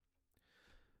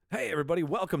Hey, everybody,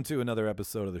 welcome to another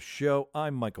episode of the show.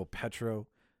 I'm Michael Petro.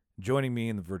 Joining me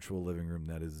in the virtual living room,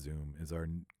 that is Zoom, is our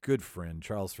good friend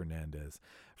Charles Fernandez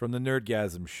from the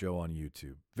Nerdgasm Show on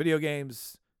YouTube. Video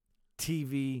games,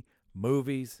 TV,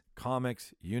 movies,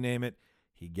 comics, you name it,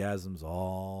 he gasms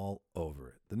all over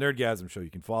it. The Nerdgasm Show, you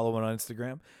can follow him on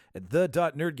Instagram at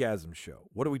the.nerdgasm show.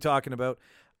 What are we talking about?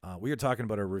 We are talking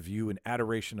about a review and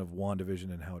adoration of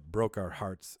WandaVision and how it broke our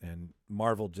hearts, and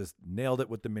Marvel just nailed it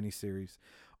with the miniseries.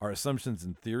 Our assumptions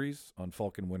and theories on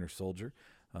Falcon Winter Soldier,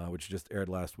 which just aired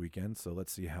last weekend. So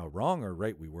let's see how wrong or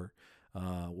right we were.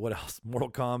 What else? Mortal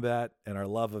Kombat and our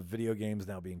love of video games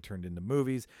now being turned into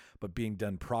movies, but being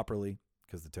done properly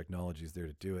because the technology is there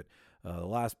to do it. The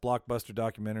last blockbuster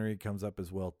documentary comes up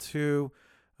as well, too.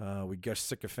 We gush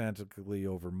sycophantically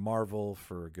over Marvel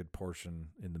for a good portion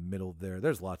in the middle there.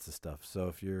 There's lots of stuff. So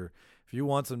if you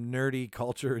want some nerdy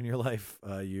culture in your life,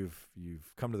 you've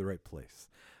come to the right place.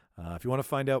 If you want to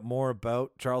find out more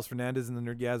about Charles Fernandez and the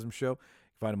Nerdgasm Show, you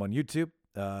can find him on YouTube.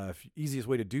 Easiest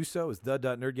way to do so is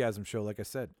the.nerdgasm show, like I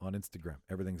said, on Instagram.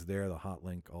 Everything's there, the hot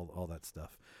link, all that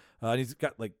stuff. And he's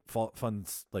got like fun,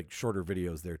 like shorter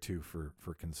videos there too for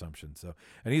consumption. So,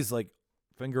 and he's like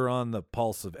finger on the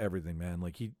pulse of everything, man.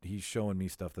 Like he's showing me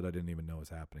stuff that I didn't even know was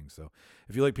happening. So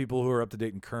if you like people who are up to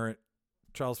date and current,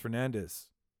 Charles Fernandez,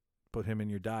 put him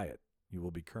in your diet. You will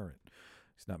be current.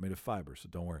 He's not made of fiber, so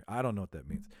don't worry. I don't know what that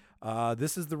means.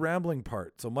 This is the rambling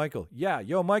part. So Michael,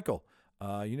 Michael,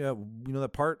 you know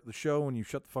that part of the show when you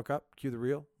shut the fuck up, cue the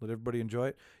reel, let everybody enjoy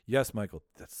it. Yes, Michael,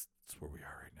 that's where we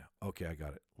are right now. Okay, I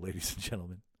got it. Ladies and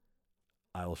gentlemen,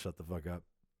 I will shut the fuck up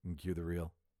and cue the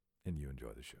reel, and you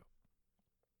enjoy the show.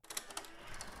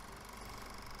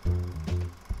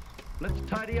 Let's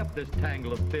tidy up this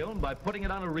tangle of film by putting it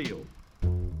on a reel.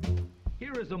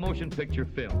 Here is a motion picture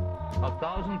film,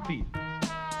 1,000 feet,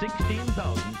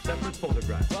 16,000 separate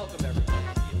photographs. Welcome, everybody,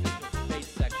 to the official space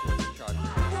section of the chart.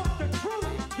 Want the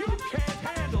truth? You can't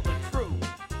handle the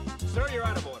truth. Sir, you're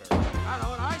out of order. Out of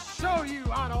order. I show you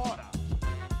out of order.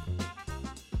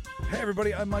 Hey,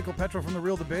 everybody, I'm Michael Petro from The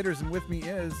Real Debaters, and with me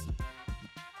is...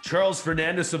 Charles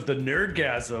Fernandez of the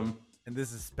Nerdgasm. And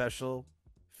this is Special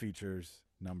Features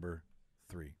number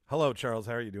 3. Hello, Charles.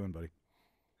 How are you doing, buddy?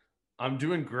 I'm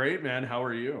doing great, man. How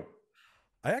are you?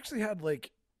 I actually had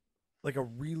like a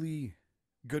really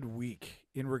good week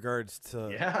in regards to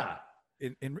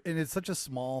and it's such a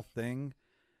small thing,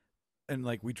 and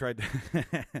like we tried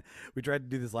to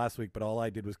do this last week, but all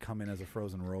I did was come in as a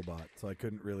frozen robot, so I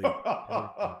couldn't really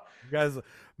you guys,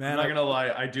 man, I'm not gonna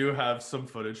lie, I do have some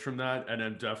footage from that, and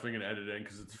I'm definitely gonna edit it in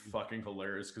because it's fucking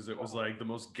hilarious, because it was like the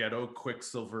most ghetto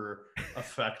Quicksilver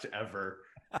effect ever.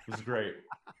 It was great.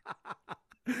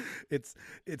 It's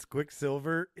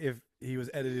Quicksilver if he was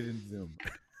edited in Zoom.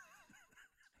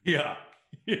 Yeah.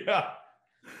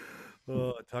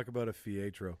 Oh, talk about a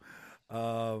fietro.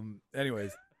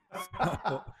 Anyways,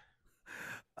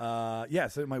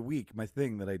 so my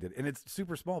thing that I did, and it's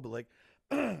super small, but like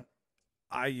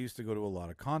I used to go to a lot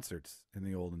of concerts in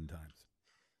the olden times.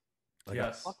 Like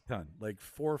a fuck ton, like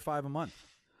 4 or 5 a month.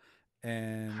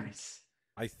 And nice.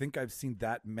 I think I've seen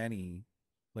that many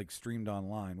like streamed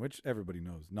online, which everybody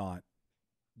knows, not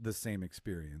the same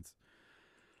experience.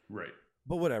 Right.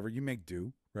 But whatever, you make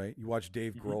do, right? You watch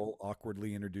Dave Grohl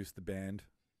awkwardly introduce the band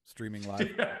streaming live,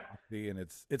 and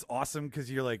it's awesome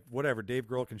because you're like, whatever, Dave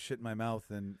Grohl can shit in my mouth,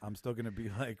 and I'm still gonna be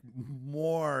like,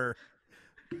 more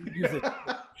music,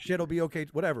 shit'll be okay,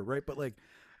 whatever, right? But like,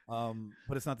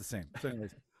 but it's not the same. So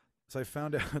anyways, so I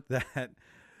found out that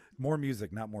more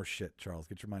music, not more shit. Charles,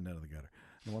 get your mind out of the gutter.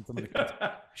 I want somebody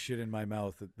to shit in my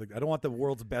mouth. I don't want the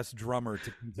world's best drummer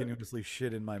to continuously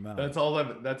shit in my mouth. That's all I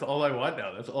want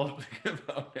now. That's all I'm thinking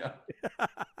about. Yeah.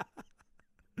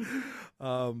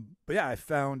 But yeah, I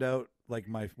found out like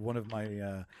one of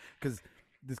my because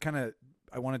this kind of,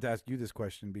 I wanted to ask you this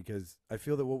question because I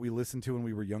feel that what we listened to when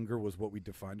we were younger was what we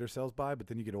defined ourselves by. But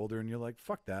then you get older and you're like,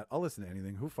 fuck that. I'll listen to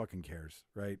anything. Who fucking cares,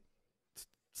 right? It's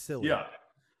silly. Yeah.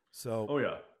 So. Oh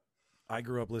yeah. I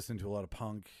grew up listening to a lot of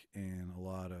punk and a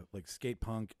lot of like skate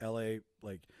punk, LA,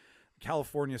 like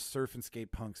California surf and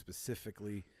skate punk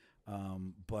specifically.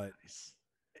 But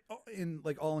in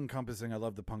like all encompassing, I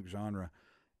love the punk genre.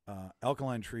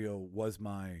 Alkaline Trio was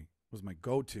my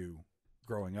go-to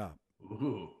growing up.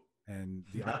 Ooh. And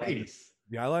the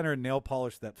eyeliner and nail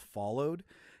polish that followed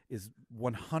is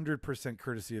 100%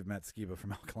 courtesy of Matt Skiba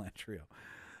from Alkaline Trio.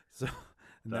 So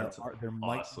that's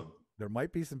awesome. There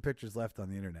might be some pictures left on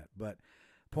the internet, but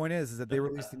point is that they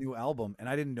released a new album and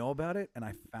I didn't know about it, and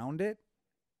I found it,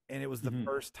 and it was the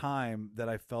first time that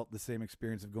I felt the same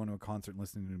experience of going to a concert and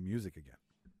listening to music again.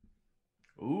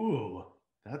 Ooh,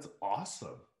 that's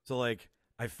awesome. So like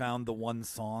I found the one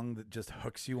song that just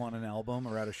hooks you on an album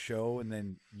or at a show, and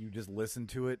then you just listen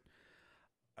to it.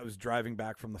 I was driving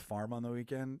back from the farm on the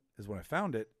weekend is when I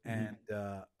found it, and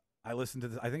I listened to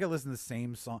this. I think I listened to the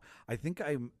same song. I think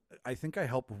I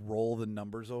helped roll the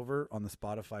numbers over on the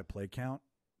Spotify play count.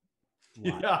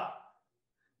 Live. Yeah.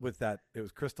 With that, it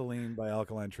was Crystalline by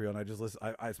Alkaline Trio, and I just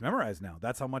listened. It's memorized now.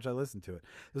 That's how much I listened to it.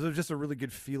 This was just a really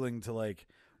good feeling to like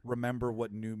remember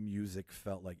what new music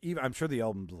felt like. Even I'm sure the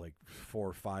album's like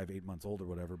 4, 5, 8 months old or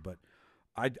whatever, but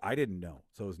I didn't know,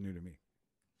 so it was new to me.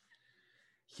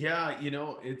 Yeah,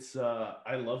 it's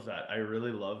I love that. I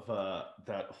really love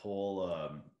that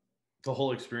whole the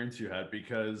whole experience you had,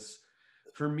 because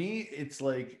for me it's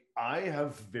like I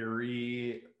have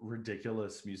very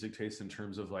ridiculous music taste in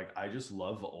terms of like I just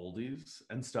love oldies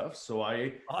and stuff. So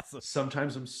I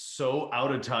sometimes I'm so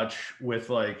out of touch with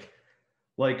like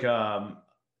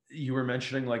you were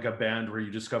mentioning like a band where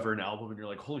you discover an album and you're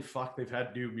like, holy fuck, they've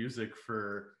had new music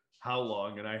for how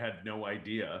long? And I had no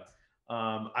idea.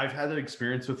 I've had that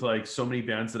experience with like so many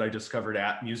bands that I discovered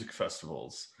at music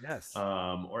festivals. Yes.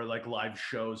 Or like live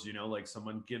shows, like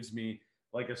someone gives me,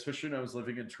 like, especially when I was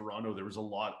living in Toronto, there was a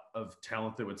lot of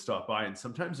talent that would stop by. And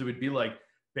sometimes it would be like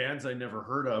bands I never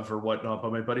heard of or whatnot,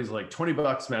 but my buddy's like,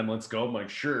 $20, man, let's go. I'm like,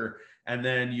 sure. And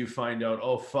then you find out,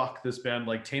 oh, fuck, this band,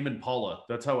 like Tame Impala.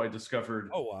 That's how I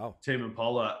discovered Tame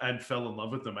Impala and fell in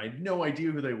love with them. I had no idea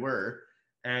who they were.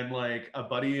 And like a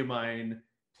buddy of mine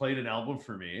played an album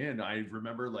for me, and I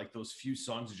remember like those few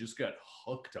songs I just got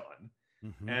hooked on.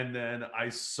 And then I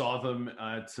saw them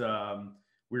at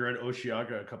we were in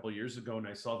Osheaga a couple of years ago, and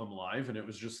I saw them live, and it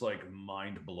was just like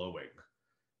mind blowing.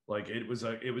 Like it was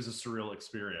a surreal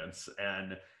experience.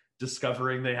 And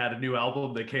discovering they had a new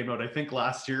album that came out I think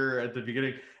last year at the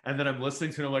beginning, and then I'm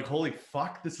listening to it, I'm like, holy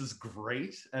fuck, this is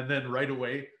great. And then right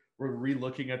away we're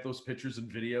re-looking at those pictures and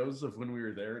videos of when we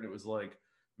were there, and it was like,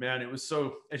 man,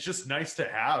 it's just nice to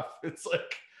have. It's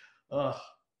like,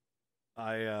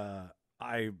 I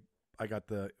got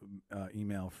the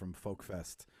email from Folk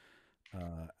Fest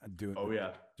doing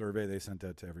survey they sent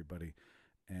out to everybody,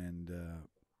 and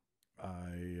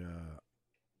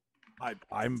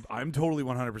I'm totally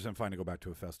 100% fine to go back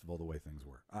to a festival the way things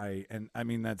were. I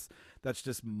mean that's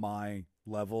just my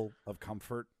level of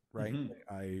comfort, right?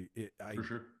 For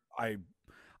sure.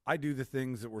 I do the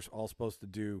things that we're all supposed to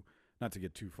do. Not to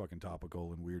get too fucking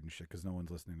topical and weird and shit, because no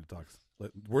one's listening to talks.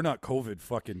 We're not COVID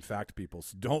fucking fact people,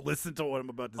 so don't listen to what I'm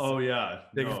about to say. Oh yeah,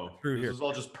 no. This is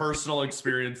all just personal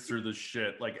experience through this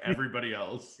shit, like everybody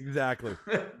else. Exactly.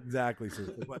 So,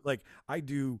 but like I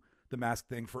do the mask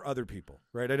thing for other people,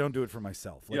 right? I don't do it for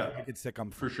myself. Like, if I get sick,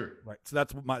 I'm for fine, sure. Right. So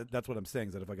that's what I'm saying,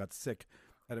 is that if I got sick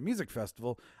at a music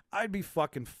festival, I'd be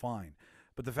fucking fine.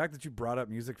 But the fact that you brought up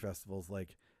music festivals,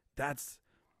 like that's.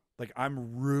 Like,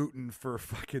 I'm rooting for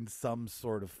fucking some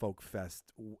sort of folk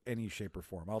fest, any shape or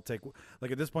form. I'll take,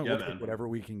 like, at this point, we'll take whatever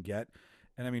we can get.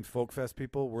 And I mean, folk fest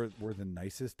people, we're the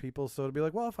nicest people. So to be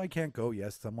like, well, if I can't go,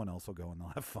 yes, someone else will go and they'll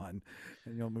have fun.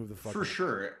 And you'll move the fuck. For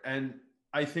sure. And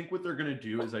I think what they're going to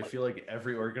do is I feel like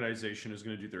every organization is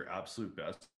going to do their absolute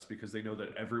best, because they know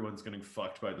that everyone's getting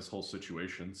fucked by this whole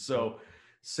situation. So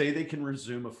say they can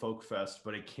resume a folk fest,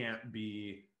 but it can't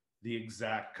be the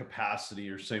exact capacity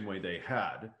or same way they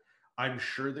had. I'm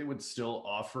sure they would still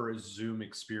offer a Zoom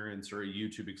experience or a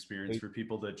YouTube experience for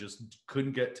people that just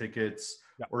couldn't get tickets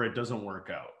or it doesn't work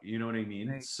out. You know what I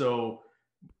mean? So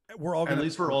we're all at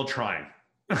least we're all trying.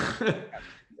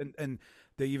 and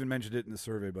they even mentioned it in the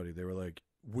survey, buddy. They were like,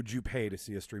 would you pay to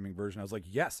see a streaming version? I was like,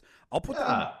 yes, I'll put that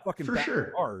on the fucking for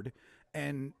sure. Hard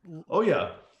and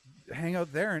hang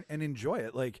out there and enjoy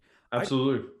it. Like,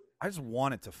 absolutely. I just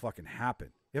want it to fucking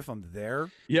happen. If I'm there.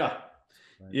 Yeah.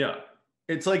 Right. Yeah.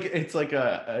 It's like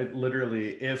a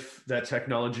literally, if that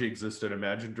technology existed,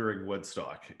 imagine during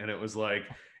Woodstock, and it was like,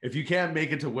 if you can't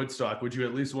make it to Woodstock, would you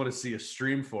at least want to see a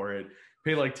stream for it?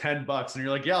 Pay like $10, and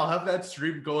you're like, yeah, I'll have that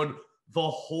stream going the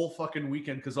whole fucking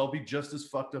weekend, because I'll be just as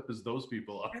fucked up as those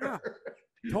people are. Yeah,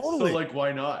 totally. So like,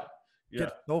 why not? Yeah.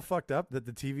 Get so fucked up that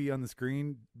the TV on the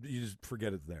screen, you just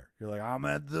forget it's there. You're like, I'm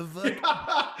at the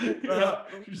You're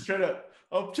just trying to,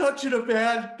 I'm touching a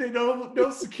man. They know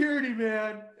no security,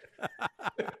 man.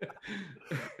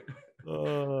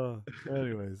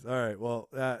 Anyways, all right. Well,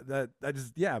 that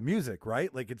just music,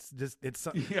 right? Like it's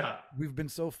we've been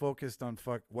so focused on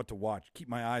what to watch, keep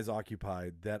my eyes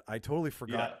occupied, that I totally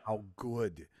forgot how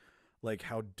good, like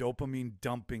how dopamine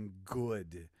dumping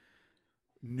good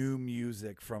new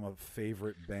music from a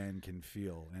favorite band can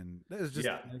feel, and it's just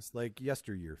nice, like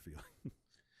yesteryear feeling.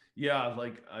 Yeah,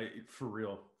 like for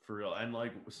real, and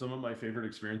like some of my favorite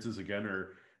experiences again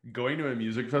are going to a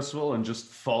music festival and just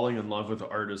falling in love with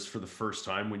artists for the first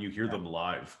time when you hear them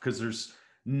live, because there's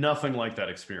nothing like that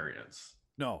experience.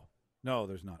 No, no,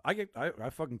 there's not. I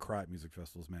fucking cry at music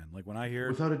festivals, man. Like when I hear,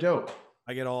 Without a doubt.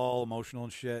 I get all emotional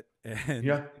and shit, and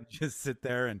Yeah. just sit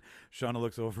there. And Shauna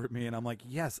looks over at me, and I'm like,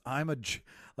 "Yes,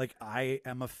 like I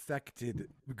am affected.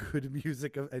 Good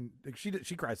music, and like, she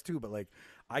cries too, but like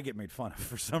I get made fun of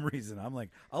for some reason. I'm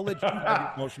like, I'll let you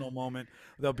have the emotional moment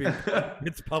without being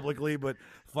it's publicly, but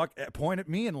fuck, point at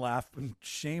me and laugh and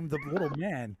shame the little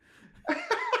man.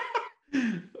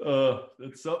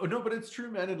 It's so no, but it's true,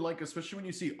 man. And like, especially when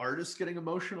you see artists getting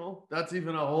emotional, that's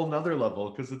even a whole nother level,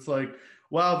 because it's like,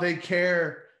 wow, they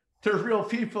care. They're real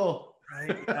people.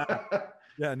 Right? Yeah.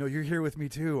 Yeah, no, you're here with me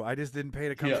too. I just didn't pay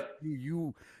to come. Yeah. See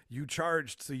you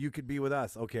charged so you could be with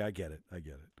us. Okay, I get it. I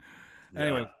get it. Yeah.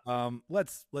 Anyway,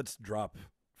 let's drop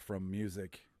from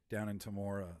music down into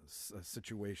more a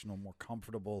situational, more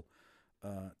comfortable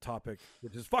topic,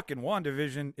 which is fucking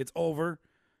WandaVision. It's over.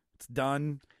 It's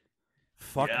done.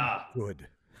 Fucking Yeah. good.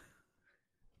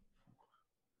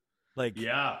 Like,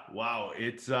 Yeah, wow.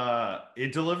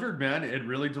 It delivered, man. It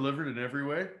really delivered in every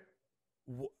way.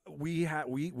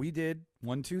 we did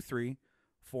 1, 2, 3,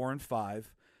 4, and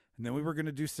 5, and then we were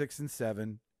gonna do 6 and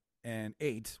 7 and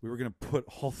 8. We were gonna put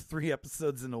all 3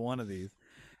 episodes into one of these,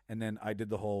 and then I did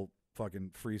the whole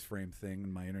fucking freeze frame thing,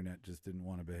 and my internet just didn't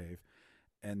want to behave.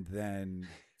 And then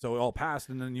so it all passed,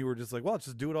 and then you were just like, well, let's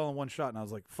just do it all in one shot. And I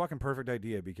was like, fucking perfect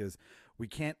idea, because we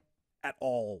can't at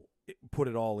all put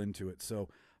it all into it. So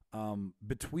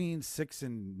between 6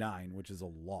 and 9, which is a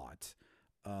lot,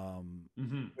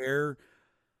 where,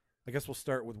 I guess we'll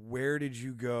start with, where did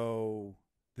you go,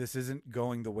 this isn't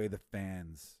going the way the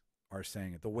fans are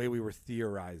saying it, the way we were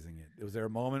theorizing it? Was there a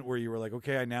moment where you were like,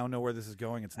 okay, I now know where this is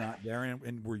going, it's not there,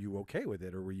 and were you okay with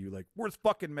it, or were you like, where's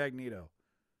fucking Magneto?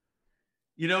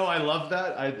 You know, I love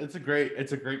that. It's a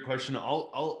great question.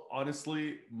 I'll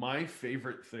honestly, my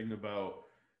favorite thing about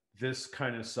this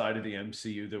kind of side of the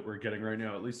MCU that we're getting right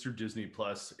now, at least through Disney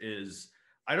Plus, is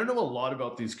I don't know a lot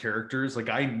about these characters. Like,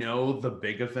 I know the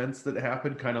big events that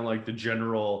happen, kind of like the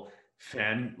general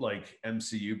fan, like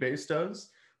MCU base does,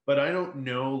 but I don't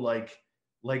know, like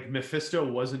Mephisto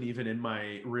wasn't even in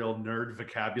my real nerd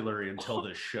vocabulary until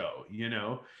this show, you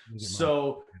know?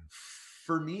 So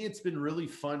for me, it's been really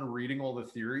fun reading all the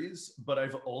theories, but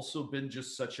I've also been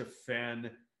just such a fan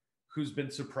who's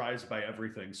been surprised by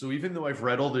everything. So even though I've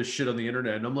read all this shit on the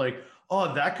internet and I'm like,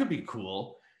 oh, that could be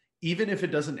cool, even if it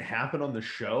doesn't happen on the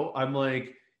show, I'm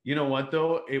like, you know what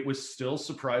though? It was still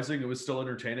surprising. It was still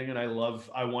entertaining. And I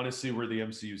want to see where the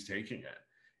MCU is taking it.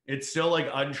 It's still like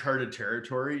uncharted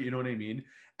territory. You know what I mean?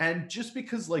 And just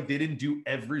because like they didn't do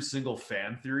every single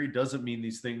fan theory doesn't mean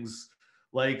these things,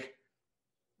 like,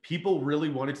 people really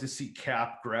wanted to see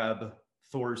Cap grab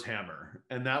Thor's hammer.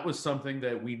 And that was something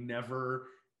that we never,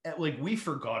 like, we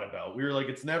forgot about. We were like,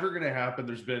 it's never going to happen.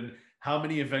 There's been how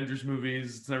many Avengers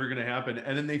movies? It's never going to happen.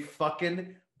 And then they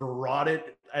fucking brought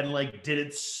it and like did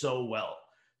it so well.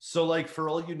 So like, for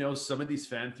all you know, some of these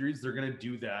fan theories, they're going to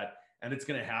do that and it's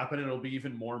going to happen. And it'll be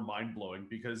even more mind blowing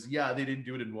because yeah, they didn't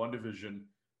do it in WandaVision,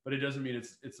 but it doesn't mean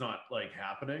it's not like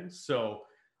happening. So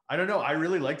I don't know. I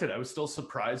really liked it. I was still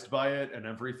surprised by it and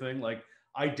everything. Like,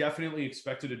 I definitely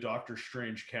expected a Doctor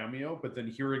Strange cameo, but then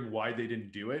hearing why they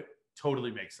didn't do it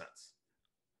totally makes sense.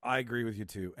 I agree with you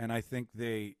too, and I think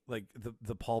they like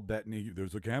the Paul Bettany.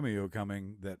 There's a cameo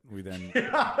coming that we then.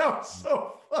 Yeah, that was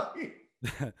so funny.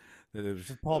 That it was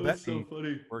just Paul That was Bettany so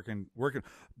funny. working.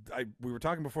 We were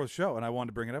talking before the show, and I wanted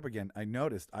to bring it up again. I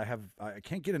noticed I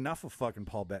can't get enough of fucking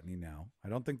Paul Bettany now. I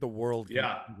don't think the world. Can,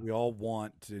 Yeah. we all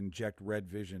want to inject red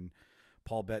vision,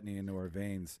 Paul Bettany into our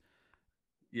veins.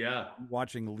 Yeah.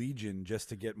 Watching Legion just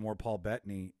to get more Paul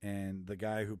Bettany, and the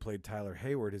guy who played Tyler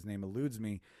Hayward, his name eludes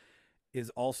me, is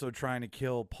also trying to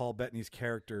kill Paul Bettany's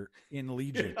character in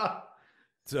Legion. Yeah.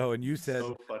 So, and you said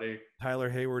So funny. Tyler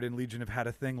Hayward and Legion have had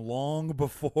a thing long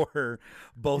before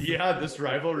both. Yeah, this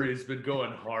rivalry has been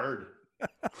going hard.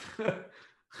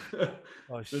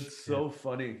 Oh, It's so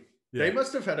funny. Yeah. They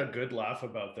must have had a good laugh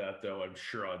about that, though, I'm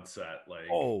sure, on set. Like,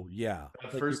 Oh yeah.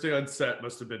 that first day on set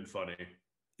must have been funny.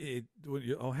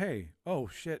 Oh hey. Oh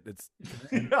shit. It's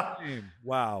Yeah.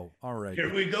 wow. All right.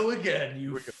 Here we go again,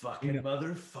 you we go. fucking Yeah.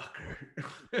 motherfucker.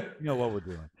 You know what we're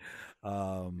doing.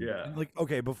 Yeah. And like,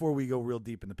 okay, before we go real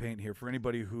deep in the paint here, for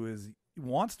anybody who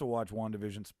wants to watch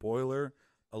WandaVision, spoiler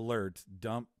alert,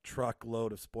 dump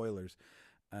truckload of spoilers.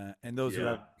 And those who Yeah.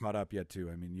 haven't caught up yet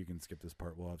too. I mean, you can skip this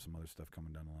part. We'll have some other stuff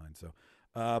coming down the line. So,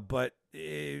 but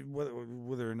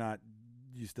whether or not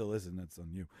you still listen, that's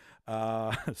on you.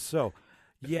 So,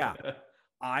 yeah,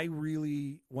 I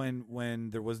really when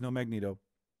there was no Magneto,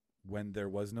 when there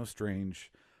was no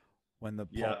Strange, when the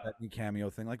Paul Yeah. Bettany cameo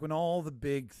thing, like when all the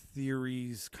big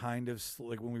theories kind of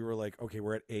like when we were like, okay,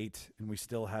 we're at 8 and we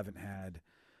still haven't had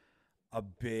a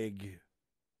big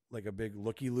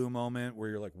looky-loo moment where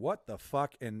you're like, what the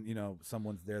fuck? And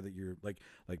someone's there that you're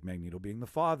like Magneto being the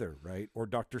father, right? Or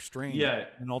Doctor Strange Yeah.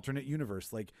 in an alternate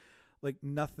universe. Like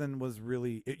nothing was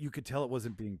really you could tell it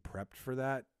wasn't being prepped for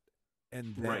that.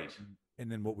 And then Right.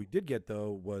 and then what we did get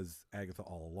though was Agatha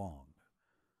all along,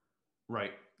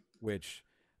 Right. which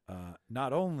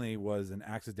not only was an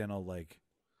accidental like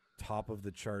top of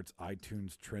the charts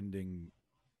iTunes trending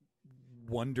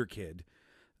wonder kid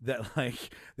that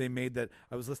like they made that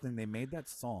I was listening, they made that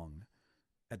song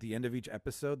at the end of each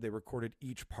episode. They recorded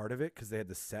each part of it because they had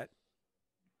the set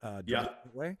Yeah.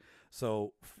 that way.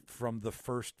 So from the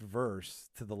first verse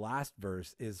to the last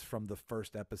verse is from the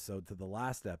first episode to the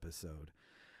last episode.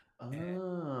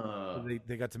 So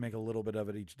they got to make a little bit of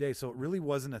it each day. So it really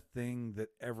wasn't a thing that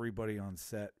everybody on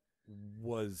set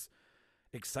was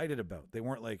excited about. They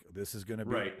weren't like, this is going to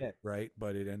be Right. it, right?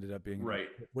 But it ended up being Right.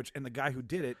 and the guy who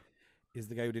did it is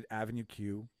the guy who did Avenue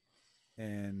Q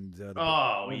and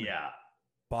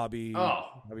Bobby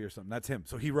or something. That's him.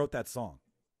 So he wrote that song.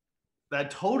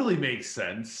 That totally makes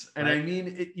sense. And Right. I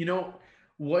mean,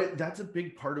 that's a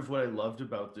big part of what I loved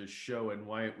about this show and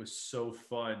why it was so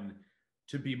fun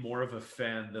to be more of a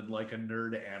fan than like a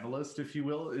nerd analyst, if you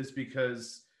will, is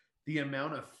because the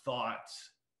amount of thought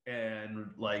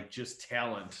and like just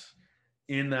talent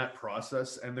in that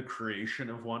process and the creation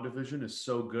of WandaVision is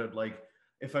so good. Like,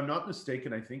 if I'm not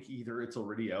mistaken, I think either it's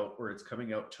already out or it's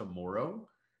coming out tomorrow.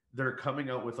 They're coming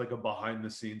out with like a behind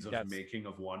the scenes of making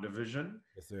of WandaVision.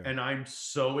 Yes, and I'm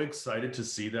so excited to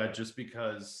see that just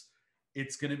because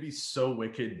it's going to be so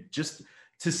wicked. Just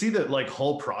to see that like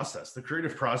whole process, the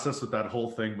creative process with that whole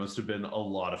thing must have been a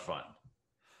lot of fun.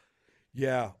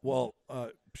 Yeah. Well,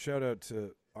 shout out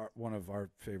to one of our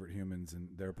favorite humans in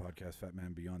their podcast, Fat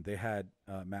Man Beyond. They had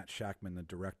Matt Shackman, the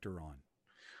director, on.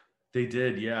 They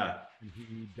did, yeah. And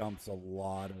he dumps a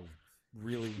lot of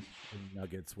really interesting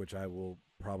nuggets, which I will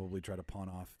probably try to pawn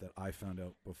off that I found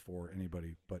out before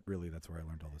anybody, but really that's where I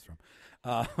learned all this from.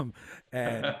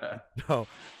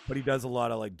 But he does a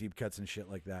lot of like deep cuts and shit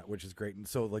like that, which is great. And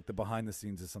so like the behind the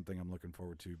scenes is something I'm looking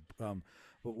forward to. But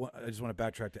I just want to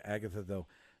backtrack to Agatha though.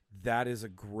 That is a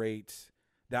great,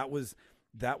 that was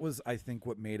I think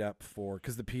what made up for,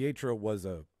 because the Pietro was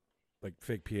a like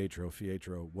fake Pietro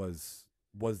was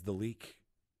the leak,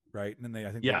 right? And then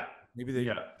I think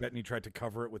Bettany tried to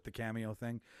cover it with the cameo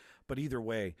thing, but either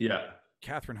way,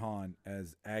 Catherine Hahn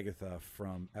as Agatha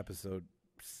from episode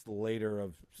later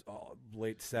of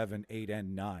late 7, 8,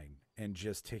 and 9, and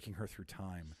just taking her through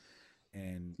time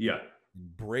and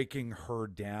breaking her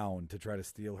down to try to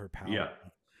steal her power. Yeah.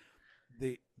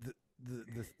 The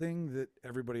thing that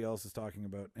everybody else is talking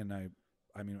about, and I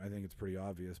mean I think it's pretty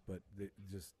obvious, but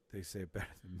they say it better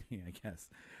than me, I guess,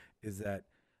 is that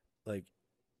like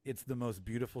it's the most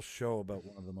beautiful show about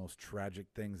one of the most tragic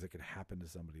things that could happen to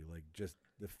somebody. Like just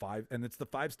it's the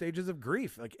 5 stages of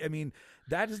grief. Like, I mean,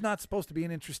 that is not supposed to be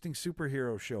an interesting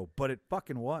superhero show, but it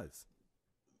fucking was.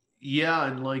 Yeah.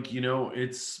 And like,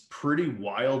 it's pretty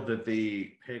wild that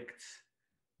they picked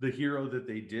the hero that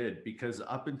they did, because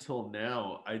up until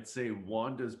now, I'd say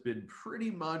Wanda's been pretty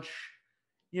much,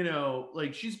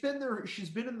 like she's been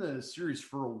in the series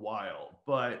for a while,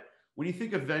 but when you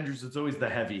think Avengers, it's always the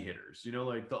heavy hitters,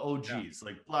 like the OGs,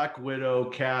 like Black Widow,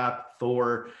 Cap,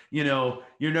 Thor,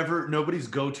 nobody's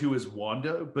go-to is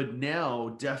Wanda, but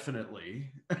now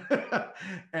definitely.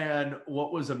 And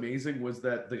what was amazing was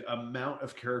that the amount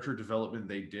of character development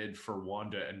they did for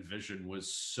Wanda and Vision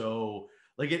was so,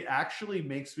 like, it actually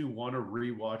makes me want to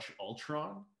rewatch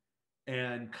Ultron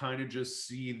and kind of just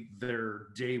see their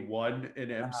day one in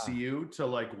MCU to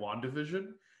like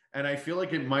WandaVision. And I feel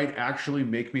like it might actually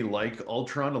make me like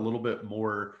Ultron a little bit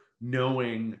more,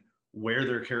 knowing where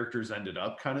their characters ended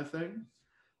up, kind of thing.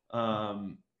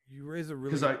 You raise a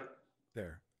really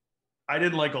I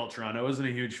didn't like Ultron. I wasn't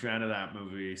a huge fan of that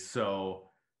movie.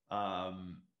 So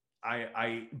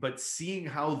but seeing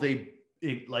how they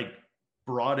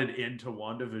brought it into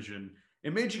WandaVision,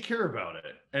 it made you care about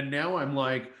it. And now I'm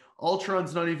like,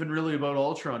 Ultron's not even really about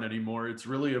Ultron anymore. It's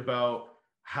really about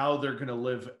how they're going to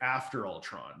live after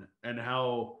Ultron and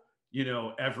how,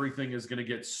 everything is going to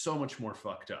get so much more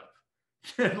fucked up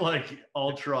than like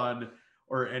Ultron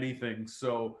or anything.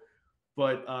 So,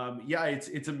 but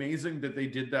it's amazing that they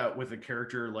did that with a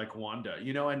character like Wanda,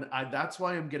 and that's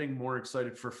why I'm getting more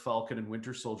excited for Falcon and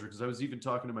Winter Soldier. Cause I was even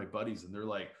talking to my buddies and they're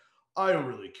like, I don't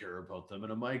really care about them.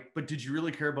 And I'm like, but did you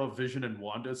really care about Vision and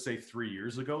Wanda, say 3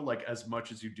 years ago, like as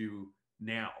much as you do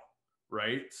now?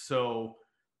 Right. So,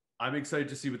 I'm excited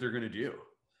to see what they're going to do.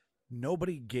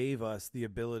 Nobody gave us the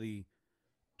ability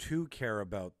to care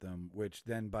about them, which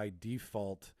then by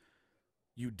default,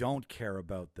 you don't care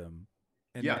about them.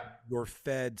 And Yeah. you're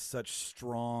fed such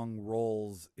strong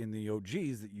roles in the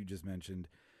OGs that you just mentioned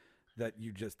that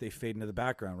they fade into the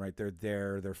background, right? They're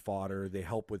there, they're fodder, they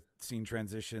help with scene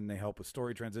transition, they help with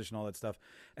story transition, all that stuff.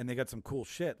 And they got some cool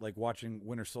shit, like watching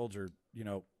Winter Soldier,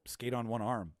 skate on one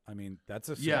arm. I mean, that's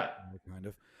a kind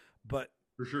of. But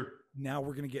for sure. Now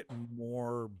we're going to get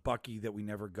more Bucky that we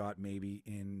never got maybe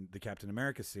in the Captain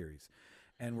America series.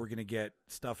 And we're going to get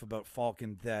stuff about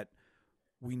Falcon that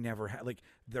we never had. Like,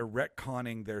 they're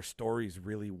retconning their stories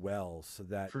really well so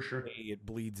that for sure it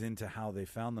bleeds into how they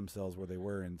found themselves where they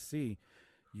were. And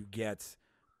you get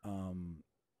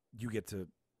to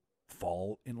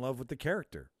fall in love with the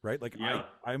character, right? Like, yeah.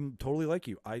 I'm totally like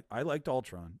you. I liked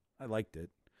Ultron. I liked it.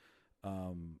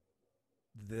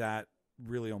 That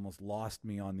really almost lost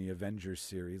me on the Avengers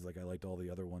series. Like, I liked all the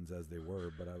other ones as they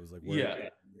were, but I was like,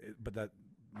 but that,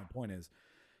 my point is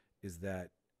that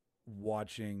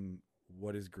watching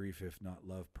What Is Grief If Not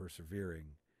Love Persevering.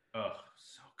 Oh,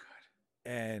 so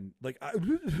good. And like, I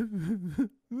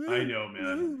know,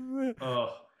 man.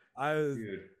 Oh, I was,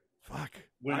 dude. Fuck.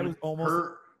 When I was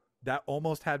that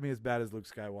almost had me as bad as Luke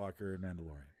Skywalker in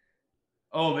Mandalorian.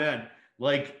 Oh man.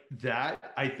 Like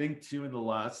that, I think too, in the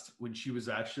last, when she was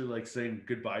actually like saying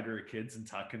goodbye to her kids and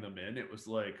tucking them in, it was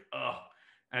like, oh.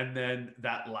 And then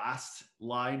that last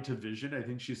line to Vision, I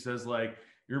think she says like,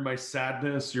 "You're my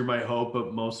sadness, you're my hope,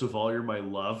 but most of all, you're my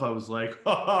love." I was like,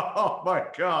 oh my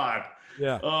God.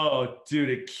 Yeah. Oh, dude,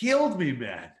 it killed me,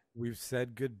 man. We've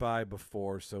said goodbye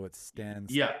before, so it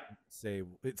stands. Yeah.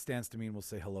 It stands to mean we'll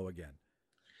say hello again.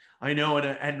 I know,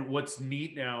 and what's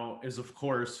neat now is, of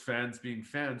course, fans being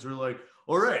fans are like,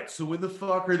 all right, so when the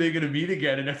fuck are they going to meet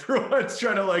again? And everyone's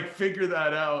trying to like figure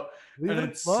that out. And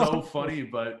it's so funny,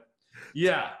 but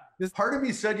yeah. Part of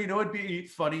me said, it'd be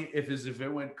funny if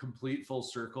it went complete full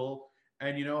circle.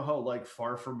 And you know how like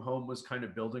Far From Home was kind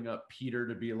of building up Peter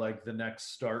to be like the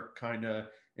next Stark kind of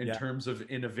in terms of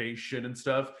innovation and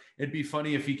stuff. It'd be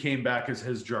funny if he came back as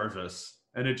his Jarvis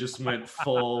and it just went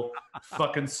full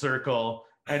fucking circle.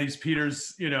 And he's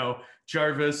Peter's,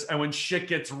 Jarvis. And when shit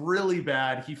gets really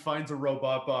bad, he finds a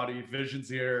robot body. Vision's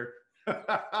here.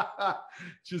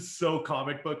 Just so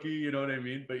comic booky, you know what I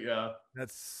mean? But yeah.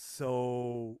 That's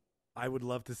so... I would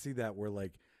love to see that where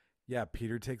like, yeah,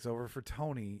 Peter takes over for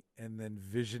Tony and then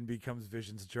Vision becomes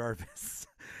Vision's Jarvis.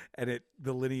 And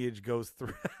the lineage goes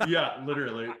through. Yeah,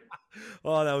 literally.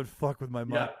 Oh, that would fuck with my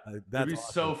mind. That'd be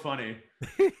awesome. So funny.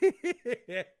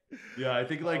 Yeah, I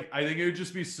think it would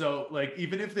just be so like,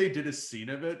 even if they did a scene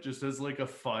of it just as like a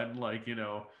fun, like,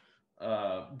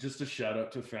 just a shout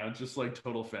out to fans, just like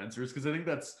total fan service, because I think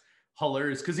that's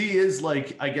hilarious. Because he is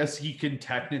like, I guess he can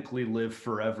technically live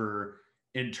forever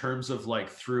in terms of like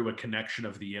through a connection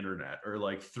of the internet or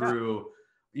like through,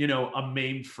 a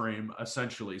mainframe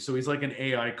essentially. So he's like an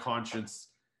AI conscience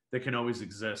that can always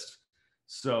exist.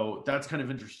 So that's kind of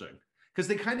interesting. Because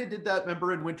they kind of did that.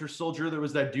 Remember in Winter Soldier, there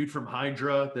was that dude from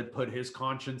Hydra that put his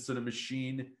conscience in a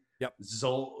machine. Yep.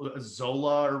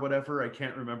 Zola or whatever. I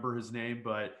can't remember his name,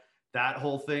 but that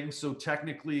whole thing. So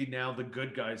technically now the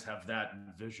good guys have that in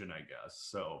Vision, I guess.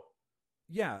 So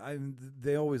yeah,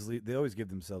 they always give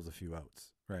themselves a few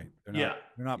outs, right? They're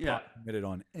not committed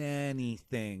on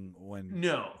anything. When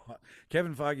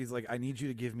Kevin Feige's like, I need you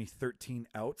to give me 13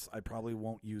 outs. I probably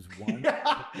won't use one.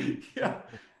 Yeah.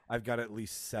 I've got at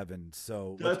least 7.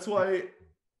 So that's why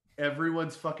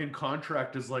everyone's fucking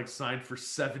contract is like signed for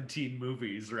 17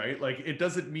 movies, right? Like it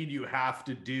doesn't mean you have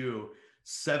to do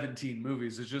 17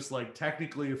 movies. It's just like,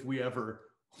 technically, if we ever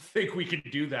think we can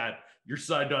do that, you're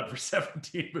signed on for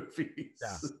 17 movies.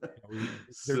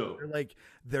 Yeah.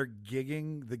 They're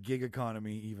gigging the gig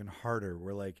economy even harder.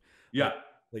 We're like,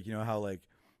 how like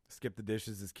Skip the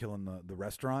Dishes is killing the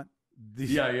restaurant.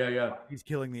 He's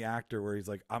killing the actor where he's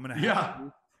like, I'm going to have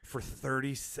you for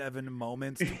 37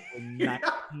 moments to 19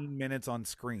 minutes on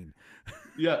screen.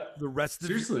 Yeah. The rest of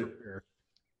seriously.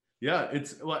 Yeah.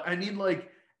 It's like, I mean,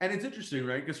 like, and it's interesting,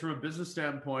 right? Because from a business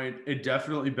standpoint, it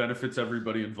definitely benefits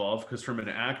everybody involved. Because from an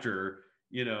actor,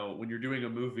 when you're doing a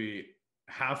movie,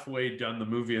 halfway done the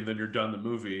movie and then you're done the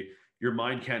movie, your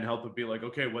mind can't help but be like,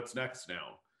 okay, what's next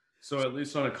now? So at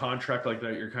least on a contract like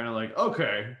that, you're kind of like,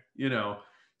 okay,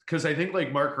 because I think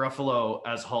like Mark Ruffalo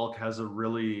as Hulk has a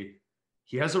really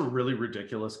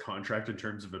ridiculous contract in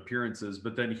terms of appearances.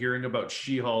 But then hearing about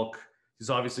She-Hulk, he's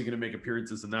obviously going to make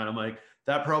appearances in that. I'm like,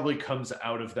 that probably comes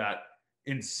out of that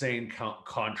insane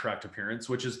contract appearance,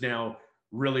 which is now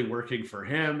really working for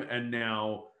him and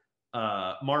now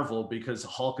Marvel, because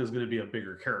Hulk is going to be a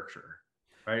bigger character.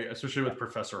 right? Especially with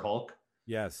Professor Hulk.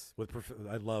 Yes, with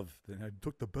I love. I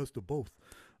took the best of both.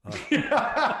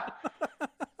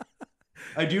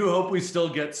 I do hope we still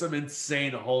get some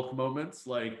insane Hulk moments.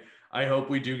 Like, I hope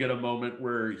we do get a moment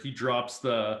where he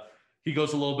he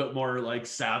goes a little bit more like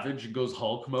savage and goes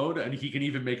Hulk mode, and he can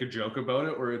even make a joke about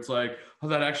it where it's like, oh,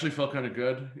 that actually felt kind of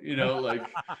good, like,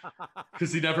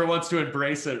 because he never wants to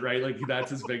embrace it, right? Like,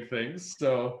 that's his big thing.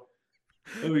 So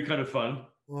it'll be kind of fun.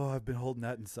 Oh, I've been holding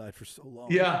that inside for so long.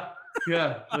 Yeah.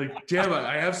 Yeah. Like, damn it,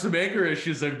 I have some anger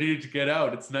issues I need to get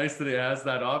out. It's nice that it has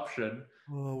that option.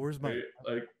 Oh, where's my Right?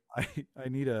 Like, I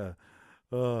need a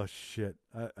oh shit.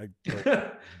 I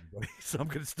so I'm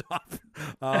gonna stop.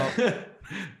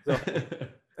 So,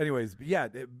 anyways, but yeah,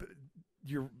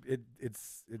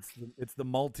 it's the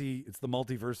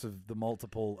multiverse of the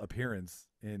multiple appearance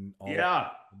in all yeah.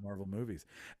 the Marvel movies.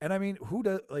 And I mean, who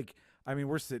does like? I mean,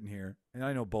 we're sitting here, and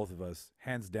I know both of us,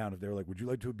 hands down, if they were like, "Would you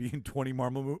like to be in 20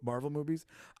 Marvel movies?"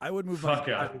 I would move my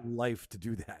entire life to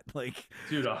do that. Like,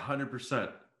 dude,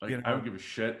 100%. Like, I know? don't give a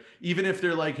shit. Even if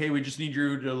they're like, "Hey, we just need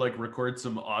you to like record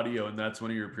some audio," and that's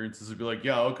one of your appearances, I'd be like,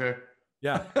 "Yeah, okay."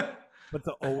 Yeah, but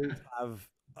to always have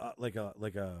like a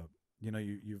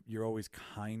you're always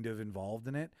kind of involved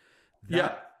in it.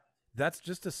 Yeah. That's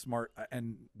just a smart,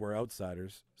 and we're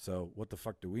outsiders, so what the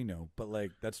fuck do we know? But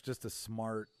like, that's just a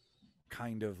smart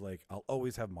kind of like, I'll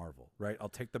always have Marvel, right? I'll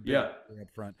take the big up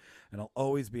front, and I'll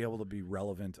always be able to be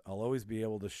relevant. I'll always be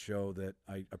able to show that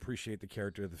I appreciate the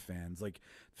character of the fans, like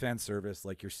fan service,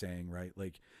 like you're saying, right?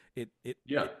 Like it's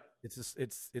just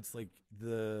it's like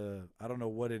I don't know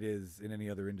what it is in any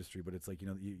other industry, but it's like,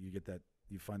 you get that,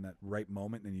 you find that right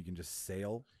moment, and then you can just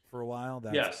sail for a while.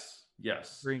 That's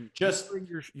yes.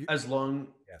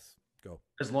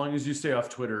 As long as you stay off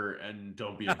Twitter and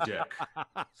don't be a dick.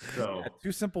 So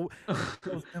too simple.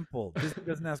 So simple. Disney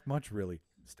doesn't ask much, really.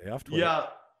 Stay off Twitter.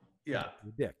 Yeah.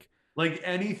 Dick. Like,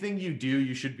 anything you do,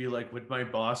 you should be like, would my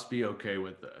boss be okay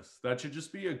with this? That should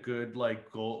just be a good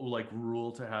like goal, like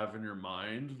rule to have in your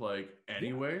mind. Like,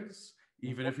 anyways,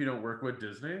 even if you don't work with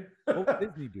Disney. What would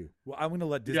Disney do? Well, I'm going to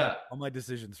let Disney all my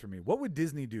decisions for me. What would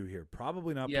Disney do here?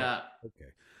 Probably not. Yeah.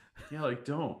 Okay. Yeah, like,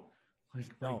 don't. Like,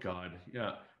 my God.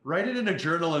 Yeah. Write it in a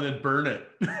journal and then burn it.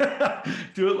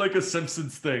 Do it like a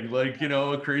Simpsons thing, like,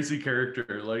 a crazy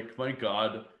character. Like, my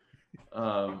God.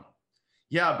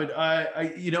 Yeah, but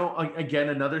again,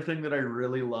 another thing that I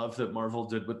really love that Marvel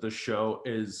did with the show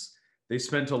is they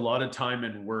spent a lot of time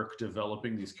and work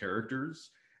developing these characters.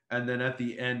 And then at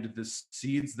the end, the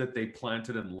seeds that they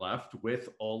planted and left with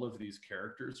all of these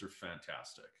characters are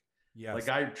fantastic. Yes. Like,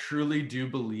 I truly do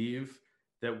believe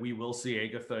that we will see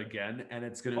Agatha again, and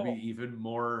it's going to be even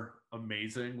more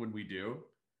amazing when we do.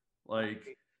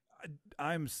 Like,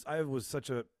 I know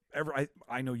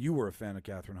you were a fan of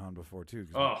Catherine Hahn before too.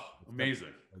 Oh,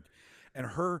 amazing! And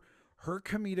her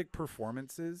comedic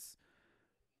performances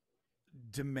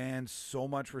demand so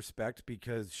much respect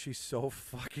because she's so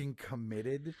fucking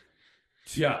committed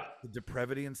to the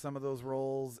depravity in some of those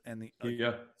roles, and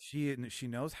she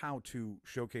knows how to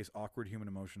showcase awkward human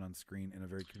emotion on screen in a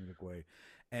very comedic way,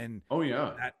 and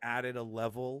that added a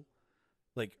level,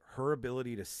 like her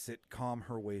ability to sitcom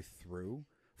her way through.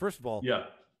 First of all,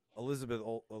 Elizabeth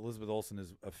Olsen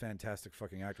is a fantastic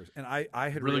fucking actress, and I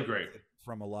had really great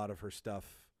from a lot of her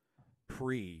stuff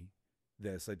pre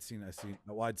this. I'd seen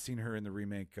her in the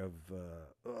remake of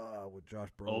with Josh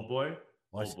Brolin. Old Boy.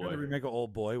 Well, I seen the remake of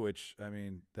Old Boy, which, I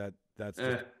mean, that's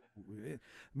just the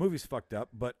movie's fucked up,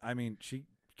 but I mean, she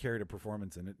carried a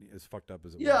performance in it as fucked up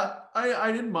as it was. Yeah, I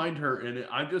didn't mind her in it.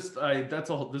 This is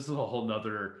a whole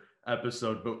nother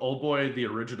episode, but Old Boy, the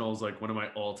original, is like one of my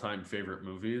all-time favorite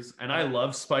movies, and I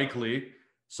love Spike Lee.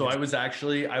 So I was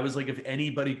like, if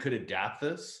anybody could adapt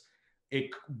this,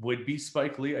 it would be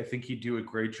Spike Lee. I think he'd do a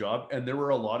great job. And there were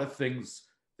a lot of things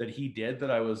that he did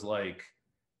that I was like,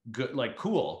 good, like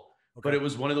cool. Okay. But it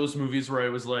was one of those movies where I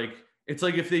was like, it's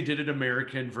like if they did an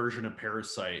American version of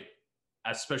Parasite,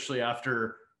 especially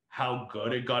after how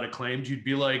good it got acclaimed, you'd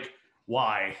be like,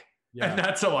 why? Yeah. And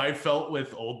that's how I felt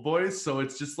with Old Boys. So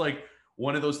it's just like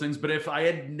one of those things. But if I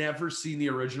had never seen the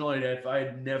original, if I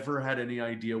had never had any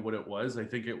idea what it was, I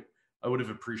think I would have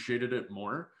appreciated it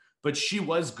more. But she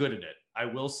was good at it. I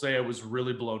will say I was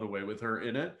really blown away with her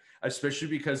in it, especially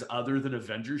because other than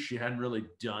Avengers, she hadn't really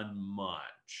done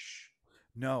much.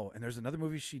 No, and there's another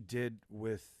movie she did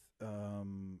with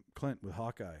Clint, with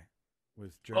Hawkeye,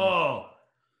 with Jeremy.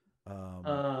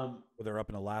 Where they're up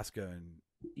in Alaska and.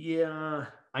 Yeah,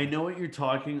 I know what you're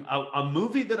talking. A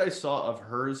movie that I saw of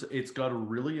hers, it's got a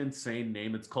really insane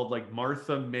name. It's called like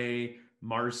Martha May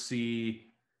Marcy.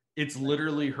 It's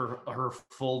literally her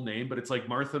full name, but it's like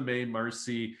Martha May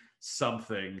Marcy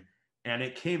something. and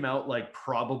it came out like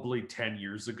probably 10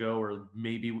 years ago, or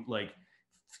maybe like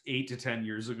 8 to 10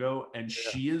 years ago, and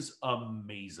she is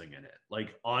amazing in it.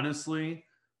 Like, honestly,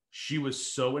 she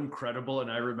was so incredible.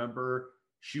 And I remember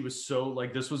she was so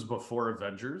like, this was before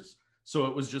Avengers. So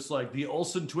it was just like the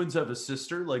Olsen twins have a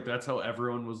sister. Like, that's how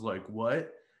everyone was like,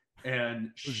 what?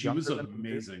 And she was younger than them, too?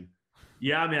 amazing.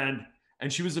 Yeah, man.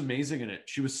 And she was amazing in it.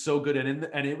 She was so good.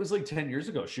 And it was like 10 years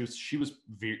ago. She was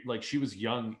like, she was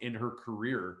young in her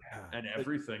career and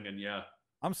everything. And yeah.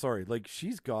 I'm sorry. Like,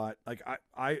 she's got, like,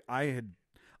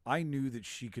 I knew that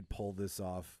she could pull this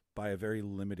off by a very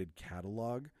limited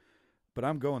catalog, but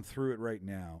I'm going through it right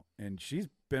now, and she's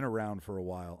been around for a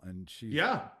while, and she's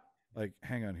like,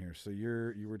 hang on here. So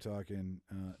you were talking,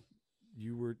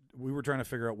 we were trying to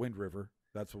figure out Wind River.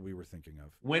 That's what we were thinking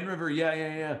of. Wind River.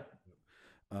 Yeah.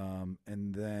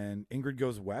 And then Ingrid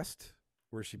Goes West,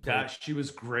 where she played. She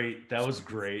was great. That was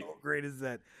great. How great is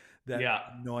that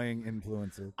annoying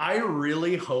influencer? I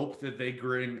really hope that they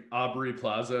bring Aubrey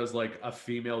Plaza as like a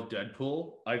female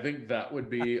Deadpool. I think that would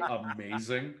be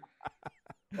amazing.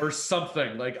 Or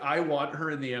something. Like, I want her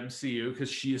in the MCU because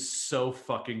she is so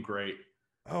fucking great.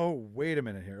 Oh, wait a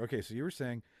minute here. Okay, so you were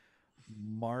saying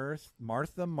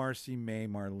Martha, Marcy, May,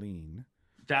 Marlene.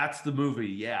 That's the movie,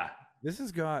 yeah. This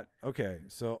has got, okay,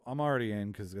 so I'm already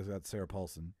in because it's got Sarah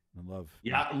Paulson. I love.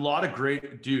 Yeah, a lot of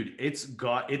great, dude. It's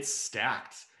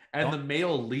stacked. And the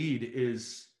male lead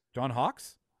is John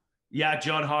Hawkes? Yeah,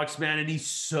 John Hawkes, man. And he's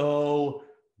so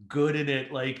good in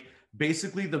it. Like,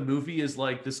 basically the movie is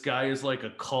like, this guy is like a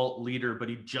cult leader, but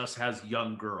he just has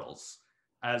young girls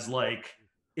as like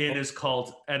in his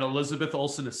cult. And Elizabeth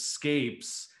Olsen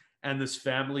escapes and this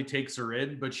family takes her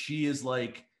in, but she is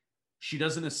like, she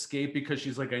doesn't escape because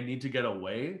she's like, I need to get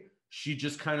away. She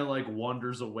just kind of like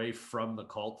wanders away from the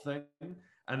cult thing.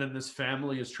 And then this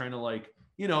family is trying to like,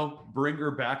 you know, bring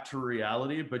her back to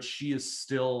reality, but she is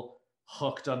still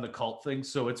hooked on the cult thing.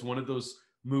 So it's one of those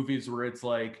movies where it's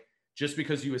like, just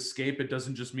because you escape, it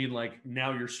doesn't just mean like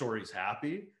now your story's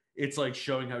happy. It's like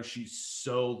showing how she's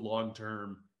so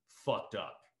long-term fucked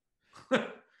up.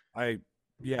 I'm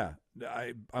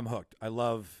hooked. I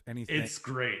love anything. It's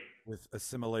great with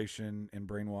assimilation and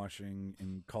brainwashing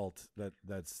and cult.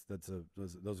 Those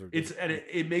are.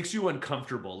 It makes you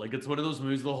uncomfortable. Like, it's one of those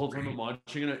movies the whole time I'm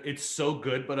watching it. It's so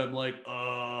good, but I'm like,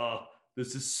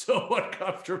 this is so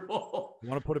uncomfortable. You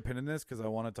want to put a pin in this because I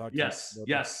want to talk. Yes,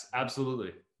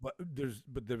 absolutely. But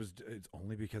it's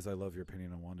only because I love your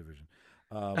opinion on WandaVision.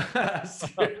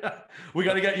 We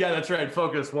got to get, that's right.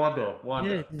 Focus, Wanda.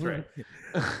 That's right.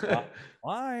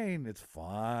 Fine. It's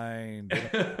fine.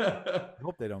 I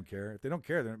hope they don't care. If they don't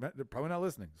care, they're probably not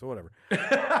listening. So whatever.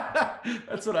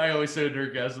 That's what I always say to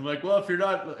Nerdgasm. I'm like, well, if you're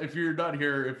not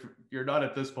here, if you're not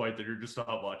at this point, then you're just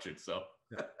not watching. So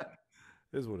it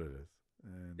is what it is.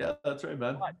 And, yeah, that's right,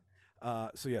 man.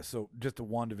 So just a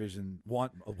WandaVision,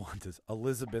 Wanda's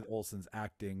Elizabeth Olsen's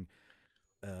acting,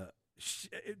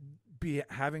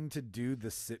 having to do the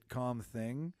sitcom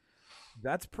thing.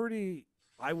 That's pretty.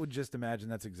 I would just imagine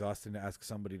that's exhausting to ask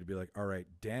somebody to be like, all right,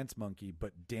 dance monkey,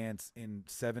 but dance in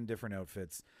 7 different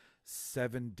outfits,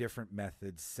 7 different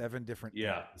methods, 7 different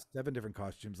outfits, 7 different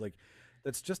costumes. Like,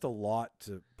 that's just a lot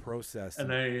to process.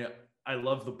 And I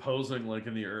love the posing, like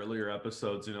in the earlier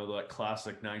episodes, you know, that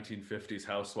classic 1950s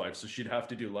housewife. So she'd have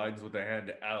to do lines with the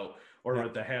hand out or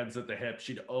with the hands at the hip.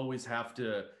 She'd always have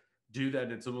to do that.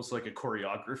 And it's almost like a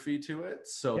choreography to it.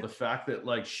 So the fact that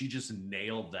like she just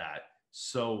nailed that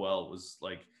so well was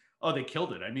like, oh, they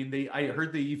killed it. I mean, I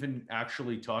heard they even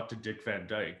actually talked to Dick Van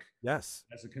Dyke. Yes.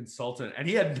 As a consultant. And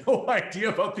he had no idea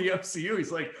about the MCU.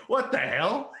 He's like, what the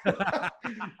hell?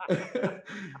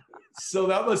 So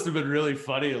that must have been really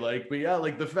funny. Like, but yeah,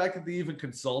 like the fact that they even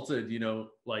consulted, you know,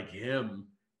 like him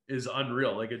is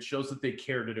unreal. Like, it shows that they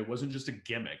cared, and it wasn't just a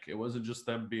gimmick. It wasn't just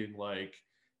them being like,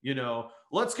 you know,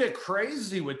 let's get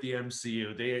crazy with the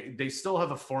MCU. They still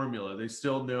have a formula. They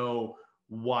still know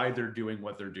why they're doing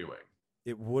what they're doing.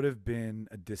 It would have been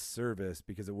a disservice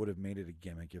because it would have made it a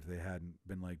gimmick if they hadn't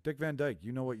been like, Dick Van Dyke,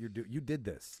 you know what you're doing. You did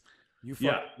this.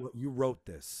 You wrote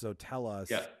this. So tell us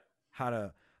how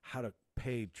to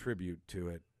pay tribute to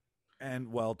it, and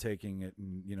while taking it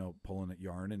and, you know, pulling at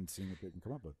yarn and seeing what they can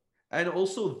come up with. And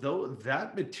also, though,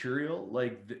 that material,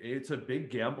 like, it's a big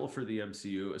gamble for the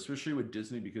MCU, especially with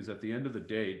Disney, because at the end of the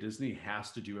day, Disney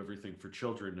has to do everything for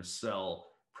children to sell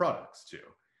products to.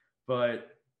 But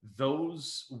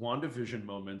those WandaVision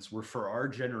moments were for our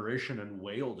generation and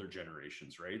way older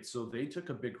generations, right? So they took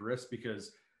a big risk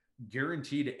because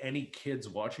guaranteed any kids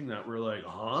watching that were like,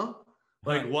 huh?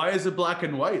 Like, why is it black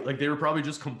and white? Like, they were probably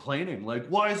just complaining, like,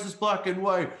 why is this black and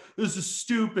white? This is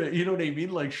stupid. You know what I mean?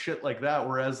 Like, shit like that.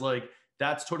 Whereas, like,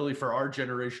 that's totally for our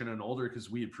generation and older, because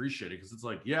we appreciate it, because it's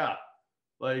like, yeah,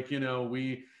 like,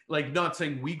 we, like, not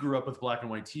saying we grew up with black and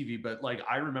white TV, but like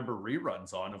I remember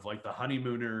reruns on of like the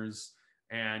Honeymooners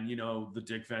and the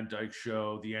Dick Van Dyke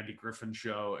Show, the Andy Griffin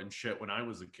Show and shit when I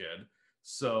was a kid.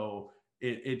 So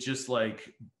it just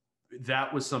like,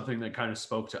 that was something that kind of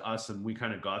spoke to us, and we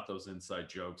kind of got those inside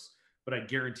jokes. But I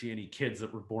guarantee any kids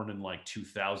that were born in like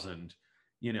 2000,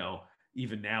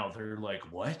 even now they're like,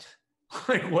 what?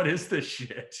 Like, what is this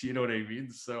shit? You know what I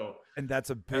mean? So, And that's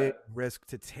a big risk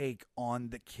to take on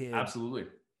the kid. absolutely.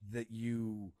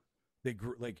 They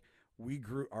grew, like, we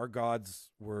grew, our gods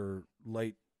were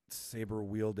lightsaber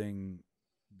wielding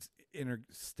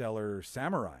interstellar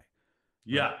samurai.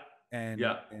 Yeah. Right? And,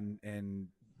 yeah. and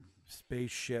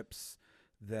spaceships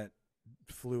that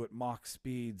flew at Mach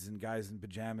speeds, and guys in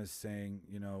pajamas saying,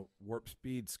 warp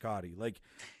speed, Scotty. Like,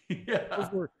 yeah.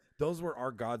 Those were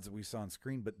our gods that we saw on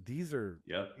screen, but these are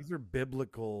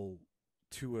biblical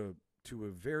to a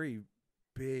very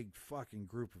big fucking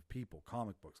group of people.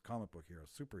 Comic books, comic book heroes,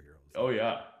 superheroes. Oh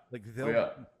yeah. Like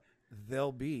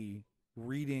they'll be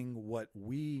reading what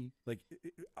we, like,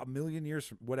 a million years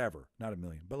from, whatever, not a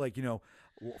million, but like,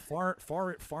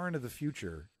 far into the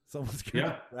future, someone's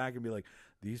gonna go back and be like,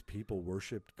 these people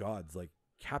worshipped gods like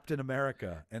Captain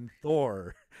America and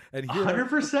Thor, and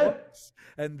 100%,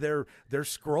 and they're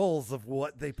scrolls of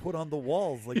what they put on the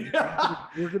walls. Like,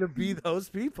 we're gonna be those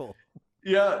people.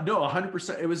 Yeah, no,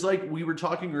 100%. It was like we were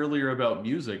talking earlier about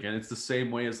music, and it's the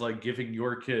same way as like giving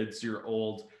your kids your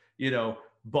old,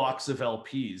 box of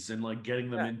LPs and like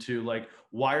getting them into like,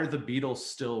 why are the Beatles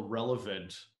still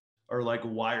relevant? Or like,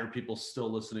 why are people still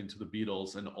listening to the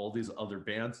Beatles and all these other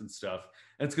bands and stuff?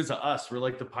 And it's because of us. We're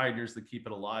like the pioneers that keep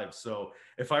it alive. So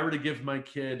if I were to give my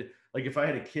kid, like if I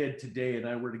had a kid today and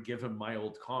I were to give him my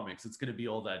old comics, it's going to be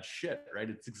all that shit, right?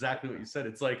 It's exactly what you said.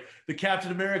 It's like the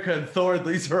Captain America and Thor,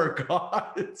 these are our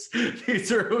gods.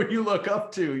 These are who you look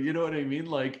up to. You know what I mean?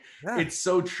 Like, it's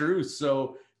so true.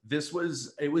 So it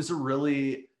was a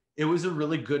really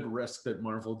good risk that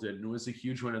Marvel did. And it was a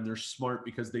huge one. And they're smart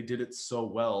because they did it so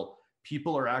well.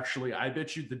 People are actually, I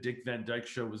bet you the Dick Van Dyke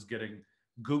Show was getting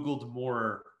Googled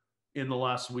more in the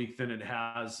last week than it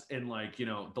has in like,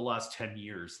 the last 10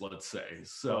 years, let's say.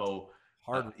 So,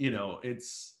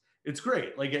 it's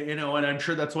great. Like, and I'm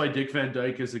sure that's why Dick Van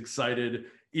Dyke is excited,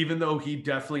 even though he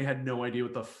definitely had no idea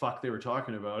what the fuck they were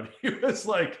talking about. He was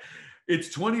like, it's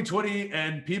 2020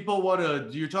 and people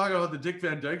you're talking about the Dick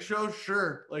Van Dyke Show?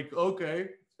 Sure. Like, okay.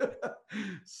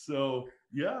 So,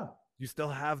 yeah. You still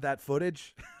have that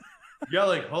footage? Yeah,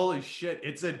 like, holy shit,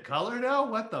 it's in color now?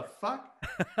 What the fuck?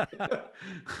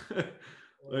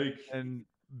 Like, and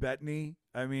Bettany,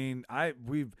 I mean,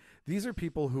 these are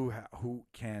people who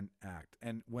can act,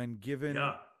 and when given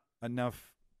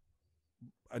enough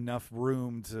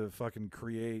room to fucking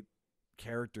create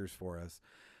characters for us,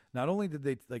 not only did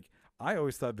they, like, I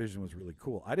always thought Vision was really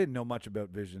cool. I didn't know much about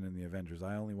Vision in the Avengers.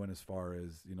 I only went as far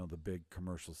as, the big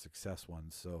commercial success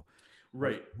ones. So,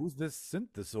 right. Who's this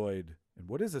synthezoid? And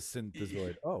what is a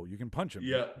synthezoid? Oh, you can punch him.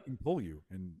 Yeah. He can pull you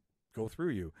and go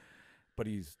through you. But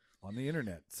he's on the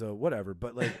internet. So whatever.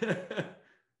 But like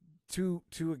to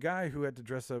a guy who had to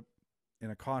dress up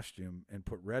in a costume and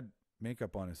put red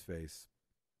makeup on his face,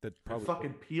 that probably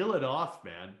fucking peel it off,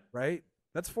 man. Right?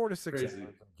 That's 4 to 6 Crazy.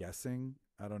 hours, I'm guessing.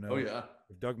 I don't know. Oh yeah.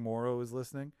 If Doug Morrow is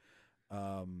listening,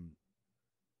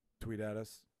 tweet at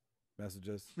us. Message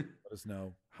us. Let us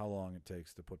know how long it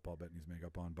takes to put Paul Bettany's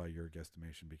makeup on by your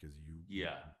guesstimation, because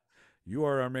you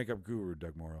are our makeup guru,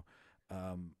 Doug Morrow.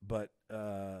 But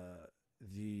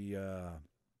the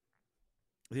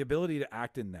ability to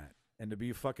act in that and to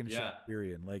be fucking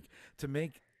Shakespearean, like to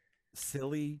make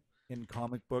silly in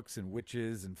comic books and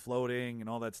witches and floating and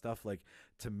all that stuff, like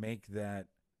to make that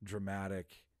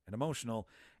dramatic and emotional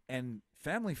and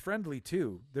family friendly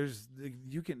too. The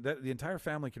entire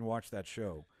family can watch that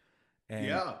show.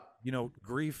 And,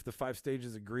 grief, the 5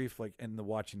 stages of grief, like, and the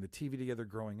watching the TV together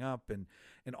growing up and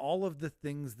all of the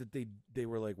things that they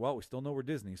were like, well, we still know we're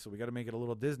Disney, so we got to make it a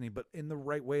little Disney, but in the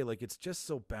right way. Like, it's just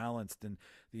so balanced and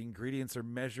the ingredients are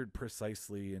measured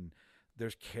precisely and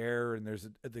there's care and there's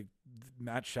the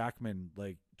Matt Shackman,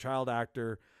 like, child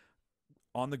actor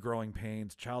on The Growing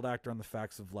Pains, child actor on The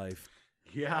Facts of Life.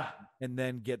 Yeah. And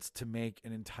then gets to make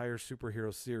an entire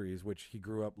superhero series, which he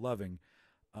grew up loving,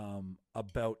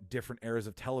 about different eras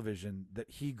of television that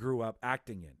he grew up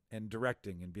acting in and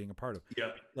directing and being a part of.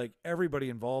 Yeah. Like, everybody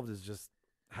involved is just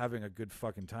having a good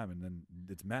fucking time, and then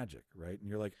it's magic, right? And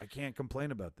you're like, I can't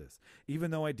complain about this.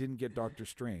 Even though I didn't get Doctor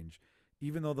Strange,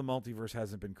 even though the multiverse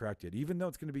hasn't been cracked yet, even though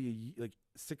it's going to be like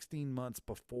 16 months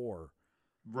before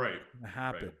right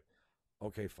happen. right.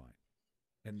 Okay, fine.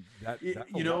 And that's a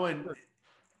You know, lot of and work.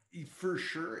 for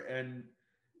sure. And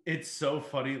it's so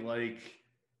funny, like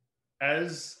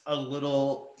as a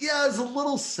little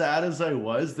sad as I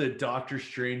was that Doctor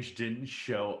Strange didn't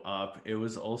show up, it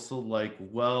was also like,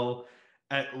 well,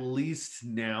 at least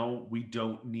now we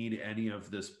don't need any of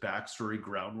this backstory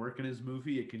groundwork in his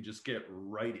movie. It can just get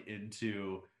right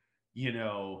into, you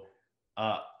know,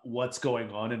 what's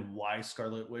going on and why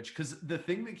Scarlet Witch. Because the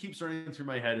thing that keeps running through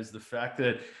my head is the fact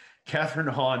that Catherine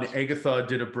Hahn, Agatha,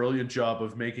 did a brilliant job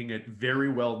of making it very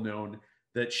well known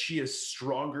that she is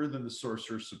stronger than the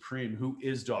Sorcerer Supreme, who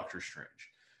is Doctor Strange.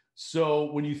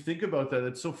 So when you think about that,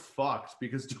 it's so fucked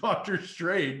because Doctor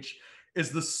Strange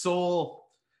is the sole.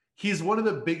 He's one of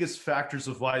the biggest factors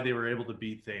of why they were able to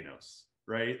beat Thanos,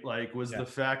 right? Like, was the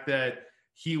fact that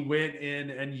he went in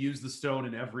and used the stone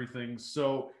and everything.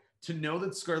 So to know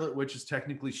that Scarlet Witch is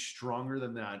technically stronger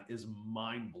than that is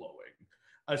mind blowing,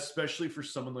 especially for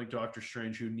someone like Doctor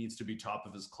Strange who needs to be top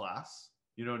of his class.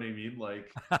 You know what I mean?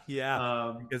 Like, Yeah,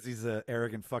 um, because he's an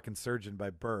arrogant fucking surgeon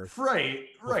by birth. right,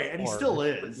 and he still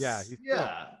is. Yeah, he's still,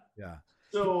 yeah. yeah.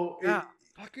 So Yeah,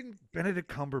 fucking Benedict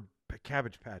Cumber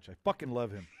Cabbage Patch. I fucking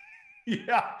love him.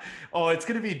 yeah. Oh, it's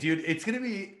gonna be, dude. It's gonna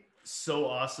be so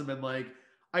awesome, and like,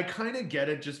 I kind of get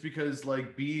it just because,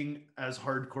 like, being as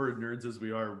hardcore nerds as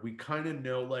we are, we kind of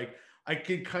know, like, I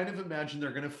could kind of imagine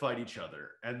they're gonna fight each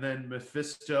other, and then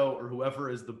Mephisto or whoever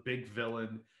is the big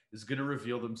villain is gonna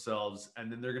reveal themselves,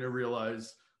 and then they're gonna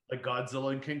realize, like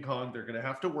Godzilla and King Kong, they're gonna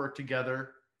have to work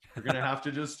together. They're gonna have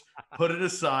to just put it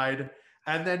aside,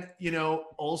 and then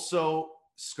also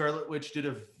Scarlet Witch did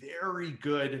a very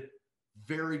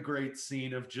great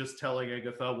scene of just telling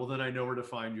Agatha, well, then I know where to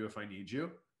find you if I need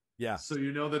you. Yeah. So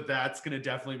you know that's going to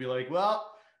definitely be like,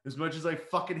 well, as much as I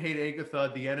fucking hate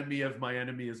Agatha, the enemy of my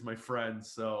enemy is my friend.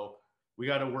 So we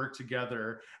got to work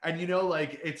together. And,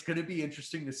 like, it's going to be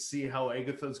interesting to see how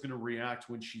Agatha is going to react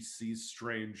when she sees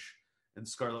Strange and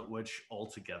Scarlet Witch all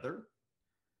together.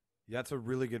 Yeah, that's a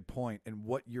really good point. And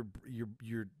what you're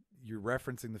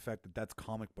referencing the fact that that's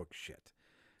comic book shit.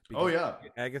 Oh, yeah.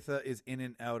 Agatha is in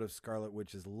and out of Scarlet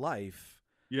Witch's life.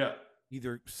 Yeah.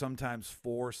 Either sometimes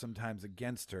for, sometimes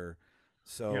against her.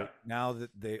 So now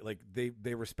that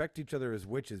they respect each other as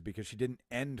witches because she didn't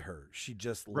end her. She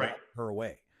just locked her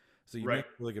away. So you make a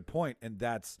really good point, and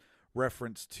that's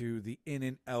reference to the in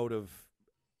and out of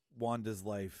Wanda's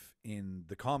life in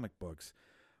the comic books,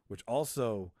 which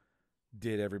also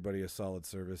did everybody a solid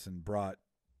service and brought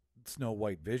Snow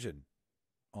White Vision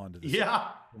onto the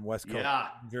from West Coast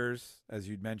Rangers, as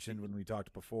you'd mentioned when we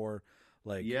talked before.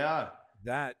 Like,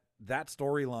 that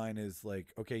storyline is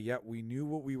like, okay, yeah, we knew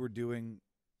what we were doing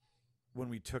when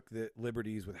we took the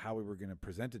liberties with how we were going to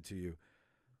present it to you,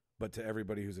 but to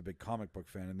everybody who's a big comic book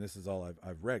fan, and this is all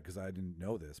I've read because I didn't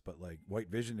know this, but like White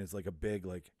Vision is like a big,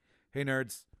 like, hey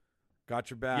nerds, got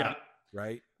your back,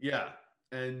 right? Yeah.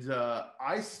 And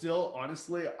I still,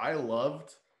 honestly, I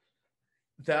loved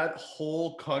that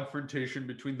whole confrontation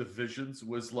between the Visions.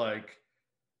 Was like,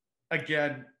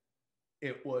 again,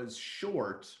 it was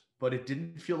short, but it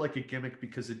didn't feel like a gimmick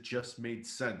because it just made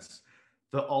sense.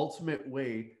 The ultimate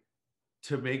way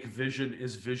to make Vision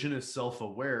is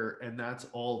self-aware, and that's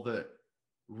all that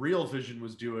real Vision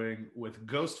was doing with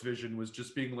Ghost Vision, was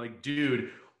just being like, dude,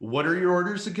 what are your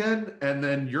orders again? And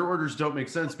then your orders don't make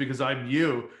sense because I'm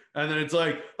you. And then it's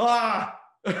like,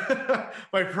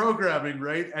 my programming,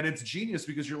 right? And it's genius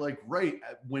because you're like, right,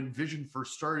 when Vision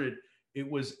first started, it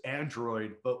was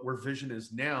Android, but where Vision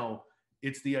is now,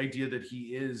 it's the idea that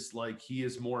he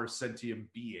is more a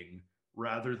sentient being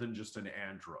rather than just an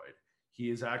android. He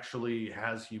is actually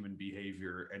has human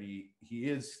behavior, and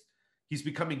he's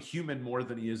becoming human more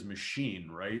than he is machine,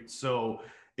 right? So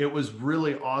it was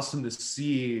really awesome to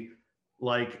see,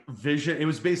 like, Vision. It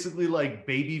was basically like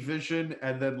baby Vision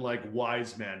and then like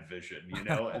wise man Vision,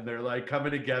 and they're like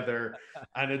coming together,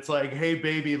 and it's like, hey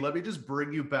baby, let me just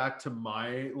bring you back to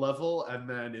my level. And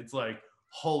then it's like,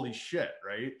 holy shit,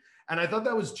 right? And I thought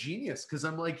that was genius because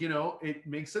I'm like, it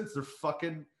makes sense. They're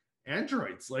fucking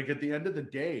androids. Like, at the end of the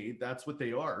day, that's what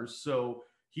they are. So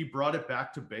he brought it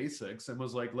back to basics and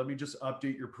was like, let me just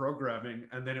update your programming.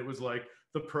 And then it was like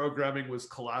the programming was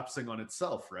collapsing on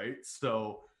itself, right?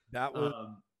 So that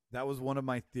was one of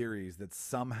my theories, that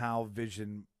somehow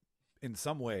Vision in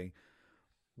some way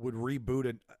would reboot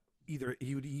it. Either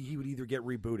he would either get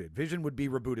rebooted. Vision would be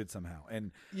rebooted somehow,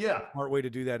 and the smart way to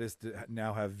do that is to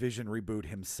now have Vision reboot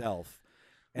himself,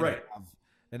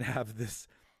 and have this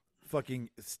fucking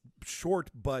short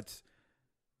but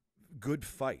good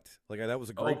fight. Like that was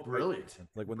a Oh, great fight brilliant. sequence.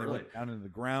 Like when they Brilliant. went down into the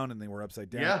ground and they were upside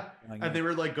down. Yeah. flying And in. they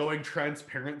were like going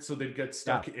transparent so they'd get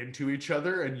stuck into each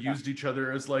other and used each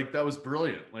other as like, that was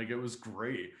brilliant. Like it was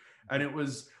great. And it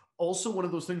was also one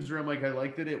of those things where I'm like, I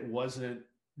like that it wasn't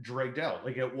dragged out.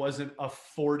 Like it wasn't a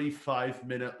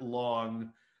 45-minute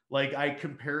long, like I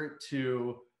compare it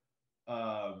to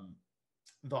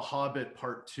The Hobbit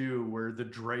Part 2, where the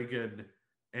dragon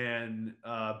and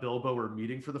Bilbo are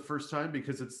meeting for the first time,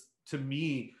 because it's, to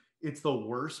me, it's the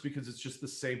worst because it's just the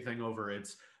same thing over.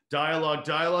 It's dialogue,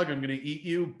 I'm going to eat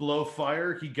you, blow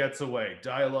fire, he gets away.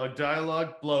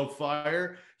 Dialogue, blow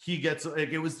fire, he gets, like,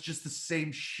 it was just the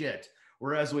same shit.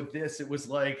 Whereas with this, it was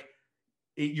like,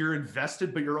 you're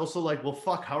invested, but you're also like, well,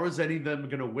 fuck, how is any of them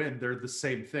going to win? They're the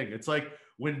same thing. It's like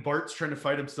when Bart's trying to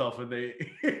fight himself and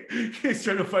he's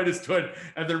trying to fight his twin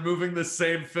and they're moving the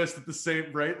same fist at the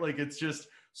same, right? Like, it's just,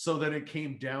 so then it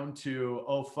came down to,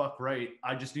 oh, fuck, right,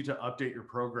 I just need to update your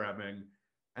programming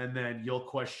and then you'll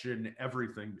question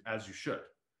everything as you should.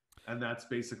 And that's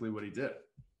basically what he did.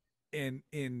 And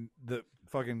in the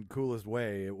fucking coolest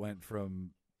way, it went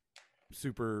from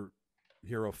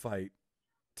superhero fight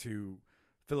to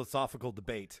philosophical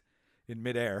debate in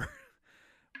midair,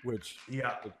 which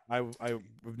I've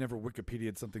never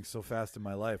Wikipedia'd something so fast in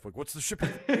my life. Like, what's the ship?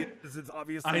 It's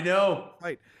obviously I know,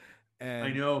 right? And I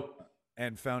know,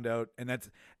 and found out, and that's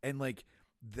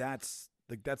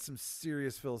some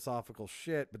serious philosophical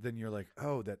shit. But then you're like,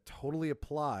 oh, that totally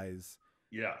applies,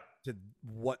 to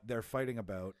what they're fighting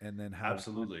about, and then how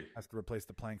absolutely it has to replace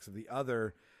the planks of the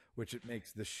other, which it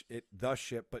makes the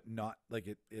ship, but not like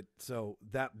it. So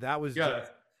that was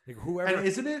just, like, whoever. And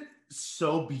isn't it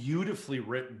so beautifully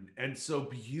written and so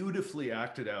beautifully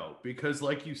acted out? Because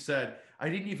like you said, I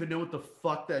didn't even know what the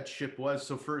fuck that ship was.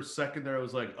 So for a second there, I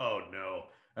was like, oh no,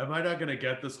 am I not going to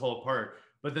get this whole part?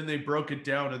 But then they broke it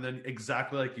down. And then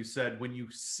exactly like you said, when you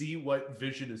see what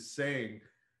Vision is saying,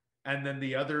 and then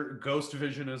the other Ghost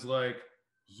Vision is like,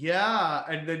 yeah.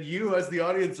 And then you as the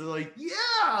audience are like,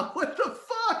 yeah, what the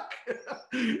fuck?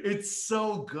 It's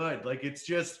so good. Like, it's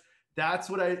just, that's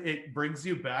what it brings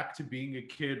you back to being a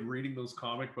kid reading those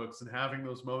comic books and having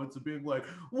those moments of being like,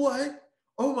 what?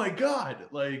 Oh my God.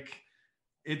 Like,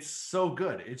 it's so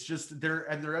good. It's just, they're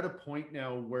at a point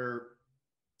now where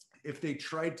if they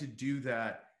tried to do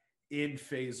that in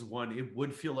phase one, it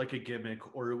would feel like a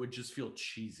gimmick, or it would just feel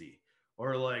cheesy,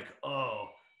 or like, oh,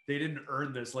 they didn't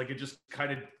earn this. Like, it just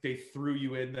kind of, they threw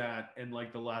you in that in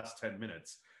like the last 10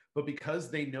 minutes. But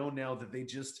because they know now that they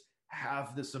just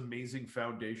have this amazing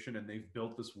foundation and they've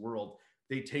built this world,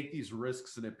 they take these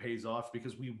risks and it pays off,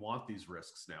 because we want these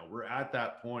risks now. We're at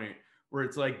that point where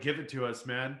it's like, give it to us,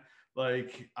 man.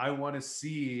 Like, I want to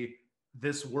see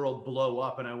this world blow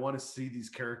up, and I want to see these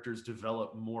characters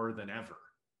develop more than ever.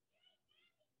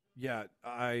 Yeah,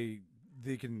 I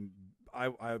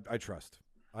trust.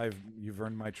 You've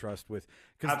earned my trust with,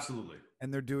 absolutely.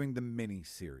 And they're doing the mini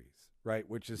series, right?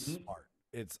 Which is smart.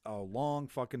 It's a long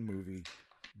fucking movie,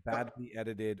 badly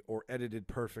edited or edited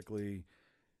perfectly.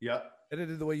 Yep.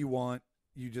 Edited the way you want.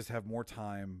 You just have more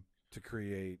time to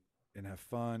create and have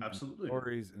fun, absolutely, and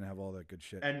stories, and have all that good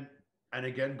shit. And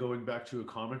again, going back to a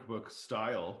comic book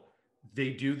style, they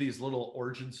do these little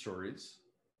origin stories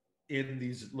in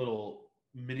these little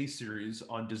mini series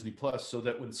on Disney Plus, so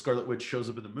that when Scarlet Witch shows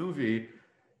up in the movie,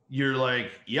 you're like,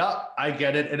 yeah, I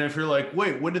get it. And if you're like,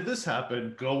 wait, when did this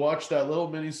happen? Go watch that little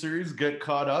mini series, get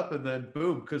caught up, and then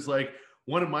boom. Because like,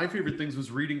 one of my favorite things was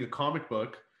reading a comic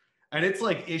book, and it's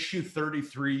like issue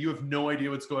 33. You have no idea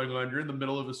what's going on. You're in the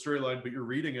middle of a storyline, but you're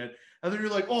reading it. And then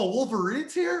you're like, oh,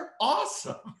 Wolverine's here?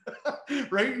 Awesome.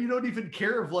 Right? You don't even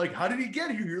care of like, how did he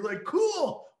get here? You're like,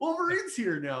 cool, Wolverine's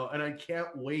here now. And I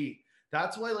can't wait.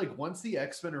 That's why, like, once the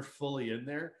X-Men are fully in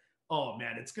there, oh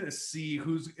man, it's going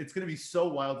to be so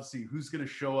wild to see who's going to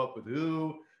show up with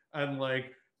who, and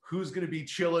like, who's going to be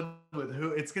chilling with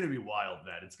who. It's going to be wild,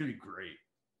 man. It's going to be great.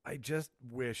 I just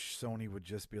wish Sony would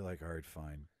just be like, all right,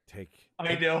 fine.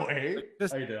 I know, eh?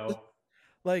 I know.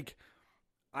 Like,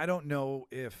 I don't know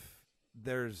if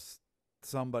there's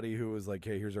somebody who was like,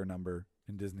 hey, here's our number.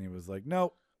 And Disney was like,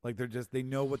 no. Like, they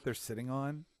know what they're sitting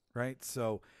on, right?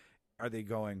 So are they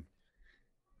going,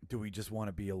 do we just want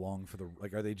to be along for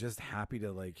are they just happy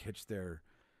to like hitch?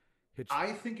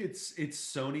 I think it's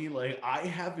Sony. Like, I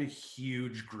have a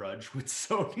huge grudge with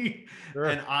Sony, sure.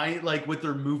 And I like with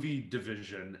their movie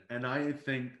division, and I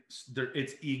think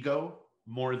it's ego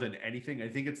more than anything. I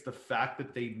think it's the fact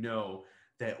that they know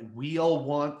that we all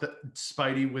want the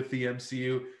Spidey with the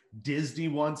MCU. Disney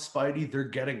wants Spidey. They're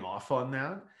getting off on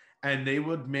that, and they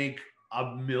would make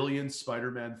 1 million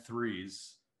Spider-Man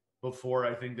 3s before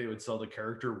I think they would sell the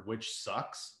character, which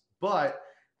sucks. But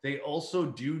they also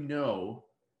do know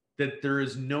that there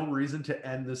is no reason to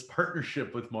end this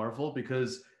partnership with Marvel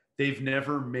because they've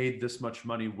never made this much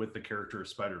money with the character of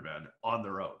Spider-Man on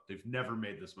their own. They've never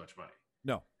made this much money.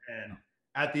 No. And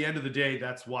at the end of the day,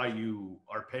 that's why you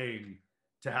are paying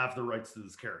to have the rights to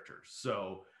this character.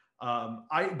 So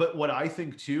but what I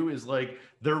think too is like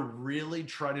they're really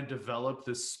trying to develop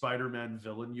this Spider-Man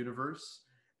villain universe.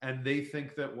 And they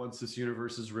think that once this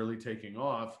universe is really taking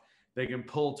off, they can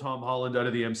pull Tom Holland out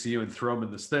of the MCU and throw him in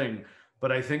this thing.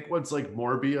 But I think once like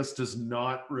Morbius does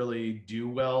not really do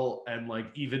well, and like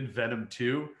even Venom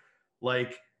 2,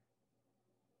 like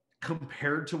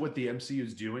compared to what the MCU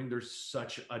is doing, there's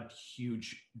such a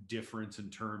huge difference in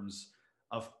terms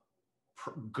of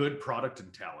good product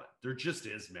and talent. There just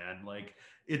is, man. Like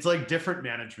it's like different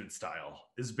management style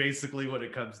is basically what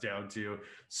it comes down to.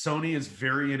 Sony is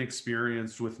very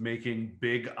inexperienced with making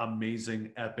big,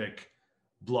 amazing, epic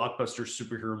blockbuster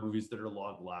superhero movies that are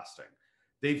long lasting.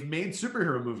 They've made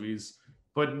superhero movies,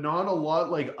 but not a lot,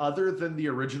 like other than the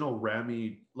original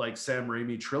Sam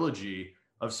Raimi trilogy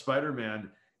of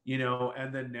Spider-Man, you know,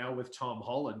 and then now with Tom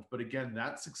Holland. But again,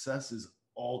 that success is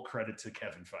all credit to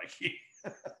Kevin Feige.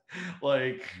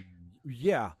 Like,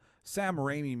 yeah, Sam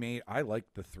Raimi I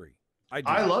liked the 3.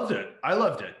 I loved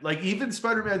it. Like even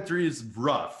Spider-Man 3 is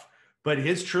rough, but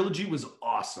his trilogy was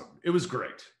awesome. It was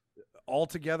great.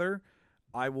 Altogether,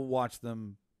 I will watch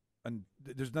them, and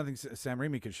there's nothing Sam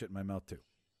Raimi could shit in my mouth too.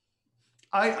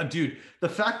 Dude, the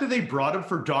fact that they brought him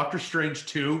for Doctor Strange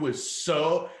 2 was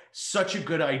such a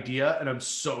good idea, and I'm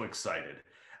so excited.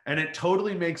 And it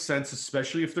totally makes sense,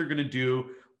 especially if they're going to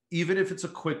do, even if it's a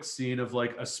quick scene of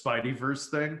like a Spideyverse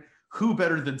thing, who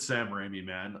better than Sam Raimi,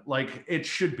 man? Like it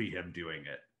should be him doing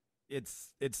it.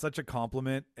 It's such a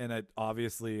compliment, and it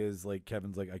obviously is like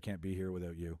Kevin's like, I can't be here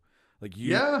without you. Like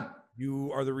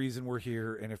you are the reason we're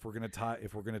here, and if we're gonna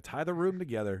tie the room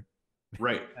together,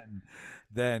 right,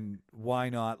 then why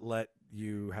not let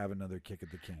you have another kick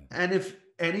at the can? And if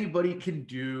anybody can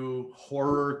do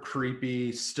horror,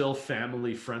 creepy, still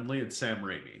family friendly, it's Sam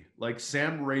Raimi. Like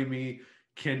Sam Raimi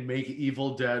can make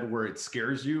Evil Dead where it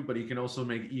scares you, but he can also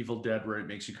make Evil Dead where it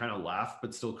makes you kind of laugh,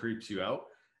 but still creeps you out.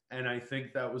 And I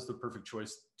think that was the perfect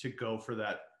choice to go for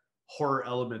that horror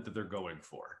element that they're going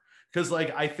for. Because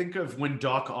like I think of when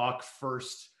Doc Ock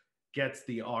first gets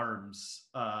the arms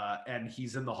and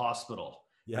he's in the hospital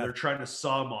and they're trying to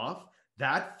saw him off.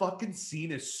 That fucking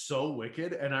scene is so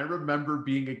wicked. And I remember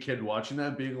being a kid watching that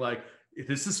and being like,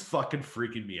 this is fucking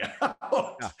freaking me out.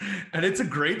 Yeah. And it's a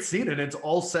great scene, and it's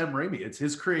all Sam Raimi. It's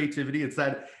his creativity. It's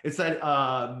that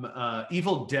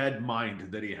Evil Dead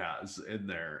mind that he has in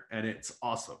there, and it's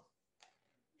awesome.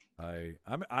 I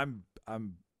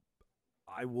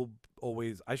will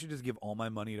always. I should just give all my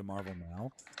money to Marvel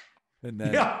now, and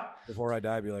then before I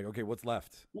die, I'd be like, okay, what's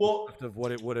left? Well, what's left of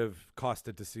what it would have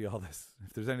costed to see all this.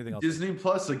 If there's anything else, Disney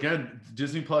Plus again.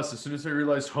 Disney Plus. As soon as I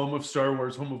realized home of Star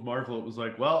Wars, home of Marvel, it was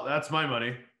like, well, that's my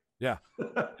money. Yeah,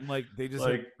 and like they just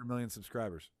hit 1 million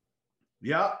subscribers.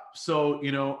 Yeah, so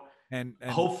you know. And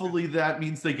hopefully that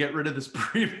means they get rid of this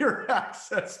Premier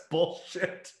Access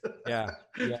bullshit. Yeah.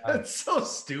 That's so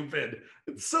stupid.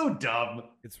 It's so dumb.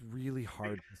 It's really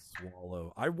hard to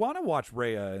swallow. I want to watch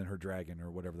Rhea and her dragon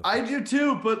or whatever. I do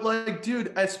too, but like,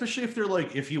 dude, especially if they're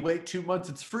like, if you wait 2 months,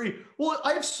 it's free. Well,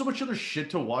 I have so much other shit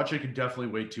to watch. I can definitely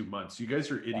wait 2 months. You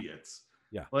guys are idiots.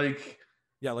 Yeah. Like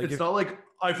it's not like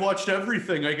I've watched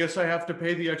everything. I guess I have to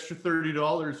pay the extra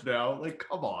 $30 now. Like,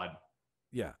 come on.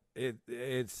 Yeah.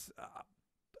 It's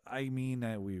I mean,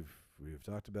 we've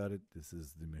talked about it. This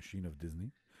is the machine of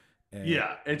Disney. And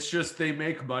yeah, it's just they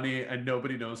make money and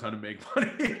nobody knows how to make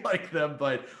money like them.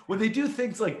 But when they do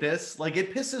things like this, like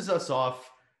it pisses us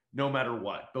off no matter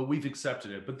what, but we've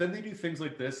accepted it. But then they do things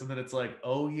like this and then it's like,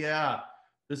 oh yeah,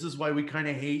 this is why we kind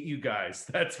of hate you guys.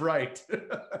 That's right.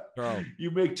 Charles,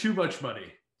 you make too much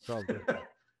money. Charles,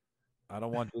 I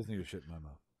don't want Disney to shit in my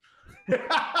mouth.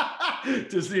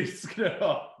 Disney's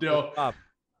no.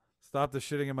 Stop the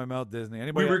shitting in my mouth, Disney.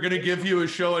 Anybody? We were gonna give you a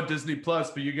show on Disney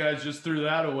Plus, but you guys just threw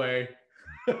that away.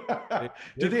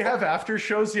 Do they have after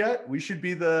shows yet? We should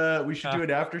do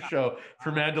an after show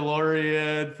for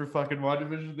Mandalorian, for fucking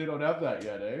WandaVision. They don't have that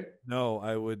yet, eh? No,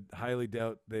 I would highly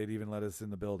doubt they'd even let us in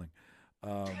the building.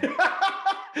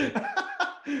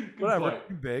 Whatever,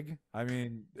 big. I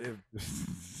mean,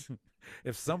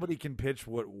 if somebody can pitch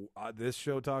what this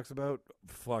show talks about,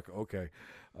 fuck, okay.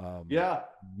 Yeah,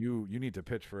 you need to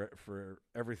pitch for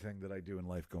everything that I do in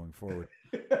life going forward.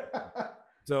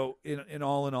 So in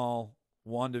all,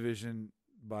 WandaVision,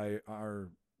 by our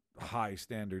high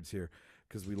standards here,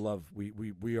 because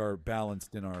we are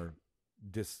balanced in our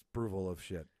disapproval of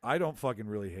shit. I don't fucking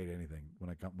really hate anything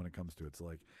when it comes to it. So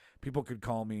like, people could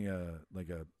call me like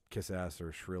a kiss ass or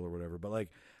a shrill or whatever, but like,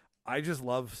 I just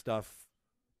love stuff.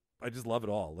 I just love it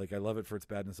all. Like, I love it for its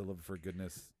badness. I love it for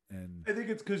goodness. And I think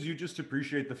it's because you just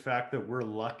appreciate the fact that we're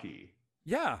lucky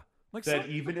yeah, like that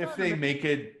even if they make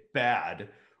it bad,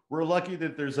 we're lucky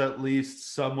that there's at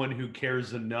least someone who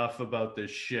cares enough about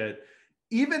this shit,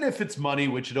 even if it's money,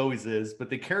 which it always is, but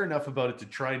they care enough about it to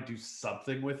try and do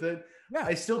something with it. Yeah.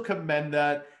 I still commend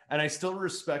that. And I still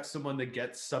respect someone that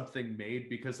gets something made,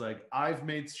 because like I've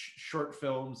made short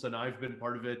films and I've been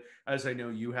part of it, as I know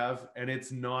you have. And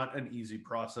it's not an easy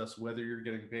process, whether you're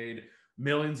getting paid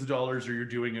millions of dollars or you're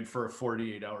doing it for a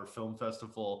 48-hour film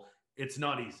festival. It's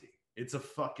not easy. It's a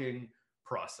fucking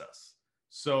process.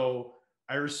 So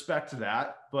I respect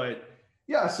that. But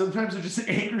yeah, sometimes it just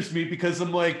angers me because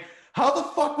I'm like, how the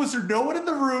fuck was there no one in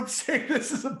the room saying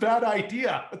this is a bad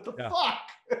idea? What the fuck?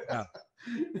 Yeah.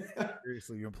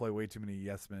 Seriously, you employ way too many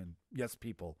yes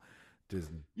people,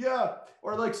 Disney. Yeah.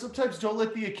 Or like sometimes don't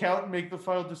let the accountant make the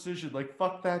final decision. Like,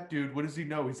 fuck that dude. What does he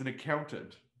know? He's an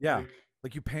accountant. Yeah.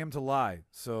 Like you pay him to lie.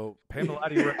 So pay him to lie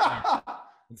to you right now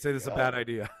and say this is a bad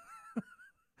idea.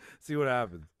 See what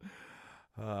happens.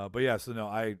 But yeah, so no,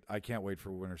 I can't wait for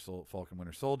Falcon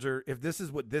Winter Soldier. If this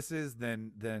is what this is,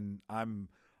 then I'm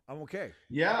okay.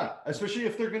 Yeah, especially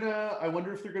if they're gonna. I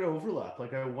wonder if they're gonna overlap.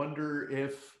 Like, I wonder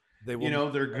if They will. you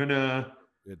know they're gonna.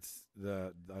 It's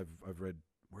the I've read.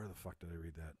 Where the fuck did I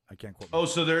read that? I can't quote. Oh,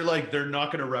 so they're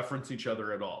not gonna reference each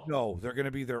other at all. No, they're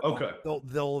gonna be their Okay.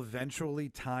 They'll eventually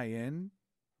tie in.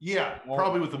 Yeah,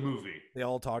 probably with the movie. They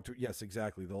all talk to. Yes,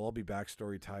 exactly. They'll all be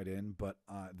backstory tied in, but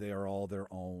they are all their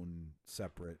own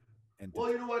separate entities. Well,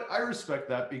 you know what? I respect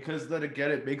that, because then again,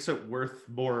 it makes it worth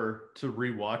more to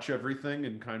rewatch everything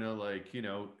and kind of like, you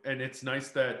know, and it's nice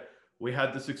that we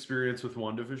had this experience with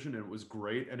WandaVision and it was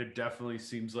great. And it definitely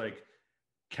seems like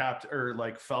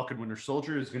Falcon Winter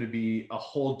Soldier is going to be a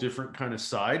whole different kind of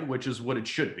side, which is what it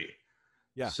should be.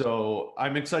 Yeah. So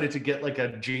I'm excited to get like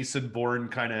a Jason Bourne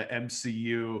kind of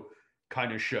MCU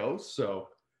kind of show. So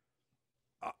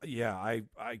yeah, I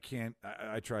can't.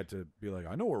 I tried to be like,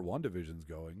 I know where WandaVision's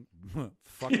going.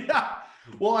 Fuck. Yeah.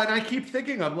 Well, and I keep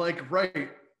thinking, I'm like,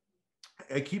 right.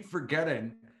 I keep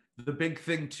forgetting the big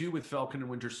thing too with Falcon and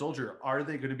Winter Soldier. Are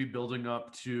they going to be building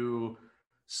up to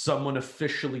someone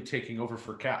officially taking over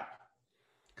for Cap?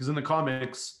 Because in the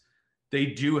comics,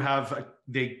 they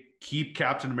keep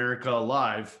Captain America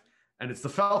alive, and it's the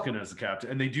Falcon as the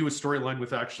captain. And they do a storyline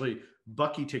with actually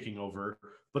Bucky taking over,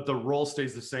 but the role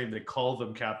stays the same. They call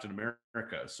them Captain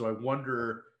America. So I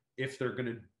wonder if they're going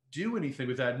to do anything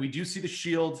with that. And we do see the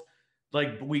Shield.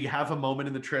 Like, we have a moment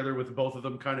in the trailer with both of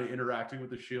them kind of interacting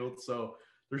with the Shield. So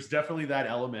there's definitely that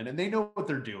element, and they know what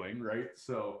they're doing, right?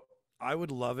 So I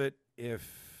would love it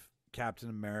if Captain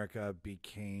America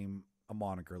became a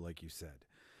moniker, like you said,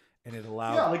 and it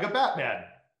allowed like a Batman.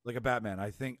 Like a Batman.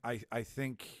 I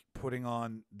think putting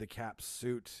on the Cap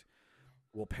suit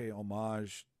will pay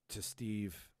homage to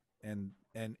Steve, and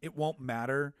it won't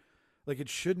matter. Like, it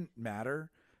shouldn't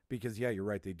matter, because yeah, you're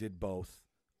right. They did both.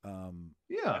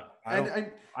 Yeah,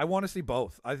 I want to see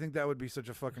both. I think that would be such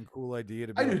a fucking cool idea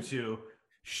to be. I do too.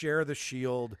 Share the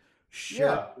shield,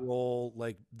 share the role.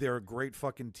 Like, they're a great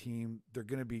fucking team. They're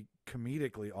gonna be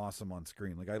comedically awesome on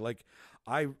screen. Like,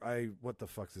 I what the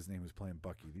fuck's his name who's playing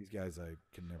Bucky? These guys I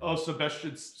can never. Oh,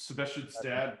 Sebastian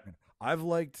Stan. I've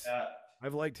liked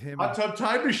him. Hot Tub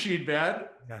Time Machine, man.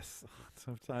 Yes,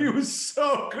 he was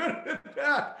so good at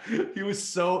that. He was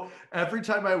so. Every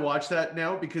time I watch that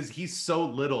now, because he's so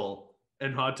little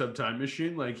in Hot Tub Time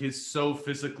Machine, like, he's so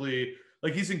physically,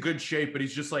 like, he's in good shape, but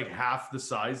he's just like half the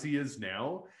size he is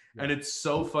now. Yeah. And it's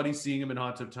so funny seeing him in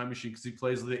Hot Tub Time Machine, because he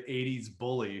plays the 80s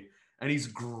bully and he's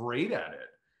great at it.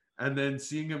 And then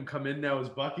seeing him come in now as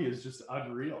Bucky is just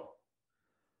unreal.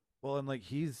 Well, and like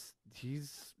he's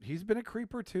been a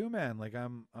creeper too, man. Like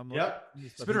I'm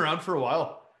he's been around for a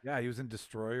while. Yeah, he was in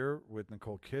Destroyer with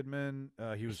Nicole Kidman.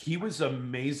 He was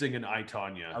amazing in I,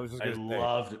 Tonya.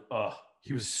 Loved.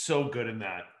 He was so good in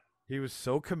that. He was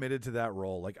so committed to that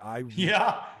role. Like you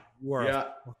are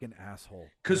a fucking asshole.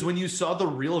 Because when you saw the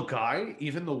real guy,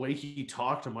 even the way he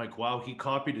talked, I'm like, wow, he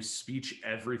copied his speech,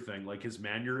 everything, like his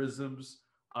mannerisms,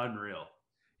 unreal.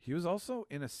 He was also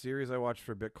in a series I watched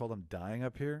for a bit called "I'm Dying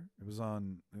Up Here." It was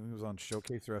on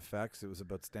Showcase or FX. It was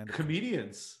about stand-up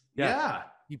comedians. Yeah.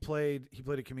 He played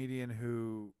a comedian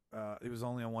who it was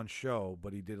only on one show,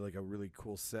 but he did like a really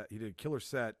cool set. He did a killer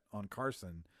set on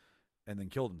Carson, and then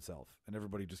killed himself, and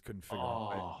everybody just couldn't figure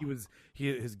out.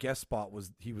 His guest spot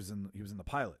was he was in the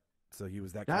pilot, so he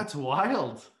was that. That's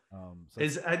wild.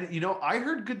 So And you know, I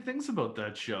heard good things about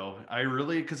that show. I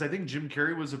really, because I think Jim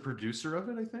Carrey was a producer of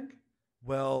it. I think.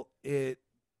 well, it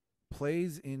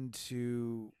plays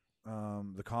into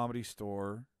the Comedy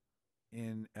Store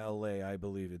in L.A. I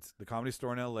believe it's the Comedy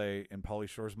Store in L.A. and Pauly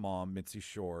Shore's mom, Mitzi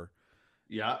Shore,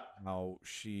 Yeah. how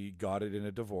she got it in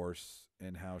a divorce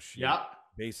and how she Yeah.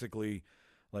 basically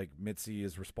like Mitzi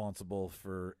is responsible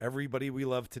for everybody we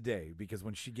love today because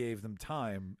when she gave them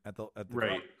time at the Right.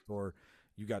 Comedy Store,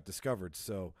 you got discovered.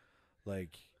 So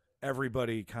like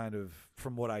everybody kind of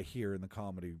from what I hear in the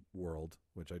comedy world,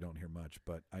 which I don't hear much,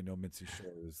 but I know Mitzi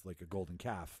Shore is like a golden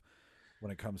calf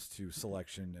when it comes to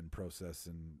selection and process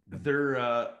and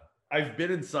I've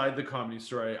been inside the Comedy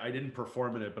Store. I didn't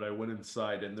perform in it, but I went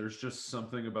inside, and there's just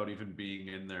something about even being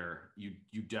in there.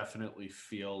 You definitely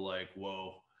feel like,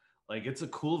 whoa, like it's a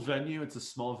cool venue. It's a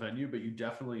small venue, but you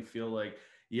definitely feel like,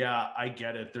 yeah, I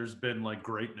get it. There's been like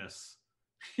greatness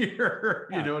here.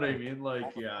 You know what I mean?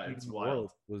 Like, yeah, it's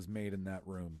wild. was made in that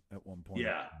room at one point.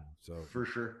 Yeah, So for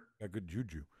sure. got good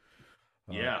juju.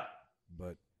 Yeah.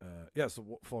 But yeah,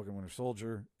 so Falcon Winter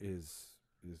Soldier is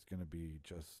going to be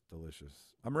just delicious.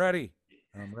 I'm ready.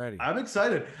 I'm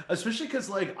excited, especially because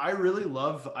like I really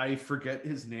love. I forget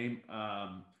his name.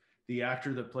 The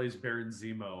actor that plays Baron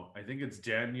Zemo. I think it's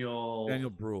Daniel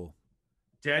Bruhl.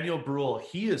 Daniel Bruhl.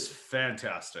 He is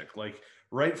fantastic. Like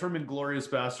right from Inglorious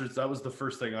Bastards, that was the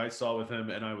first thing I saw with him,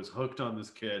 and I was hooked on this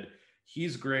kid.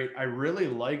 He's great. I really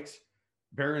liked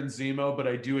Baron Zemo, but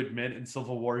I do admit in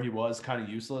Civil War he was kind of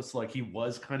useless. Like he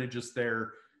was kind of just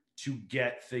there to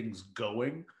get things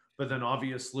going. But then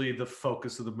obviously the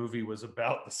focus of the movie was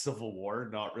about the Civil War,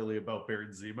 not really about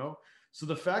Baron Zemo. So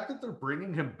the fact that they're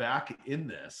bringing him back in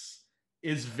this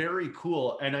is very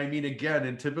cool. And I mean, again,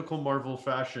 in typical Marvel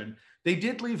fashion, they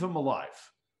did leave him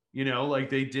alive. You know, like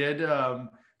they did.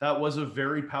 That was a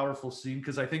very powerful scene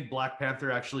because I think Black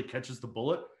Panther actually catches the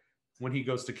bullet when he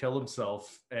goes to kill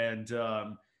himself. And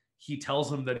he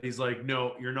tells him that he's like,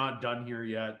 no, you're not done here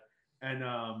yet. And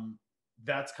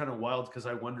that's kind of wild because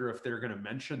I wonder if they're going to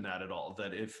mention that at all.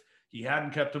 That if he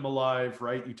hadn't kept him alive,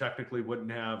 right, you technically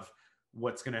wouldn't have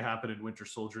what's going to happen in Winter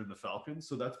Soldier and the Falcon.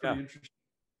 So that's pretty interesting.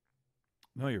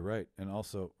 No, you're right. And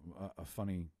also a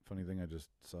funny thing I just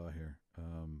saw here.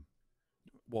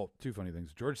 Well, two funny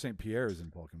things. George St. Pierre is in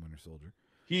Falcon Winter Soldier.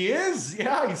 He is.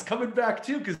 Yeah, he's coming back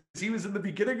too because he was in the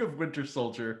beginning of Winter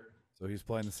Soldier. So he's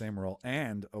playing the same role.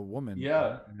 And a woman,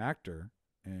 an actor,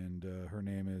 and her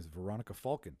name is Veronica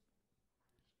Falcon.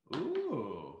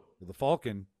 Ooh. So the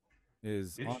Falcon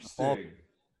is on the Falcon,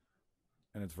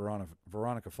 and it's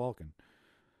Veronica Falcon.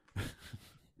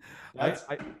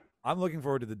 I'm looking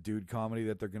forward to the dude comedy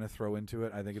that they're going to throw into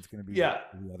it. I think it's going to be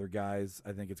the other guys.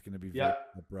 I think it's going to be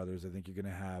brothers. I think you're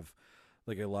going to have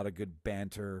like a lot of good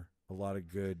banter, a lot of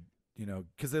good, you know,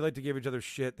 because they like to give each other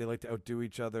shit. They like to outdo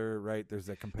each other, right? There's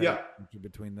that competitive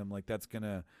between them. Like that's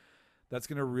gonna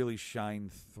really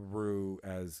shine through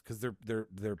as because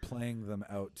they're playing them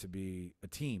out to be a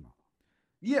team.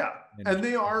 Yeah, and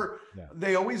they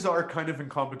always are kind of in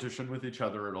competition with each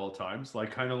other at all times.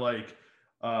 Like kind of like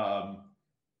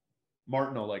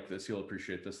Martin will like this. You'll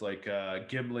appreciate this. Like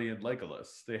Gimli and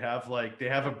Legolas. They have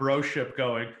a broship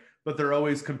going, but they're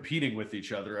always competing with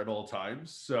each other at all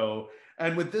times. So,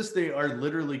 and with this, they are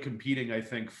literally competing, I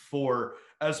think, for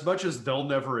as much as they'll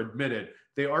never admit it,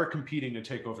 they are competing to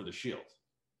take over the shield.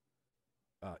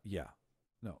 Yeah.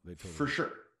 No, they totally for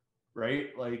sure. Right?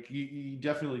 Like you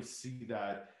definitely see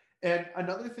that. And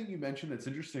another thing you mentioned that's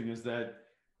interesting is that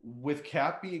with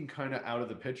Cap being kind of out of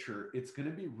the picture, it's going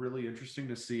to be really interesting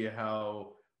to see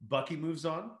how Bucky moves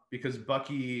on because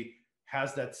Bucky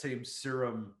has that same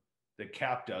serum that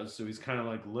Cap does. So he's kind of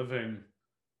like living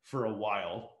for a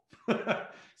while. He's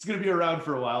going to be around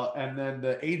for a while. And then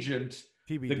the agent,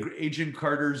 Agent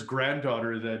Carter's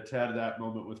granddaughter that had that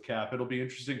moment with Cap, it'll be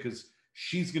interesting because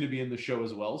she's going to be in the show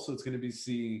as well. So it's going to be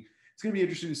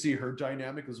interesting to see her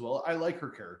dynamic as well. I like her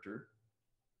character.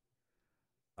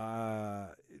 I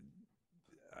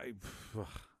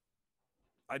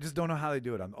just don't know how they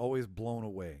do it. I'm always blown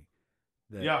away.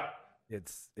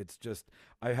 It's just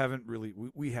we haven't really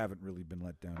been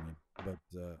let down yet.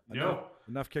 But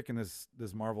enough kicking this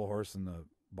Marvel horse in the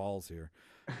balls here.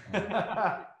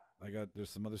 There's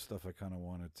some other stuff I kind of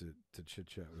wanted to chit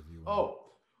chat with you on. Oh,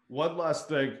 one last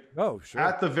thing. Oh, sure.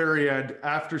 At the very end,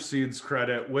 after scenes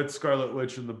credit with Scarlet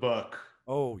Witch in the book.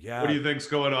 Oh, yeah. What do you think's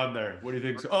going on there? What do you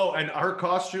think? Oh, and her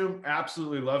costume,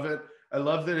 absolutely love it. I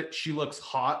love that she looks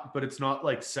hot, but it's not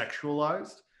like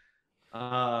sexualized.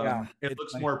 It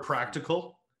looks more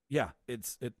practical. Yeah,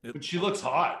 but she looks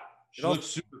hot. She looks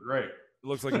super great. It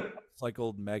looks like a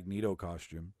cycled Magneto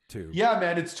costume too. Yeah,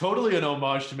 man, it's totally an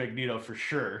homage to Magneto for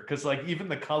sure. Because like even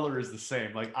the color is the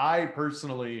same. Like I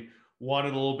personally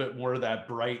wanted a little bit more of that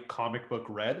bright comic book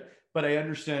red, but I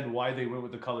understand why they went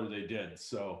with the color they did.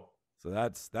 So So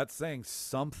that's saying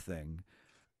something,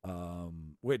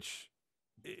 which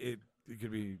it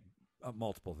could be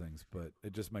multiple things, but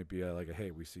it just might be like a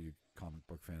hey, we see you comic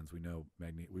book fans, we know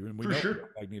Magneto, we for know sure.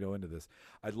 Magneto into this.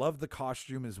 I love the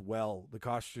costume as well. The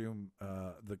costume,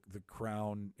 the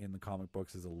crown in the comic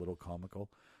books is a little comical.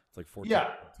 It's like 14 Yeah.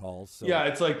 feet tall. So Yeah,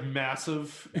 it's like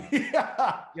massive. Yeah.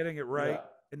 Yeah. getting it right, Yeah.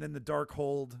 and then the dark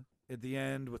hold at the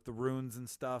end with the runes and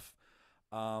stuff.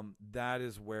 That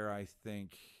is where I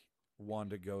think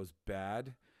Wanda goes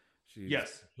bad.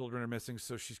 Yes. Children are missing,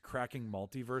 so she's cracking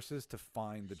multiverses to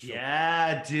find the children.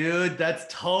 Yeah, dude, that's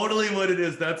totally what it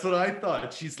is. That's what I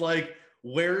thought. She's like,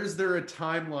 where is there a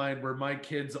timeline where my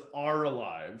kids are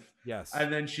alive? Yes.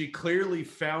 And then she clearly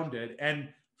found it. And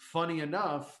funny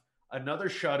enough, another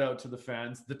shout out to the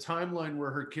fans, the timeline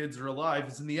where her kids are alive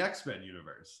is in the X-Men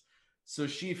universe. So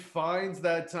she finds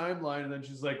that timeline and then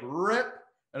she's like, rip.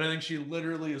 And I think she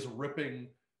literally is ripping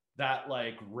that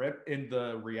like rip in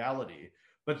the reality.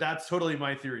 But that's totally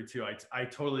my theory too. I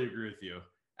totally agree with you.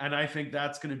 And I think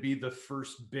that's going to be the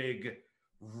first big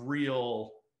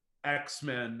real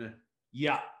X-Men.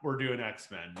 Yeah, we're doing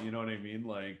X-Men. You know what I mean?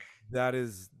 Like that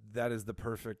is the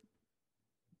perfect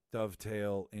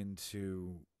dovetail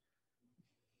into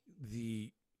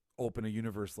the open a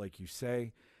universe, like you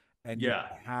say. And yeah,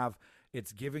 you have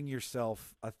it's giving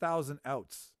yourself 1,000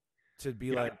 outs to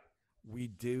be like, we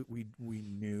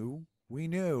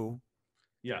knew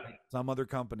yeah, some other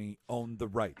company owned the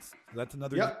rights. So that's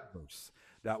another Yep. universe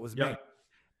that was Yep. made.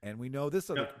 And we know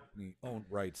this other Yep. company owned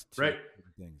rights to Right.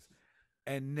 certain things.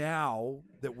 And now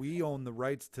that we own the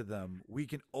rights to them, we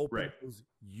can open Right. those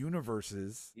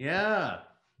universes yeah.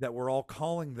 that we're all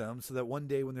calling them, so that one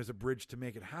day when there's a bridge to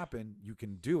make it happen, you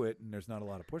can do it and there's not a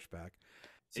lot of pushback.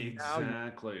 So now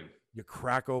Exactly. you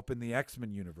crack open the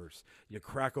X-Men universe. You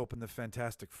crack open the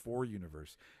Fantastic Four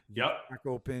universe. You Yep. crack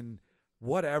open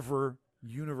whatever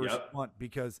universe Yep. you want,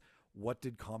 because what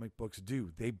did comic books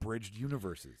do? They bridged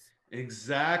universes.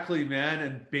 Exactly, man.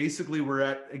 And basically, we're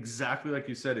at exactly like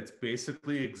you said. It's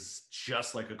basically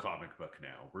just like a comic book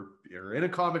now. You're in a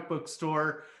comic book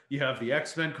store. You have the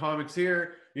X-Men comics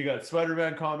here. You got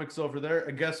Spider-Man comics over there.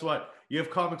 And guess what? You have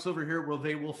comics over here where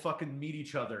they will fucking meet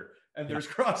each other. And there's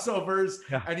crossovers.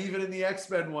 Yeah. And even in the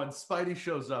X-Men one, Spidey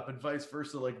shows up and vice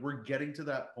versa. Like we're getting to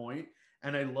that point.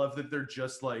 And I love that they're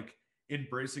just like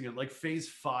embracing it. Like phase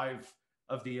 5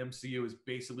 of the MCU is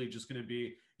basically just going to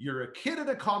be, you're a kid at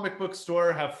a comic book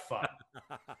store, have fun.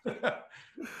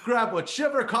 Grab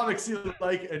whichever comics you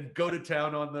like and go to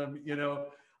town on them, you know,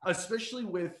 especially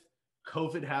with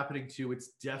COVID happening too. It's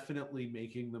definitely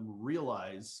making them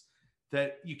realize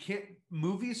that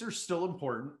movies are still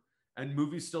important and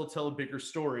movies still tell a bigger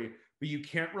story, but you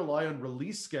can't rely on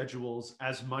release schedules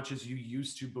as much as you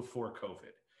used to before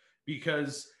COVID.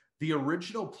 Because the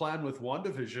original plan with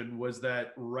WandaVision was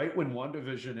that right when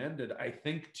WandaVision ended, I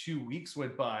think 2 weeks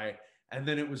went by, and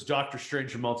then it was Doctor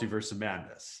Strange and Multiverse of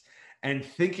Madness. And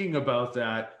thinking about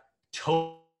that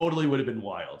totally would have been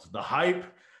wild. The hype,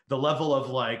 the level of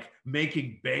like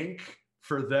making bank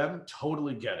for them,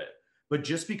 totally get it. But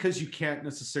just because you can't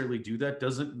necessarily do that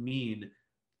doesn't mean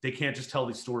they can't just tell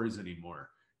these stories anymore.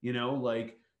 You know,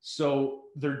 like, so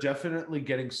they're definitely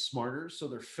getting smarter. So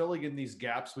they're filling in these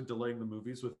gaps with delaying the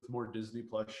movies with more Disney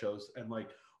Plus shows. And like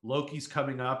Loki's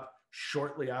coming up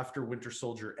shortly after Winter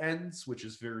Soldier ends, which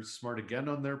is very smart again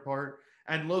on their part.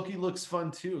 And Loki looks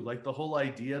fun too. Like the whole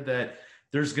idea that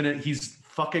he's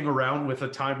fucking around with a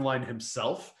timeline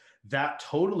himself. That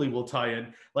totally will tie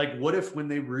in. Like, what if when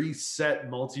they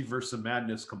reset Multiverse of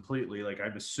Madness completely, like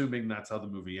I'm assuming that's how the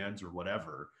movie ends or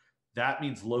whatever, that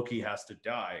means Loki has to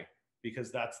die,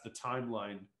 because that's the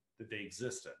timeline that they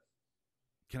exist in.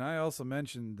 Can I also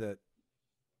mention that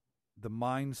the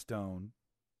Mind Stone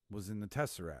was in the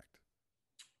Tesseract?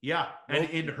 Yeah, and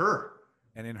Loki. in her.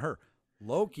 And in her.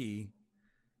 Loki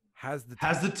has the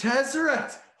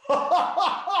Tesseract.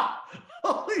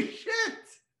 Holy shit.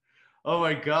 Oh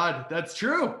my God, that's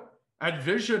true. And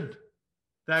Vision.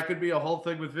 That could be a whole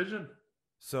thing with Vision.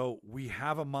 So we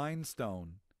have a Mind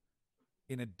Stone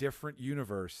in a different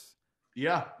universe.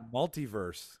 Yeah.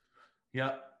 Multiverse.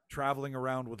 Yeah. Traveling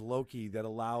around with Loki that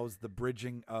allows the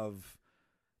bridging of,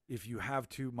 if you have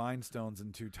 2 Mind Stones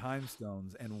and 2 Time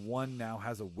Stones, and one now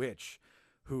has a witch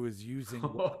who is using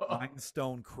what the Mind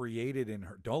Stone created in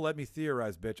her. Don't let me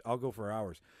theorize, bitch. I'll go for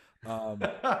hours.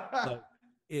 So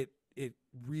it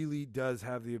really does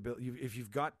have the ability. If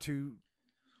you've got 2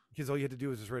 because all you had to do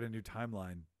was just write a new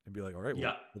timeline and be like, all right, well,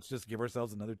 Yeah. let's just give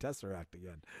ourselves another Tesseract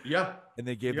again. Yeah. And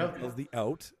they gave Yeah. themselves the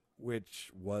out,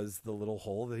 which was the little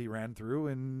hole that he ran through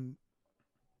in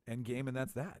Endgame, and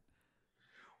that's that.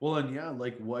 Well, and yeah,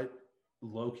 like what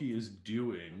Loki is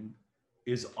doing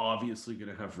is obviously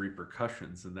going to have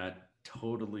repercussions, and that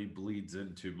totally bleeds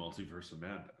into Multiverse of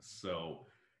Madness. So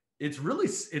it's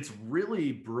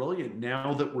really brilliant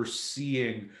now that we're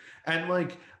seeing, and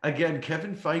like again,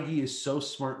 Kevin Feige is so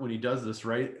smart when he does this,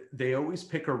 right? They always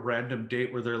pick a random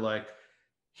date where they're like,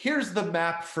 here's the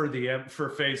map for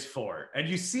phase 4, and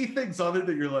you see things on it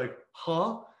that you're like,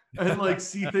 huh? And like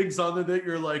see things on it that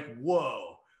you're like,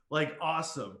 whoa, like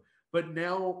awesome. But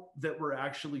now that we're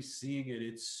actually seeing it,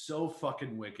 it's so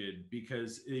fucking wicked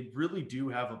because they really do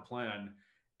have a plan.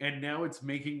 And now it's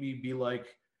making me be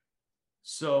like,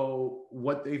 so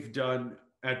what they've done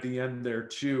at the end there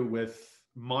too with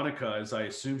Monica is I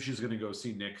assume she's going to go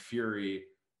see Nick Fury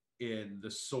in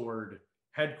the Sword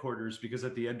headquarters, because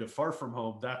at the end of Far From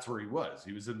Home, that's where he was.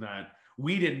 He was in that.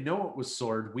 We didn't know it was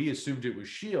Sword. We assumed it was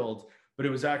Shield, but it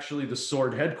was actually the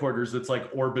Sword headquarters that's like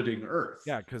orbiting Earth.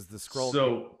 Yeah, because the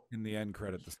scroll in the end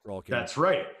credit, the scroll came. That's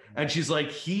right. And she's like,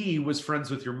 he was friends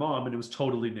with your mom, and it was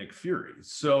totally Nick Fury.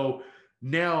 So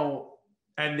now,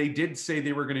 and they did say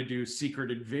they were going to do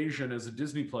Secret Invasion as a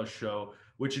Disney Plus show,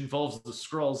 which involves the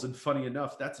Skrulls. And funny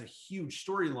enough, that's a huge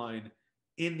storyline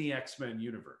in the X-Men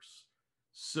universe.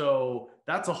 So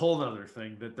that's a whole other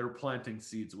thing that they're planting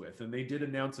seeds with. And they did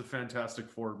announce a Fantastic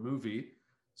Four movie.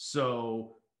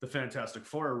 So the Fantastic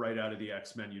Four are right out of the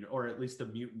X-Men, or at least the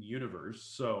mutant universe.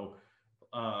 So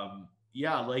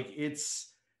yeah, like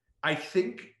I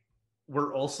think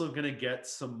we're also going to get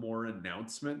some more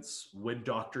announcements when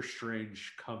Doctor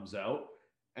Strange comes out,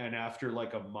 and after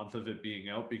like a month of it being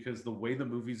out, because the way the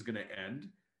movie's going to end,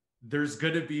 there's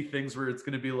going to be things where it's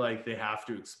going to be like, they have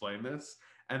to explain this.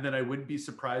 And then I wouldn't be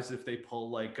surprised if they pull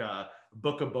like a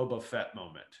Book of Boba Fett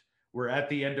moment, where at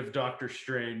the end of Doctor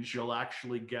Strange, you'll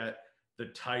actually get the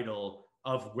title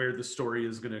of where the story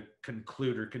is going to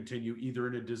conclude or continue, either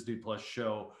in a Disney Plus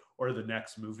show or the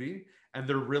next movie. And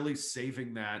they're really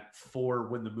saving that for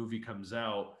when the movie comes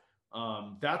out.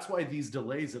 That's why these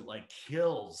delays, it like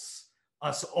kills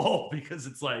us all, because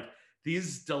it's like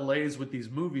these delays with these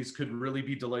movies could really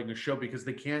be delaying a show, because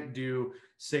they can't do,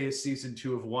 say, a season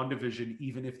 2 of WandaVision,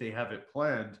 even if they have it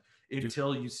planned,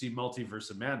 until you see Multiverse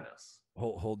of Madness.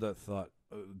 Hold that thought.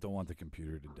 Don't want the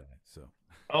computer to die. So.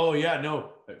 Oh yeah, no,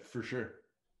 for sure.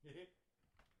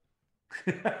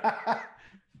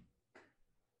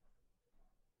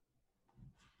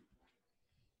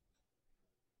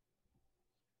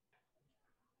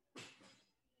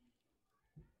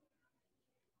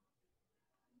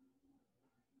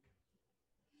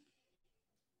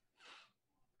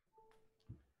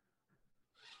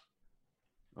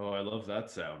 Oh, I love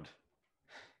that sound.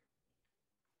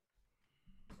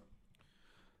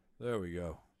 There we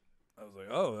go. I was like,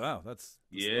 oh, wow, that's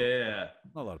yeah.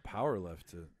 Not a lot of power left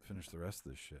to finish the rest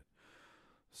of this shit.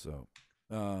 So,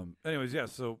 anyways, yeah,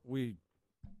 so we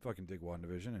fucking dig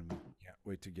WandaVision, and we can't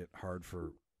wait to get hard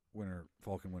for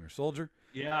Falcon Winter Soldier.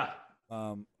 Yeah.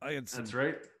 I had That's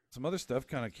right. Some other stuff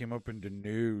kind of came up in the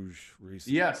news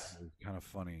recently. Yes. Kind of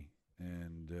funny.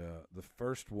 And the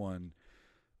first one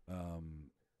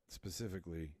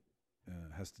specifically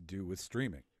has to do with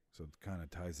streaming. So it kind of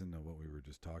ties into what we were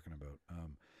just talking about.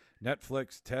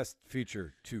 Netflix test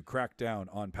feature to crack down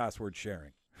on password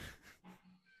sharing.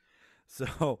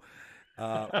 So for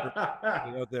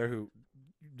out there who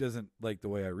doesn't like the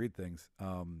way I read things,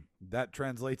 that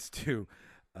translates to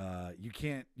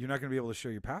you're not going to be able to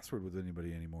share your password with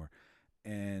anybody anymore.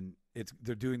 And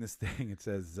they're doing this thing. It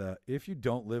says, if you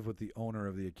don't live with the owner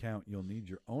of the account, you'll need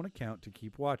your own account to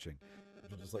keep watching.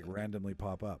 It'll just like randomly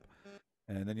pop up.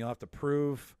 And then you'll have to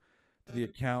prove to the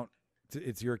account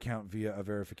it's your account via a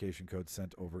verification code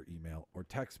sent over email or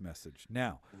text message.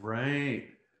 Now, right.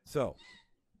 So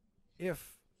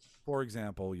if, for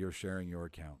example, you're sharing your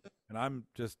account, and I'm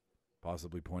just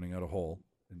possibly pointing out a hole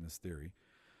in this theory,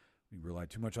 we rely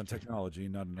too much on technology,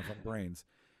 not enough on brains.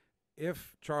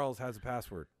 If Charles has a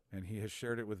password and he has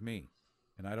shared it with me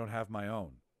and I don't have my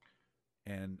own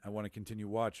and I want to continue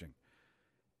watching,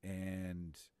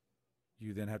 and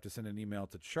you then have to send an email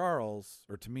to Charles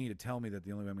or to me to tell me that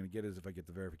the only way I'm going to get it is if I get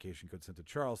the verification code sent to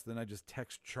Charles, then I just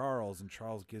text Charles and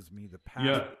Charles gives me the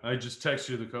password. Yeah, I just text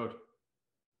you the code.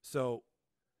 So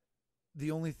the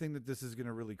only thing that this is going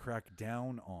to really crack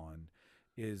down on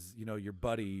is, your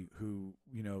buddy who,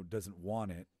 doesn't want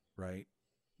it, right?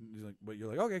 But you're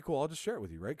like, okay, cool, I'll just share it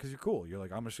with you, right? Because you're cool. You're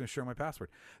like, I'm just going to share my password.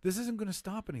 This isn't going to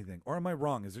stop anything. Or am I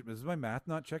wrong? Is my math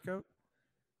not check out?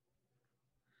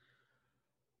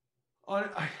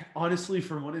 Honestly,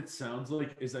 from what it sounds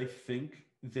like, is I think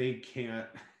they can't.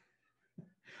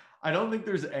 I don't think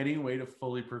there's any way to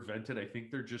fully prevent it. I think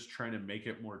they're just trying to make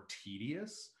it more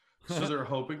tedious. So they're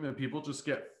hoping that people just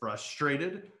get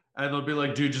frustrated and they'll be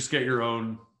like, dude, just get your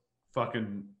own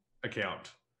fucking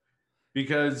account.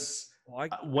 Because Well,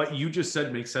 what you just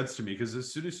said makes sense to me. Because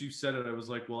as soon as you said it, I was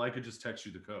like, well, I could just text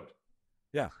you the code.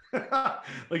 yeah.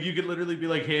 Like you could literally be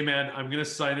like, hey man, I'm gonna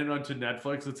sign in onto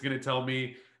Netflix. It's gonna tell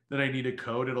me that I need a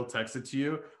code. It'll text it to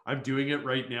you. I'm doing it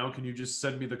right now. Can you just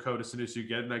send me the code as soon as you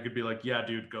get it? And I could be like, yeah,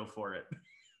 dude, go for it.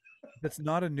 That's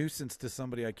not a nuisance to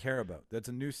somebody I care about. That's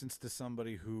a nuisance to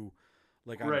somebody who,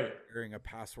 like, I'm Right. sharing a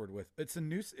password with. It's a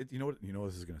nuisance. You know what? You know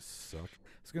this is gonna suck.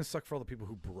 It's gonna suck for all the people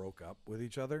who broke up with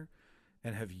each other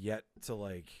and have yet to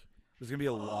like. There's gonna be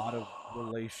a lot of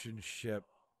relationship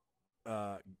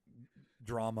uh,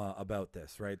 drama about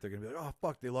this, right? They're gonna be like, "Oh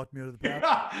fuck, they locked me out of the past."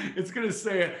 Yeah, it's gonna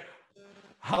say,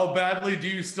 how badly do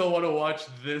you still want to watch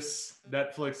this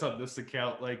Netflix on this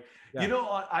account? Like, Yeah. you know,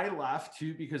 I laugh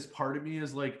too because part of me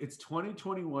is like, it's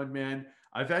 2021, man.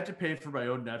 I've had to pay for my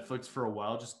own Netflix for a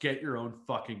while. Just get your own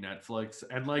fucking Netflix.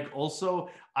 And like,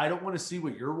 also, I don't want to see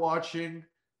what you're watching.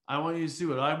 I want you to see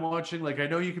what I'm watching. Like, I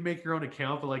know you can make your own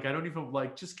account, but like, I don't even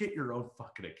like, just get your own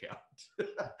fucking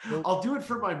account. I'll do it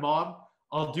for my mom.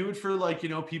 I'll do it for like, you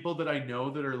know, people that I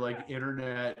know that are like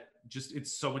internet. Just,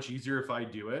 it's so much easier if I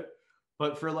do it.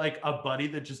 But for like a buddy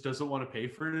that just doesn't want to pay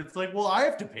for it, it's like, well, I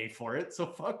have to pay for it, so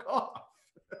fuck off.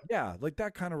 Yeah, like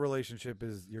that kind of relationship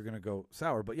is you're gonna go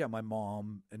sour. But yeah, my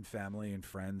mom and family and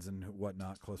friends and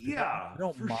whatnot, close people. Yeah, I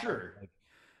don't for mind, sure. like,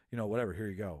 you know, whatever. Here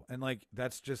you go, and like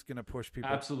that's just gonna push people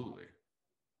Absolutely.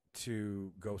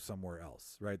 to go somewhere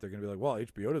else, right? They're gonna be like, well,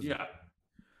 HBO doesn't. Yeah.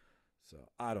 So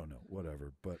I don't know,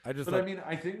 whatever. But I just But thought, I mean,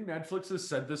 I think Netflix has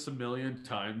said this a million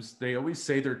times. They always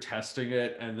say they're testing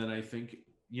it. And then I think,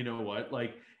 you know what?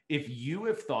 Like, if you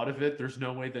have thought of it, there's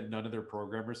no way that none of their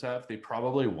programmers have. They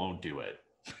probably won't do it.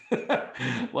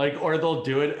 Like, or they'll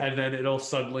do it and then it'll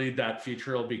suddenly, that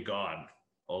feature will be gone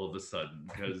all of a sudden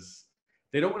because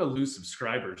they don't want to lose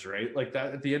subscribers, right? Like,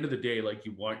 that at the end of the day, like,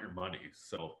 you want your money.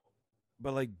 So,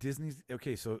 but like Disney's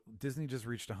okay. So Disney just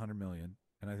reached 100 million,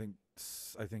 and I think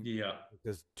yeah.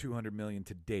 there's 200 million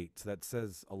to date. So that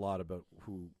says a lot about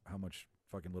how much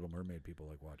fucking Little Mermaid people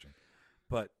like watching.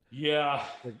 But Yeah.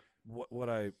 like what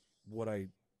I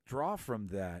draw from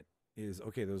that is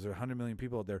okay. Those are 100 million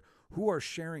people out there who are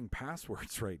sharing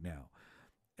passwords right now,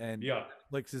 and Yeah.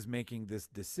 Netflix is making this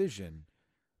decision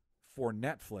for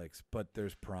Netflix. But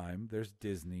there's Prime, there's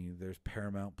Disney, there's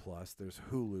Paramount Plus, there's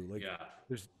Hulu. Like Yeah.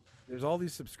 there's all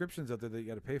these subscriptions out there that you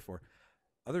got to pay for.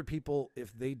 Other people,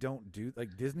 if they don't do like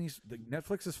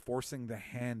Netflix is forcing the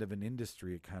hand of an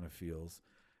industry. It kind of feels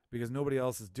because nobody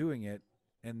else is doing it,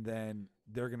 and then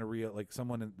they're gonna like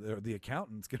someone the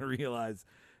accountant's gonna realize,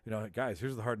 you know, guys,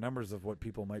 here's the hard numbers of what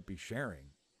people might be sharing,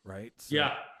 right? So,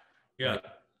 Yeah. Yeah. like,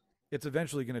 it's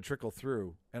eventually gonna trickle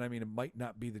through, and I mean, it might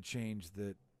not be the change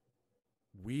that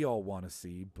we all want to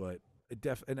see, but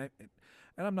and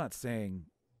I'm not saying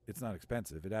it's not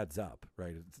expensive. It adds up,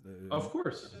 right? It's, Of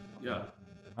course. Yeah.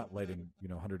 I'm not lighting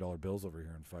 $100 bills over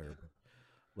here on fire, but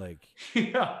like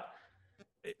Yeah.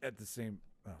 at the same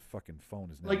fucking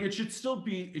phone is now. Like it should still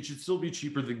be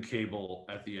cheaper than cable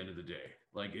at the end of the day.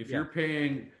 Like if Yeah. you're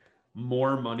paying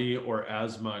more money or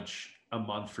as much a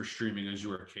month for streaming as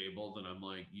you are cable, then I'm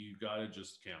like, you gotta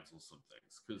just cancel some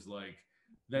things. Cause like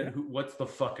then Yeah. what's the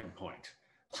fucking point?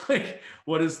 Like,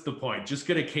 what is the point? Just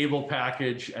get a cable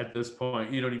package at this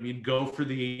point. You know what I mean? Go for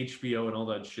the HBO and all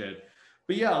that shit.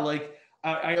 But yeah, like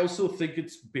I also think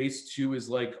it's based too is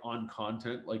like on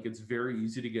content. Like it's very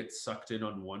easy to get sucked in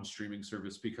on one streaming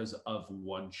service because of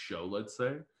one show, let's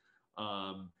say.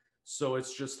 So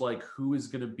it's just like who is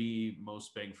going to be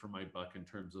most bang for my buck in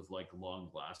terms of like long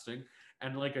lasting.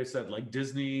 And like I said, like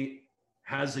Disney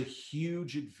has a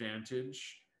huge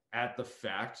advantage at the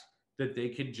fact that they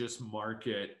can just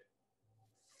market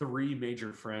three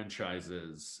major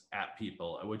franchises at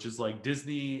people, which is like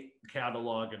Disney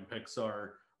catalog and Pixar,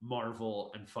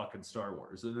 Marvel, and fucking Star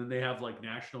Wars. And then they have like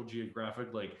National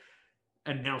Geographic, like,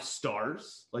 and now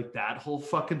Stars. Like that whole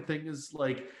fucking thing is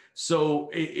like, so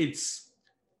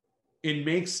it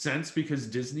makes sense because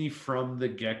Disney from the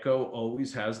get-go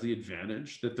always has the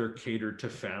advantage that they're catered to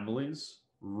families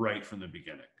right from the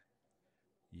beginning.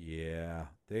 Yeah,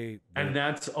 and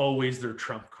that's always their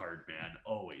trump card, man.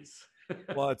 Always.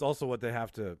 Well, it's also what they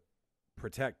have to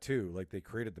protect too. Like they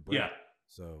created the brand, Yeah.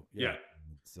 so Yeah.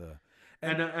 it's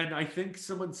and I think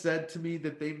someone said to me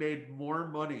that they made more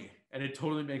money, and it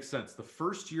totally makes sense. The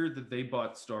first year that they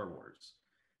bought Star Wars,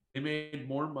 they made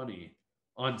more money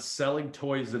on selling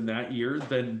toys in that year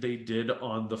than they did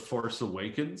on The Force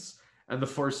Awakens. And The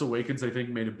Force Awakens, I think,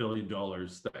 made $1 billion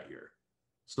that year.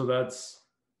 So that's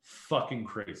fucking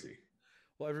crazy.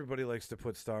 Well, everybody likes to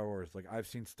put Star Wars. Like I've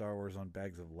seen Star Wars on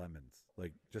bags of lemons,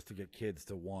 like just to get kids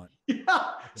to want.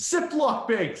 Yeah, Ziploc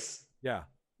bags. Yeah,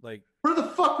 like Where the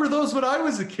fuck were those when I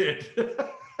was a kid?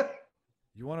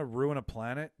 you want to ruin a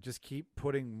planet? Just keep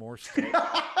putting more stuff.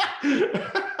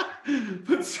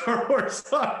 Put Star Wars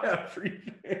on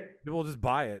everything. We'll just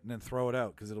buy it and then throw it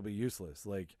out because it'll be useless.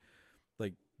 Like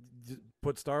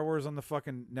put Star Wars on the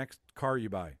fucking next car you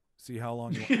buy. See how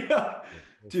long you want. Yeah.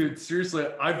 Dude, seriously,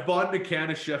 I've bought a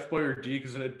can of Chef Boyardee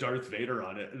because it had Darth Vader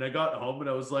on it. And I got home and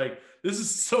I was like, this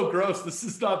is so gross. This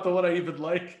is not the one I even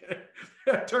like. It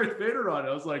had Darth Vader on it.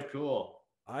 I was like, cool.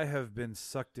 I have been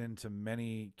sucked into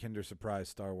many Kinder Surprise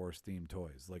Star Wars themed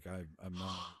toys. Like I'm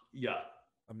not Yeah.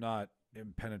 I'm not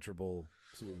impenetrable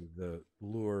to the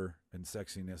lure and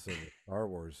sexiness of Star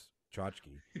Wars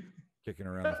tchotchke kicking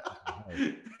around.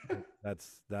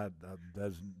 That's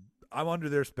I'm under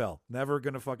their spell. Never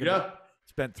gonna fucking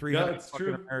spent 300. it's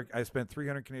true. I spent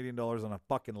 300 Canadian dollars on a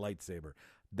fucking lightsaber.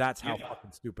 That's how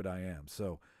fucking stupid I am.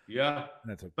 So yeah,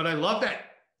 that's but I love that.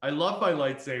 I love my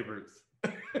lightsabers.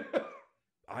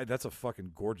 That's a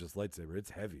fucking gorgeous lightsaber.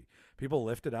 It's heavy. People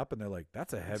lift it up and they're like,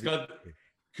 "That's a heavy."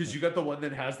 Because you got the one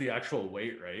that has the actual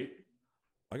weight, right?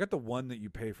 I got the one that you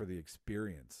pay for the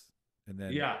experience. And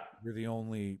then you're the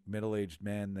only middle-aged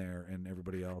man there, and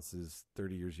everybody else is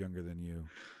 30 years younger than you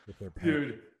with their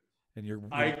parents. Dude,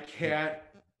 and I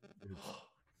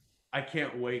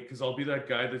can't wait because I'll be that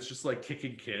guy that's just like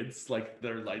kicking kids, like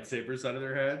their lightsabers out of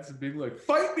their hands and being like,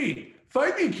 fight me,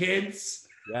 kids.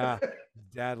 Yeah.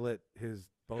 Dad let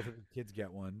both of his kids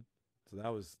get one. So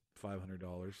that was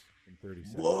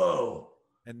 $500.30. Whoa.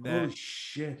 And then holy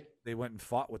shit. They went and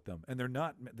fought with them, and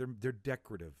they're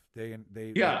decorative. They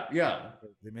make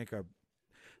a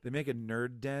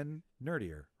nerd den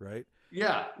nerdier, right?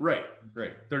 Yeah, right.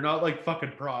 They're not like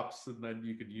fucking props, and then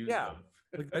you can use them.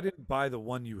 Like I didn't buy the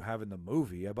one you have in the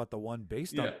movie. I bought the one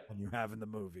based on the one you have in the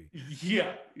movie.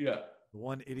 Yeah. The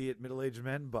one idiot middle-aged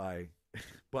men buy,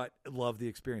 but love the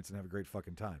experience and have a great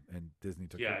fucking time. And Disney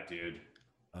took it. Dude.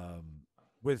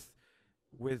 With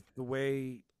the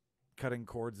way cutting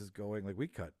cords is going, like we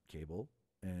cut cable,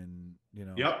 and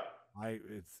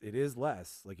it is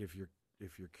less. Like if you're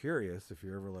curious, if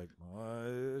you're ever like,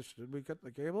 should we cut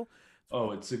the cable?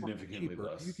 It's significantly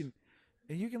less.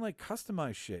 You can like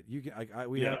customize shit. You can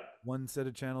we have one set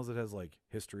of channels that has like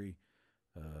history,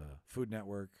 Food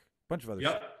Network, a bunch of other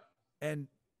shit. And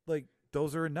like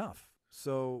those are enough.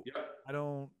 So I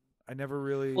never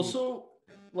really also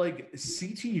like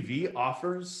CTV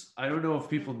offers, I don't know if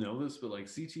people know this, but like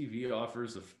CTV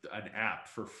offers an app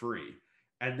for free,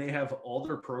 and they have all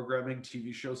their programming,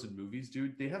 TV shows and movies,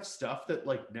 dude. They have stuff that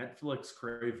like Netflix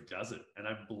Crave doesn't, and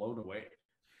I'm blown away.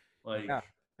 Like,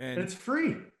 and it's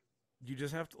free. You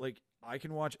just have to like, I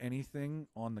can watch anything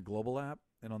on the Global app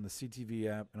and on the CTV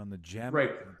app and on the Gem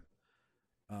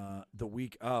app, the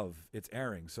week of it's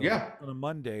airing. So on a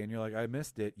Monday and you're like, I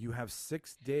missed it. You have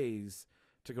 6 days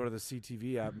to go to the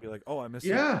CTV app and be like, oh, I missed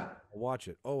it. I'll watch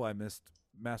it. Oh, I missed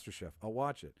MasterChef. I'll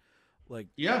watch it. Like,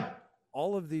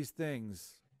 all of these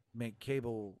things make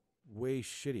cable way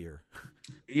shittier.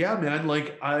 Yeah, man.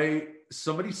 Like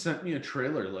somebody sent me a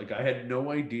trailer. Like I had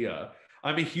no idea.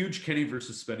 I'm a huge Kenny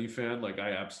versus Spenny fan. Like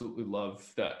I absolutely love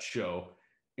that show.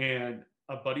 And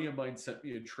a buddy of mine sent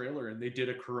me a trailer and they did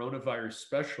a coronavirus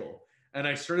special. And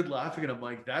I started laughing and I'm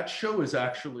like, that show is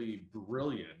actually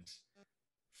brilliant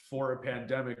for a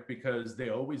pandemic because they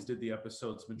always did the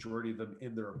episodes, majority of them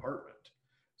in their apartment.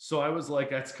 So I was like,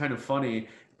 that's kind of funny.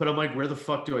 But I'm like, where the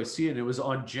fuck do I see it? And it was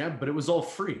on Gem, but it was all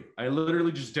free. I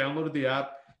literally just downloaded the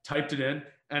app, typed it in,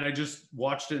 and I just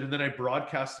watched it. And then I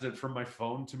broadcasted it from my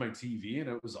phone to my TV, and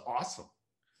it was awesome.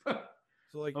 So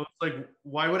like, I was like,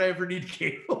 why would I ever need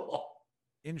cable?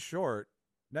 In short,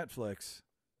 Netflix,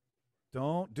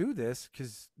 don't do this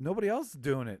because nobody else is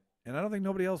doing it. And I don't think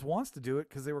nobody else wants to do it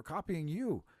because they were copying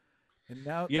you. And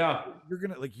now you're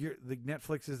gonna like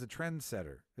Netflix is the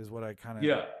trendsetter, is what I kind of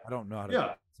I don't know how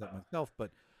to set myself,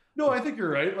 but no, I think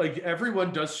you're right. Like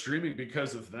everyone does streaming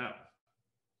because of them.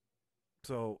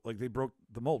 So like they broke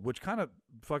the mold, which kind of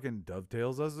fucking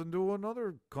dovetails us into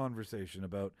another conversation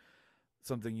about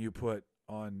something you put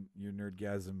on your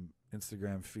Nerdgasm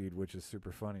Instagram feed, which is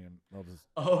super funny, and I'll just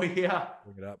bring it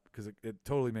up because it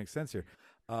totally makes sense here.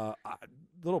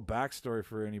 Little backstory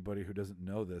for anybody who doesn't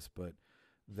know this, but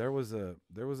there was a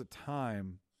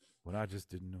time when I just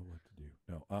didn't know what to do.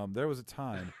 No, there was a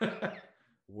time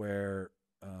where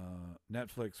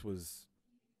Netflix was.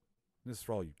 This is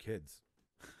for all you kids.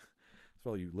 for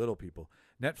all you little people,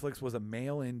 Netflix was a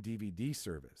mail-in DVD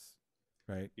service,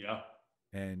 right? Yeah.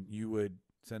 And you would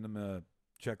send them a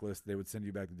checklist. They would send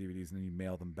you back the DVDs, and then you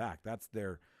mail them back. That's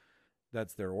their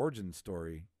origin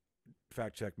story.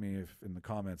 Fact check me if in the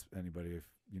comments, anybody, if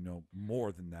you know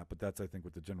more than that. But that's, I think,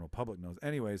 what the general public knows.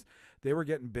 Anyways, they were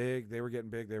getting big. They were getting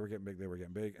big. They were getting big. They were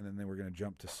getting big. And then they were going to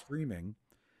jump to streaming.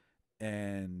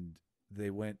 And they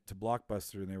went to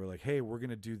Blockbuster, and they were like, "Hey, we're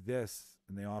going to do this,"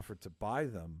 and they offered to buy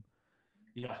them.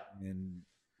 Yeah. And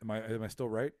am I still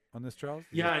right on this, Charles?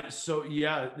 Yeah. So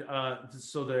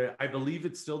I believe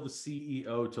it's still the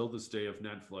CEO till this day of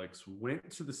Netflix went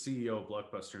to the CEO of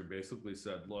Blockbuster and basically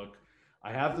said, "Look,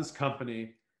 I have this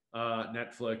company,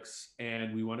 Netflix,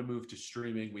 and we want to move to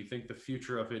streaming. We think the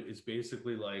future of it is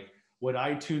basically like what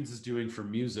iTunes is doing for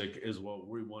music is what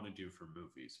we want to do for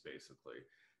movies, basically."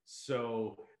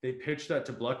 So they pitched that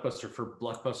to Blockbuster for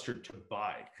Blockbuster to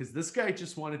buy, because this guy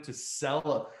just wanted to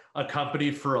sell a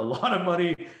company for a lot of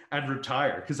money and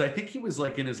retire. Because I think he was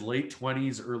like in his late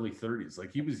 20s, early 30s,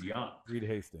 like he was young. Reed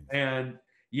Hastings. And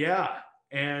yeah,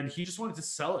 and he just wanted to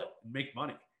sell it and make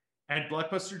money. And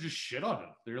Blockbuster just shit on him.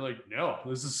 They're like, "No,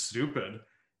 this is stupid."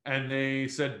 And they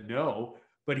said no,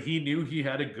 but he knew he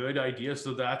had a good idea.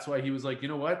 So that's why he was like, "You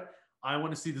know what? I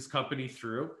want to see this company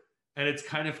through." And it's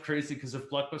kind of crazy because if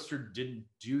Blockbuster didn't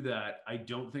do that, I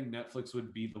don't think Netflix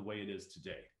would be the way it is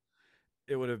today.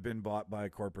 It would have been bought by a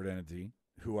corporate entity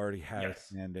who already had Yes.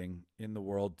 standing in the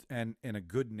world and a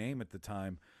good name at the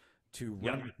time to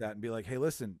run Yeah. with that and be like, "Hey,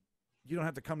 listen, you don't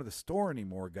have to come to the store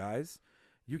anymore, guys.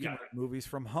 You can Yeah. make movies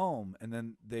from home." And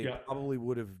then they Yeah. probably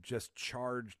would have just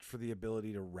charged for the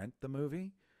ability to rent the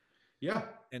movie Yeah.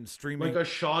 and streaming. Like a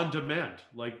Shaw on Demand,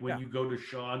 like when Yeah. you go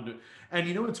to and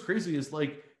you know what's crazy is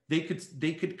like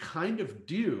they could kind of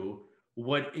do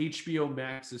what HBO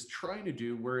Max is trying to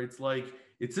do, where it's like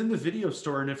it's in the video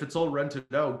store, and if it's all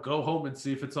rented out, go home and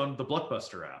see if it's on the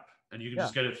Blockbuster app, and you can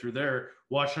just get it through there,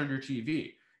 watch it on your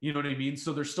TV. You know what I mean?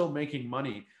 So they're still making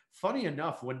money. Funny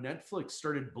enough, when Netflix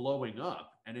started blowing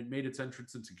up and it made its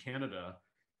entrance into Canada,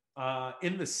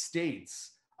 in the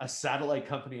States, a satellite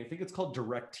company, I think it's called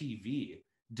DirecTV,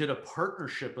 did a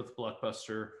partnership with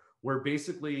Blockbuster where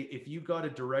basically if you got a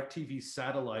DirecTV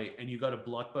satellite and you got a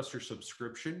Blockbuster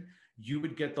subscription, you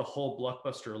would get the whole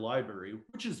Blockbuster library,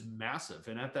 which is massive.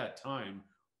 And at that time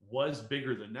was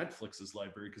bigger than Netflix's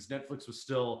library because Netflix was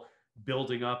still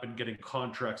building up and getting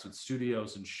contracts with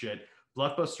studios and shit.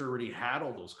 Blockbuster already had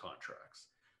all those contracts.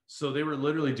 So they were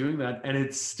literally doing that, and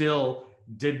it still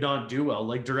did not do well.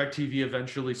 Like DirecTV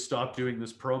eventually stopped doing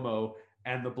this promo,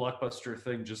 and the Blockbuster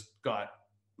thing just got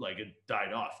like it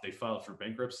died off. They filed for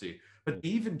bankruptcy, but they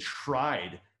even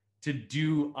tried to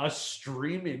do a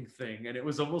streaming thing, and it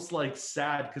was almost like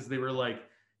sad because they were like,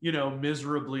 you know,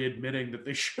 miserably admitting that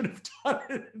they should have done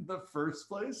it in the first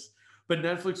place. But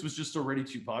Netflix was just already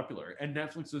too popular, and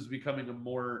Netflix was becoming a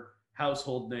more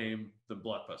household name than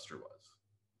Blockbuster was.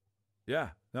 Yeah,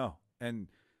 no. And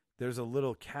there's a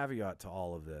little caveat to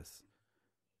all of this,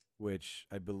 which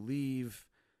I believe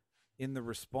in the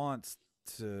response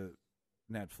to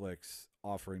Netflix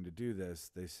offering to do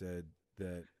this, they said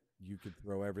that you could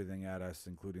throw everything at us,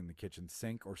 including the kitchen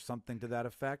sink or something to that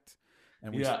effect,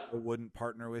 and we still wouldn't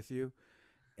partner with you.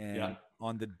 And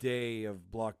on the day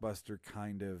of Blockbuster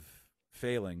kind of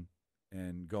failing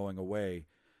and going away,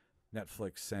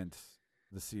 Netflix sent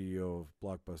the CEO of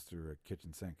Blockbuster a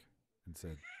kitchen sink and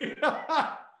said,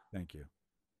 "Thank you."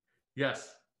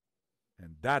 Yes.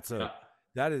 And that's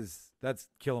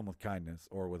kill them with kindness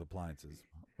or with appliances,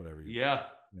 whatever.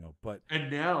 But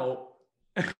and now,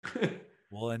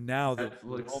 and now the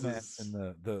Netflix romance and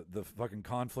the fucking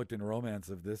conflict and romance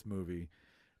of this movie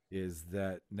is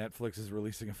that Netflix is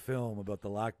releasing a film about the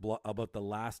last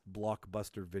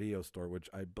Blockbuster video store, which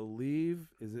I believe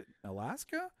is it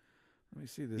Alaska. Let me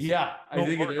see this. Yeah, I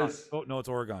think Oregon. it is. Oh no, it's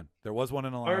Oregon. There was one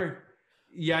in Alaska.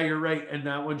 Yeah, you're right. And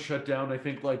that one shut down, I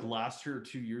think, like last year or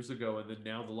 2 years ago. And then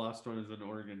now the last one is in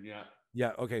Oregon. Yeah.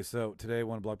 Yeah. Okay. So today,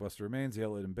 one Blockbuster remains. The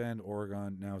outlet in Bend,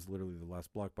 Oregon, now is literally the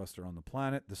last Blockbuster on the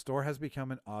planet. The store has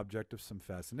become an object of some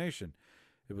fascination.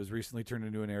 It was recently turned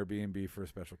into an Airbnb for a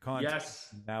special contest.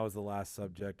 Yes. Now is the last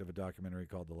subject of a documentary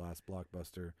called The Last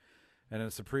Blockbuster. And in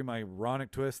a supreme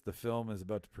ironic twist, the film is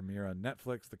about to premiere on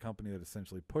Netflix, the company that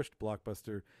essentially pushed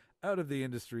Blockbuster out of the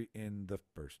industry in the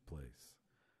first place.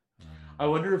 I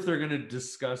wonder if they're going to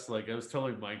discuss, like I was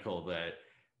telling Michael, that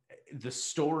the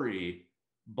story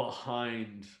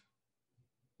behind,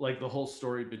 like the whole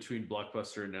story between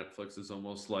Blockbuster and Netflix is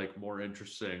almost like more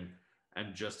interesting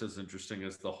and just as interesting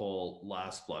as the whole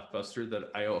last Blockbuster,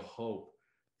 that I hope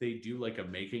they do like a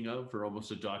making of or almost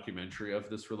a documentary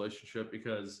of this relationship,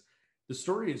 because the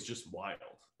story is just wild.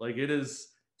 Like it is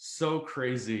so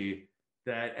crazy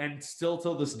that, and still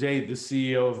till this day, the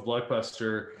CEO of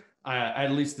Blockbuster,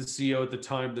 at least the CEO at the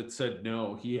time that said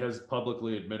no, he has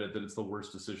publicly admitted that it's the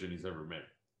worst decision he's ever made.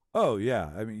 Oh yeah,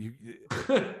 I mean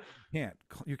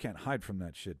you can't hide from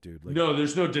that shit, dude. Like No,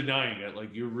 there's no denying it.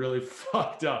 Like you really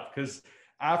fucked up because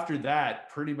after that,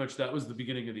 pretty much that was the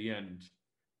beginning of the end.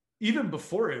 Even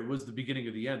before it was the beginning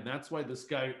of the end. That's why this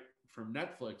guy from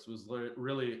Netflix was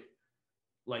really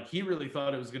like he really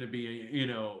thought it was going to be a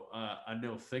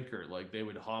no thinker. Like they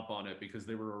would hop on it because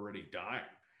they were already dying,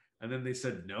 and then they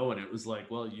said no, and it was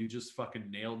like, well, you just fucking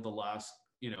nailed the last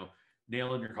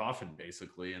nail in your coffin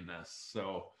basically in this.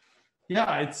 So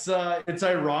yeah, it's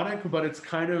ironic, but it's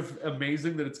kind of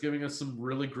amazing that it's giving us some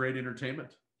really great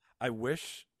entertainment.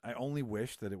 I only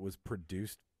wish that it was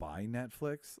produced by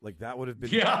Netflix. Like that would have been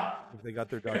Yeah. if they got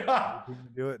their documentary team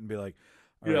to do it and be like,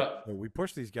 all right, Yeah. so we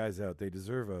push these guys out. They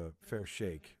deserve a fair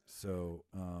shake. So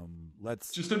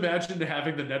let's Just imagine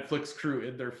having the Netflix crew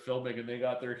in there filming and they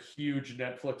got their huge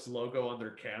Netflix logo on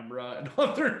their camera and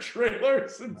on their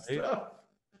trailers and stuff.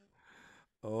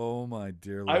 Oh my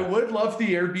dear I Lord. would love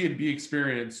the Airbnb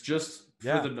experience just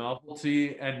Yeah. for the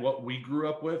novelty and what we grew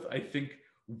up with. I think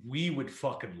we would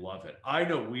fucking love it. I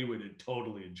know we would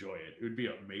totally enjoy it. It would be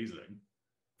amazing.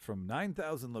 From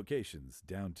 9,000 locations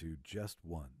down to just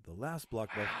one. The last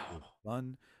Blockbuster is a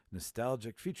fun,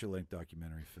 nostalgic feature-length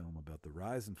documentary film about the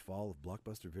rise and fall of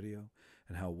Blockbuster Video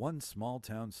and how one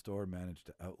small-town store managed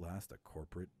to outlast a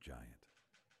corporate giant.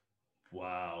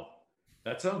 Wow.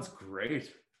 That sounds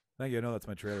great. Thank you. I know that's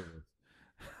my trailer list.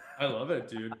 I love it,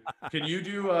 dude. Can you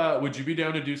do would you be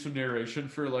down to do some narration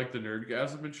for like the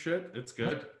Nerdgasm and shit? It's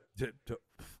good.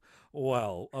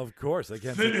 Well, of course. I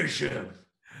can't Finish him.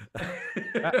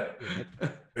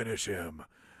 Finish him.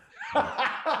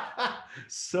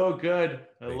 So good.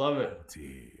 I love it.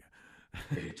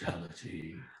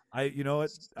 Fatality. You know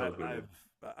what? So good.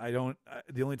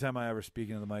 The only time I ever speak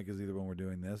into the mic is either when we're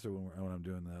doing this or when I'm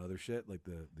doing the other shit, like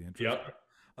the intro. Yep.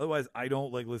 Otherwise, I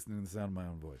don't like listening to the sound of my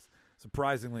own voice.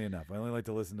 Surprisingly enough, I only like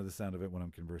to listen to the sound of it when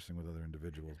I'm conversing with other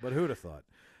individuals. But who'd have thought?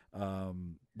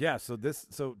 Yeah.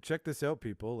 So check this out,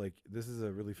 people. Like this is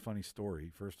a really funny story.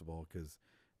 First of all, because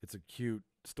it's a cute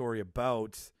story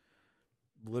about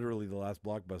literally the last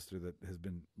Blockbuster that has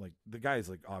been like the guy's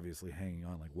like obviously hanging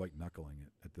on, like white knuckling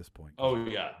it at this point. Oh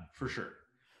yeah, for sure.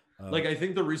 Like I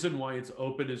think the reason why it's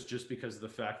open is just because of the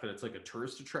fact that it's like a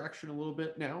tourist attraction a little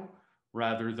bit now,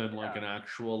 rather than like an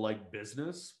actual like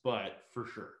business. But for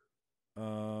sure.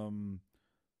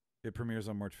 It premieres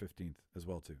on March 15th as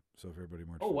well too. So if everybody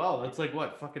March. Oh wow, that's like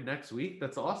what fucking next week.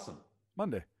 That's awesome.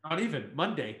 Monday. Not even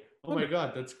Monday. Oh Monday. My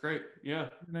god, that's great. Yeah.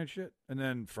 Night shit. And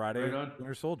then Friday,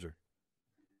 Winter Soldier.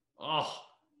 Oh,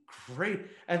 great.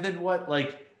 And then what?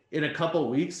 Like in a couple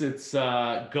weeks, it's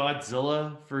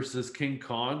Godzilla versus King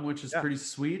Kong, which is pretty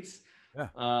sweet.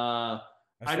 Yeah.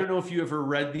 I don't know if you ever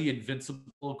read the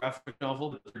Invincible graphic novel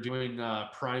that they're doing.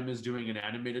 Prime is doing an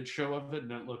animated show of it,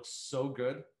 and it looks so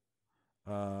good.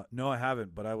 No, I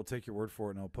haven't, but I will take your word for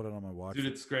it, and I'll put it on my watch. Dude,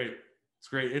 it's great. It's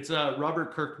great. It's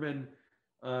Robert Kirkman.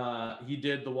 He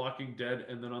did The Walking Dead,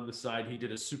 and then on the side, he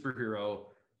did a superhero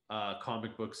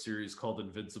comic book series called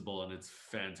Invincible, and it's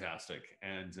fantastic.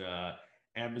 And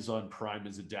Amazon Prime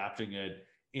is adapting it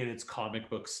in its comic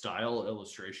book style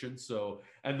illustration. So,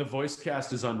 and the voice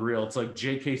cast is unreal. It's like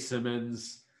J.K.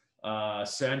 Simmons,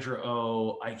 Sandra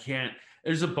Oh.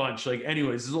 There's a bunch. Like,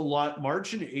 anyways, there's a lot.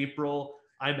 March and April,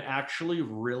 I'm actually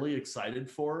really excited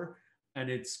for. And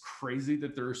it's crazy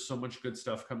that there's so much good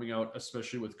stuff coming out,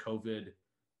 especially with COVID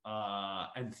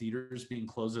and theaters being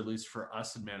closed, at least for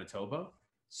us in Manitoba.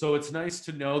 So it's nice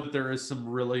to know that there is some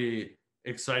really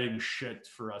exciting shit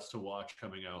for us to watch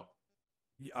coming out.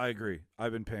 I agree.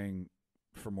 I've been paying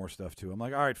for more stuff too. I'm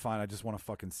like, all right, fine. I just want to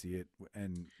fucking see it.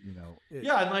 And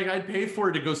yeah. And like I'd pay for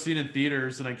it to go see it in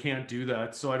theaters and I can't do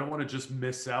that. So I don't want to just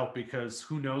miss out because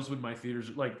who knows when my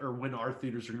theaters or when our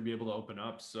theaters are going to be able to open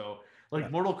up. So like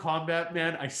Mortal Kombat,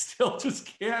 man, I still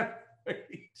just can't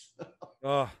wait.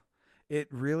 It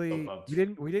really,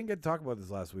 we didn't get to talk about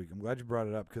this last week. I'm glad you brought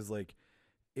it up. Cause like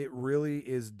it really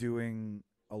is doing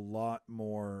a lot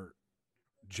more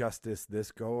justice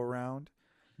this go around.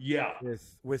 Yeah.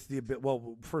 With the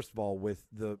first of all, with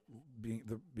the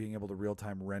being able to real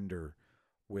time render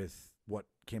with what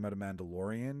came out of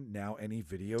Mandalorian, now any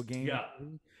video game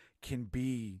can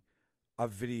be a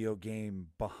video game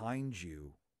behind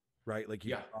you, right? Like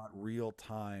you've got real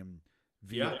time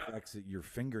VFX at your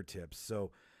fingertips.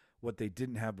 So what they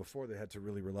didn't have before, they had to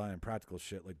really rely on practical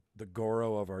shit like the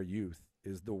Goro of our youth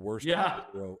is the worst Yeah.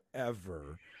 hero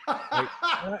ever. Like,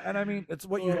 and I mean, it's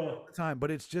what you have at the time,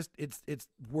 but it's just it's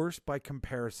worse by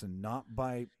comparison, not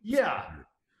by Yeah. standard.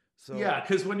 So Yeah,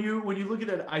 because when you look at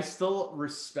it, I still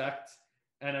respect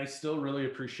and I still really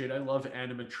appreciate. I love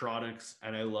animatronics,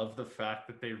 and I love the fact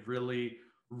that they really,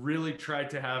 really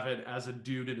tried to have it as a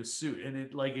dude in a suit, and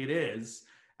it is,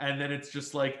 and then it's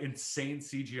just like insane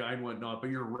CGI and whatnot.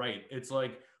 But you're right, it's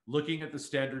like looking at the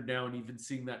standard now, and even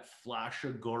seeing that flash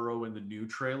of Goro in the new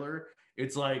trailer,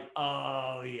 it's like,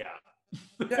 oh yeah,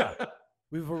 yeah,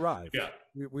 we've arrived. yeah.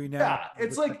 We now Yeah,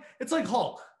 it's like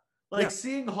Hulk. Like Yeah.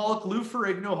 seeing Hulk, Lou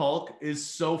Ferrigno Hulk is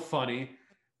so funny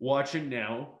watching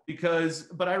now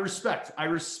but I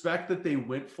respect that they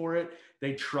went for it.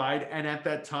 They tried, and at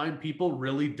that time people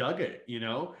really dug it,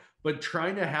 But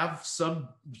trying to have some,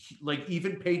 like,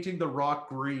 even painting the Rock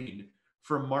green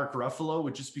from Mark Ruffalo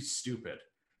would just be stupid.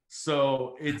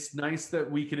 So it's nice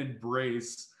that we can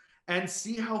embrace and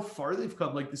see how far they've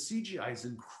come. Like, the CGI is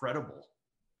incredible.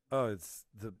 Oh, it's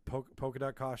the polka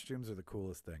dot costumes are the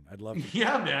coolest thing. I'd love to.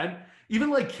 Yeah, man. Even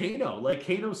like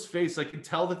Kano's face, I can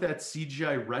tell that that's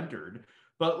CGI rendered,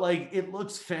 but like it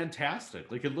looks fantastic.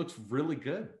 Like it looks really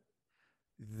good.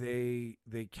 They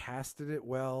casted it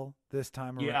well this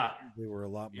time around. Yeah. They were a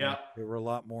lot more Yeah. they were a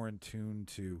lot more in tune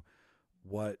to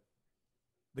what,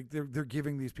 like, they're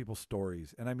giving these people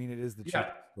stories. And I mean, it is the Yeah.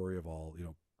 cheapest story of all,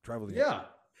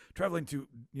 traveling to,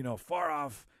 far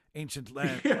off ancient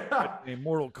land, Yeah. in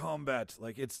Mortal Kombat.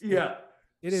 Like it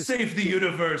is Save the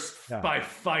universe Yeah. by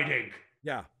fighting.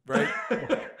 Yeah, right.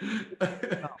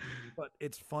 No, but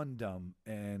it's fun dumb,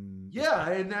 and Yeah,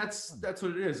 and that's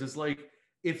what it is. It's like,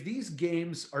 if these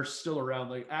games are still around,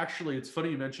 like, actually, it's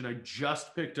funny you mentioned, I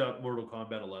just picked up Mortal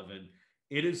Kombat 11.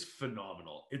 It is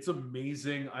phenomenal. It's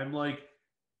amazing. I'm like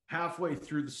halfway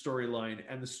through the storyline,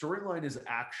 and the storyline is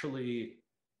actually,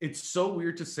 it's so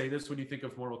weird to say this when you think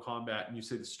of Mortal Kombat and you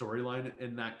say the storyline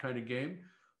in that kind of game,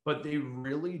 but they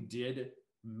really did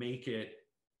make it,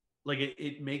 like,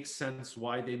 it makes sense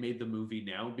why they made the movie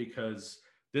now, because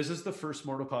this is the first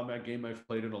Mortal Kombat game I've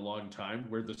played in a long time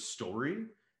where the story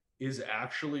is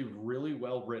actually really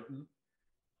well written.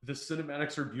 The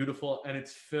cinematics are beautiful, and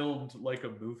it's filmed like a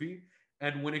movie.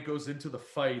 And when it goes into the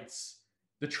fights,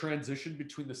 the transition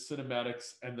between the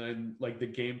cinematics and then like the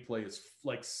gameplay is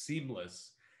like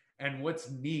seamless. And what's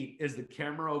neat is the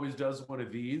camera always does one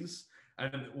of these,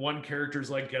 and one character's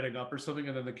like getting up or something,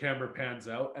 and then the camera pans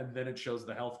out, and then it shows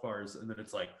the health bars, and then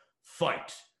it's like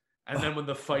fight. And then when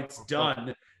the fight's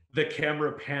done, the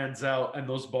camera pans out and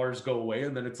those bars go away,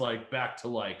 and then it's like back to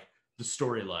like the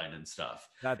storyline and stuff.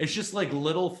 It's just like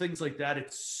little things like that.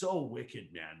 It's so wicked,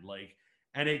 man. Like,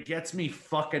 and it gets me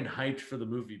fucking hyped for the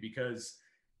movie, because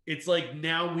it's like,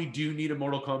 now we do need a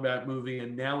Mortal Kombat movie,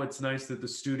 and now it's nice that the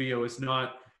studio is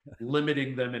not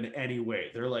limiting them in any way.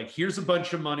 They're like, here's a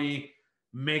bunch of money,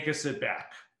 make us it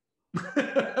back.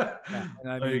 Yeah,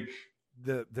 and I mean,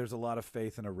 there's a lot of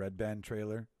faith in a Red Band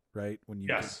trailer, right? When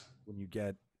you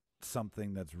get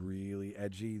something that's really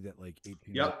edgy that like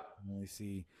 18 can only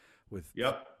see with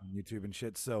YouTube and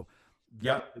shit. So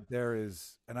there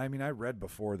is, and I mean, I read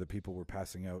before that people were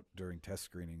passing out during test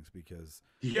screenings because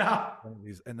one of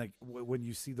these, and like when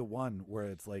you see the one where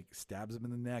it's like stabs him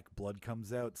in the neck, blood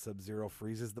comes out, Sub-Zero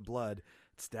freezes the blood,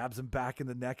 stabs him back in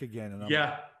the neck again, and I'm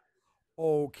like,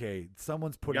 okay,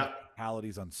 someone's putting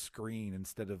fatalities on screen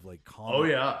instead of like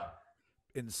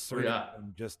inserting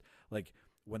them, just like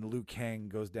when Liu Kang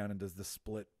goes down and does the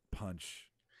split punch.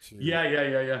 Liu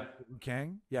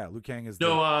Kang? Yeah, Liu Kang is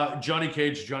Johnny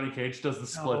Cage. Johnny Cage does the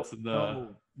splits in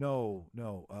the. No.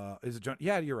 Is it John?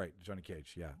 Yeah, you're right. Johnny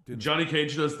Cage. Yeah. Johnny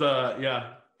Cage does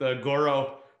the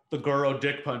Goro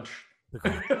dick punch.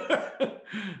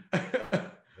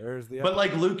 There's the. But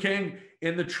like Liu Kang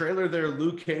in the trailer there,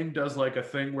 Liu Kang does like a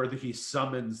thing where he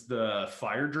summons the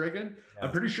fire dragon. Yeah.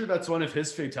 I'm pretty sure that's one of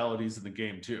his fatalities in the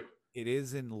game too. It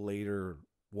is in later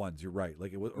ones. You're right.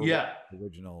 Like it was.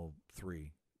 Original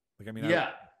 3. Like, I mean, I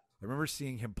remember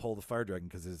seeing him pull the fire dragon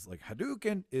because his like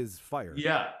Hadouken is fire.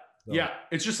 Yeah. So. Yeah.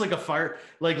 It's just like a fire.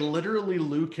 Like literally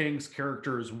Liu Kang's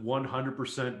character is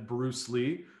 100% Bruce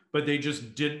Lee, but they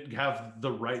just didn't have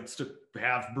the rights to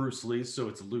have Bruce Lee. So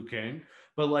it's Liu Kang.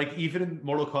 But like even in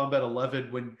Mortal Kombat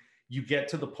 11, when you get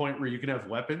to the point where you can have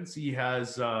weapons, he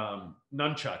has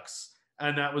nunchucks.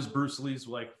 And that was Bruce Lee's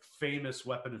like famous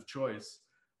weapon of choice.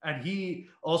 And he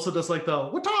also does like the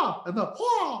wata and the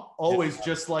wah, always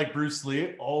just like Bruce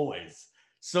Lee, always.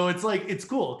 So it's like, it's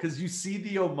cool because you see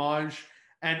the homage.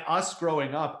 And us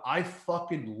growing up, I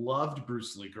fucking loved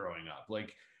Bruce Lee growing up.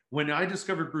 Like when I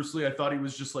discovered Bruce Lee, I thought he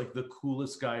was just like the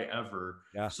coolest guy ever.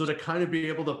 Yeah. So to kind of be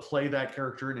able to play that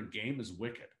character in a game is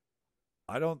wicked.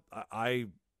 I don't.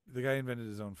 The guy invented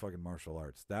his own fucking martial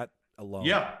arts. That alone,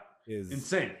 Yeah, is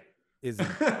insane. is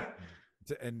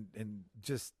and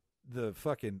just the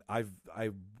fucking I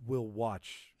will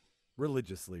watch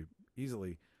religiously,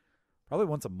 easily, probably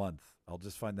once a month. I'll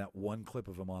just find that one clip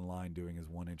of him online doing his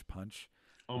 1-inch punch.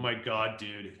 Oh my god,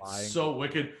 dude, it's Flying. so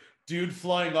wicked. Dude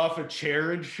flying off a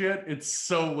chair and shit. It's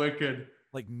so wicked.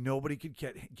 Like nobody could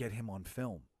get him on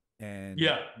film, and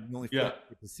Yeah, the only yeah. thing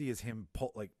you get to see is him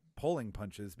pulling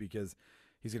punches because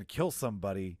he's gonna kill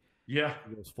somebody. Yeah.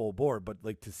 He goes full bore, but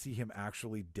like to see him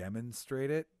actually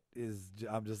demonstrate it is,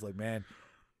 I'm just like, man,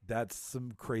 that's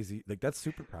some crazy, like that's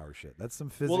superpower shit. That's some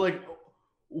physical. Well, like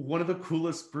one of the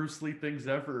coolest Bruce Lee things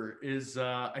ever is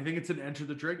I think it's in Enter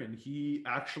the Dragon. He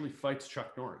actually fights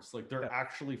Chuck Norris. Like they're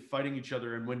actually fighting each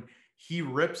other, and when he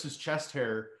rips his chest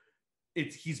hair,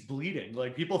 he's bleeding.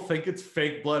 Like people think it's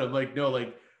fake blood. I'm like, no,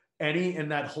 like in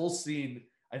that whole scene,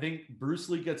 I think Bruce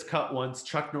Lee gets cut once.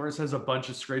 Chuck Norris has a bunch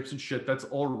of scrapes and shit. That's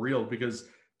all real because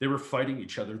they were fighting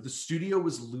each other. The studio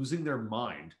was losing their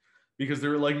mind because they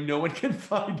were like, no one can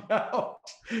find out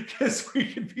because we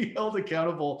can be held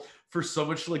accountable for so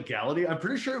much legality. I'm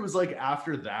pretty sure it was like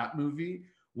after that movie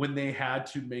when they had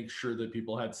to make sure that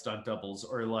people had stunt doubles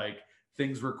or like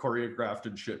things were choreographed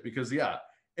and shit. Because yeah,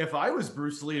 if I was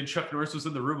Bruce Lee and Chuck Norris was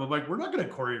in the room, I'm like, we're not going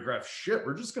to choreograph shit.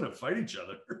 We're just going to fight each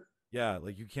other. Yeah,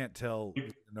 like you can't tell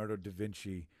Leonardo da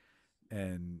Vinci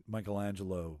and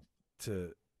Michelangelo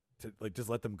to like just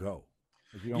let them go.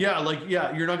 Like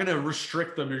you're not going to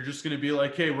restrict them. You're just going to be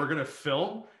like, hey, we're going to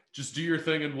film. Just do your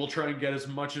thing, and we'll try and get as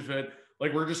much of it.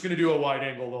 Like we're just going to do a wide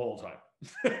angle the whole time,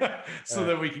 so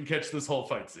that we can catch this whole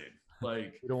fight scene.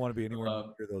 Like we don't want to be anywhere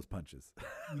near those punches.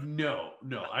 No,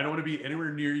 I don't want to be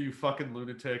anywhere near you fucking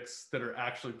lunatics that are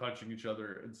actually punching each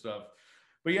other and stuff.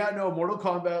 But yeah, no, Mortal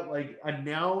Kombat, like,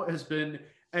 now has been,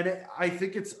 and I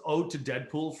think it's owed to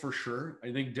Deadpool for sure.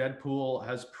 I think Deadpool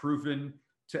has proven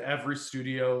to every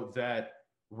studio that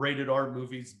rated R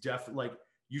movies like,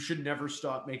 you should never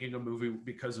stop making a movie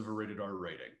because of a rated R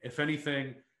rating. If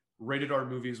anything, rated R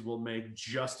movies will make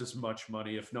just as much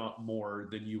money, if not more,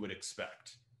 than you would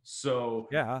expect. So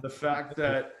yeah, the fact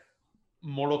that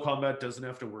Mortal Kombat doesn't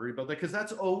have to worry about that, because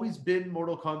that's always been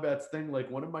Mortal Kombat's thing.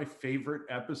 Like one of my favorite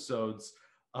episodes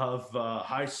of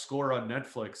High Score on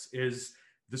Netflix is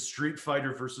the Street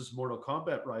Fighter versus Mortal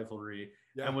Kombat rivalry.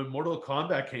 Yeah. And when Mortal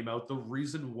Kombat came out, the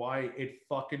reason why it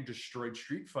fucking destroyed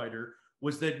Street Fighter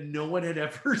was that no one had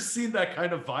ever seen that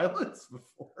kind of violence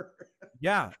before.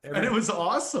 Yeah. And it was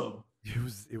awesome. It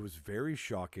was very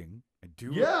shocking.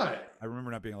 I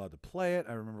remember not being allowed to play it.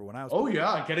 I remember when I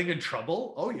was getting in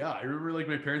trouble. Oh yeah, I remember like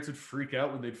my parents would freak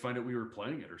out when they'd find out we were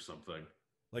playing it or something.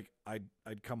 Like I'd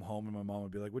come home and my mom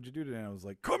would be like, "What'd you do today?" And I was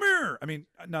like, "Come here." I mean,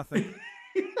 nothing.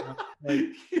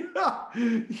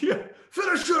 Yeah,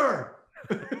 finisher.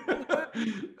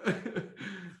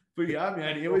 But yeah,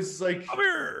 man, it was like, come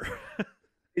here.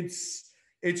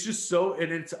 It's just so,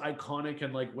 and it's iconic.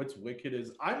 And like, what's wicked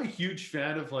is I'm a huge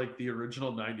fan of like the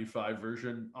original 95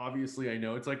 version. Obviously, I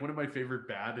know it's like one of my favorite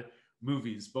bad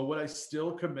movies, but what I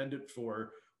still commend it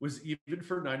for was even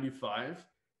for 95,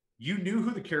 you knew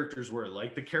who the characters were.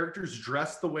 Like the characters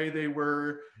dressed the way they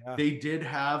were. Yeah. They did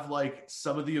have like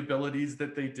some of the abilities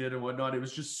that they did and whatnot. It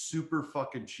was just super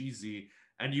fucking cheesy.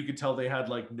 And you could tell they had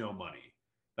like no money.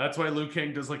 That's why Liu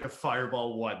Kang does like a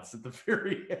fireball once at the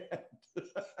very end.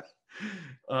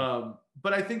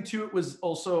 But I think too, it was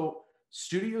also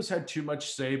studios had too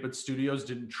much say, but studios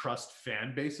didn't trust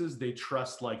fan bases. They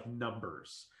trust like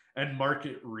numbers and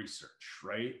market research,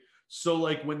 right? So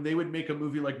like when they would make a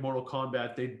movie like Mortal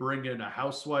Kombat, they'd bring in a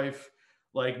housewife,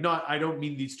 like I don't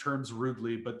mean these terms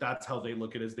rudely, but that's how they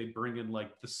look at it, is they bring in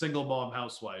like the single mom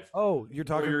housewife. Oh, you're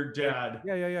talking your dad.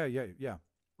 Yeah.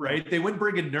 Right? They wouldn't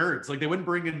bring in nerds. Like they wouldn't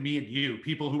bring in me and you,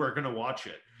 people who are going to watch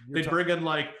it. They'd bring in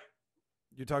like,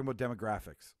 you're talking about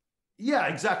demographics. Yeah,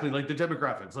 exactly. Like the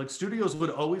demographics. Like studios would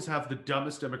always have the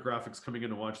dumbest demographics coming in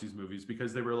to watch these movies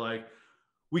because they were like,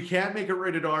 we can't make it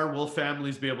rated R. Will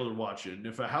families be able to watch it? And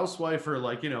if a housewife or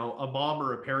like, a mom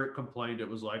or a parent complained, it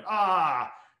was like,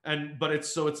 but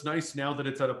it's nice now that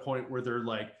it's at a point where they're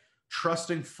like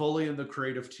trusting fully in the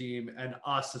creative team and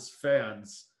us as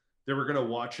fans that we're going to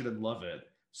watch it and love it.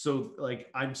 So like,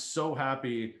 I'm so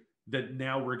happy that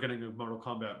now we're getting a Mortal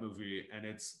Kombat movie and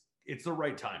it's the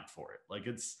right time for it. Like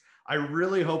I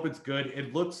really hope it's good.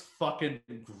 It looks fucking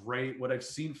great. What I've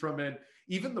seen from it,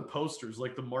 even the posters,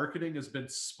 like the marketing has been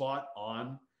spot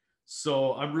on.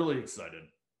 So I'm really excited.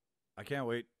 I can't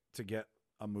wait to get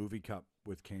a movie cup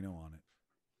with Kano on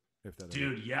it. If that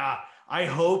Dude, yeah. I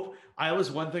hope. I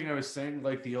was saying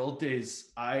like the old days,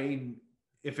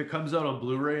 if it comes out on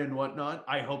Blu-ray and whatnot,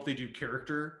 I hope they do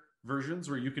character versions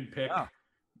where you can pick. Oh.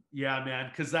 Yeah, man,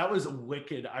 because that was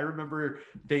wicked. I remember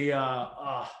they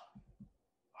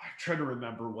I'm trying to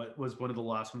remember what was one of the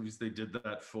last movies they did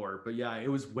that for, but yeah, it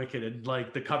was wicked. And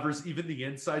like the covers, even the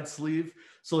inside sleeve,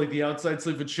 so like the outside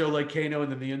sleeve would show like Kano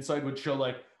and then the inside would show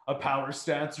like a power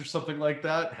stance or something like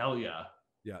that. Hell yeah.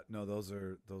 Yeah, no, those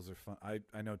are fun.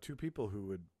 I know two people who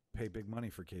would pay big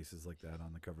money for cases like that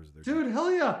on the covers of their Dude,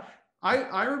 hell yeah.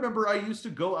 I remember I used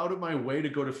to go out of my way to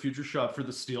go to Future Shop for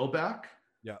the Steelback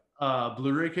Yeah.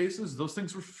 Blu-ray cases. Those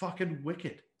things were fucking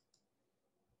wicked.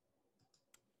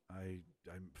 I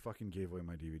fucking gave away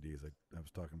my DVDs. I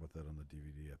was talking about that on the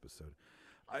DVD episode.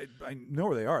 I know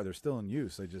where they are. They're still in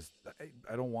use. I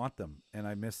don't want them, and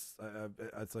I miss.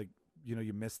 It's like, you know,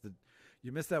 you miss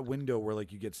that window where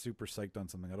like you get super psyched on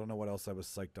something. I don't know what else I was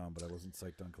psyched on, but I wasn't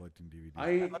psyched on collecting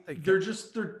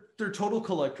DVDs. They're total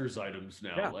collector's items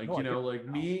now. Yeah, like, no, you know, like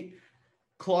me,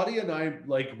 Claudia and I,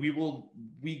 like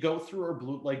we go through our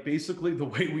blue, like basically the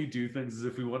way we do things is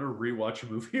if we want to rewatch a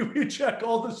movie, we check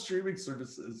all the streaming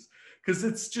services because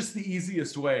it's just the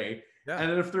easiest way. Yeah.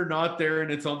 And then if they're not there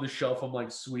and it's on the shelf, I'm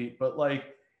like, sweet. But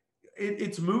like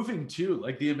it's moving too.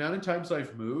 Like the amount of times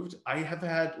I've moved, I have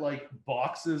had like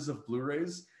boxes of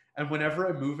Blu-rays. And whenever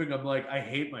I'm moving, I'm like, I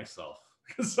hate myself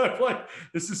because I'm like,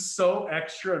 this is so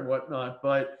extra and whatnot.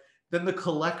 But then the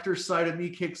collector side of me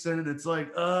kicks in and it's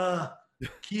like,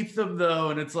 keep them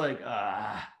though. And it's like,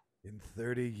 In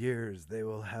 30 years, they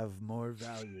will have more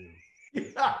value.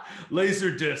 yeah.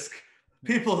 Laserdisc.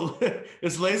 People,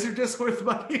 is Laserdisc worth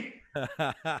money? You're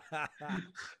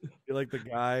like the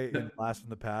guy in Blast from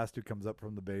the Past who comes up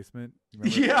from the basement.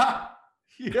 Yeah.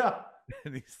 Yeah.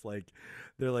 And he's like,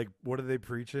 they're like, what are they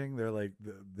preaching? They're like,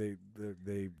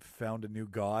 they found a new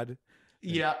god.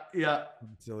 Yeah. Yeah.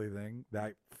 Silly thing.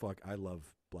 I love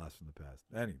Blast from the Past.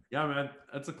 Anyway. Yeah, man.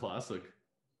 That's a classic.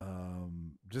 I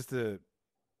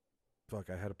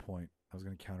had a point. I was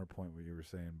going to counterpoint what you were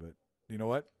saying, but you know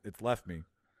what? It's left me.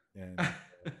 And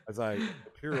as I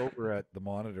peer over at the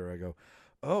monitor, I go,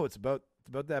 "Oh, it's about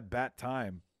that bat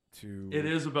time to." It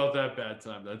is about that bad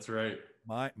time. That's right.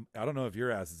 I don't know if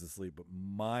your ass is asleep, but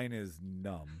mine is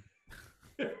numb.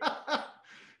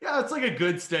 Yeah, it's like a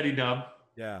good steady numb.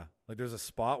 Yeah, like there's a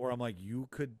spot where I'm like, you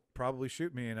could probably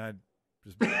shoot me, and I'd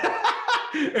just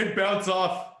and bounce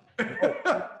off.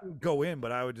 go in,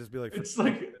 but I would just be like, it's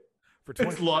like for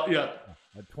 20, yeah.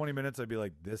 At 20 minutes, I'd be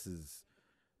like, this is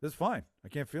fine. I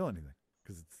can't feel anything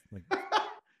because it's like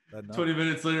 20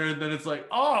 minutes later, and then it's like,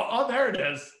 oh, there it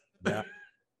is. Yeah,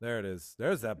 there it is.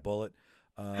 There's that bullet.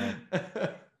 My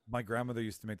grandmother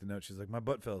used to make the note. She's like, my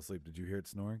butt fell asleep. Did you hear it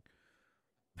snoring?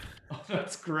 Oh,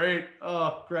 that's great.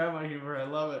 Oh, grandma humor. I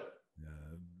love it.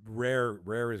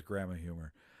 Rare is grandma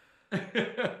humor.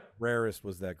 Rarest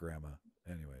was that grandma.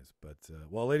 Anyways, but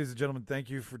well, ladies and gentlemen, thank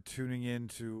you for tuning in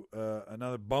to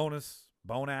another bonus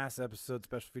episode,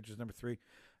 special features number 3.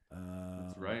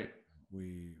 That's right.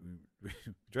 We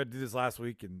tried to do this last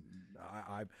week, and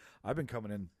I've been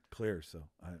coming in clear, so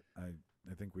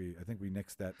I think we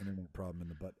nixed that internet problem in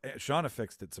the butt. Shauna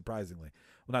fixed it, surprisingly.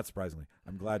 Well, not surprisingly.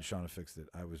 I'm glad Shauna fixed it.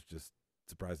 I was just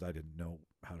surprised I didn't know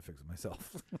how to fix it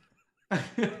myself.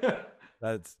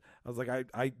 I was like,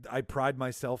 I pride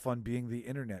myself on being the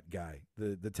internet guy,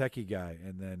 the techie guy,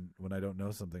 and then when I don't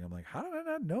know something, I'm like, how did I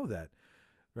not know that,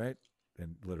 right?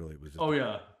 And literally, it was just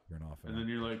turn off, and then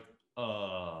you're like,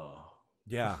 oh,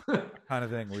 yeah, kind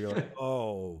of thing. Where you're like,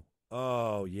 oh,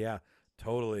 yeah,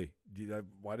 totally.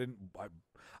 Why didn't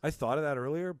I thought of that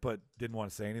earlier, but didn't want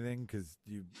to say anything because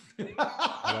you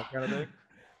that kind of thing.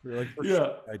 You're like,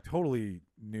 yeah, I totally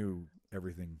knew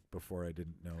everything before I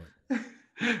didn't know it.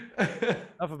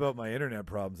 Enough about my internet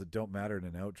problems that don't matter in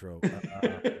an outro.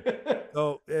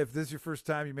 So if this is your first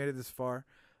time, you made it this far,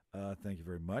 thank you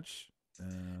very much.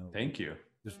 Thank you.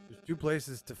 There's 2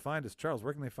 places to find us. Charles,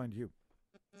 where can they find you?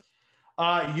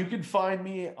 You can find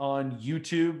me on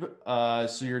YouTube.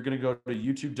 So you're going to go to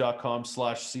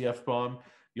youtube.com/cfbomb.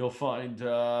 You'll find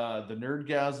the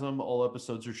Nerdgasm. All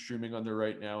episodes are streaming on there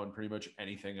right now, and pretty much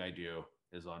anything I do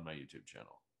is on my YouTube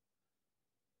channel.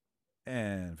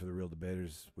 And for the Real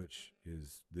Debaters, which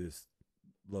is this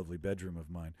lovely bedroom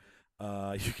of mine,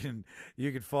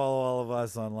 you can follow all of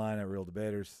us online at Real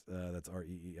Debaters. That's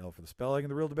REEL for the spelling,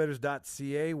 and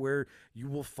therealdebaters.ca, where you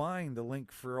will find the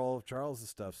link for all of Charles'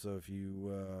 stuff. So if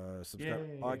you subscribe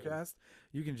to the podcast,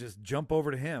 you can just jump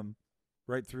over to him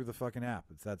right through the fucking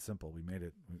app. It's that simple. We made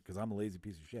it because I'm a lazy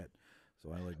piece of shit,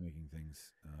 so I like making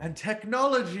things. And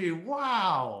technology,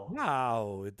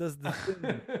 wow! It does the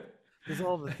thing. There's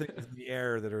all the things in the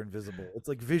air that are invisible. It's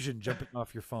like vision jumping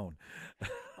off your phone.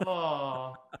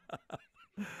 Oh.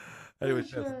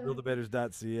 Anyways, that's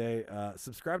realdebaters.ca.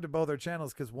 Subscribe to both our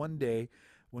channels because one day,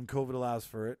 when COVID allows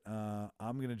for it,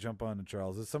 I'm going to jump on to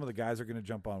Charles. Some of the guys are going to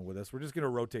jump on with us. We're just going to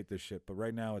rotate this shit. But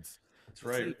right now, it's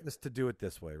safest to do it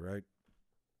this way, right?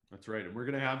 That's right. And we're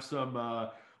going to have some,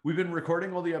 we've been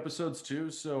recording all the episodes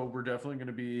too. So we're definitely going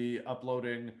to be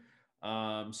uploading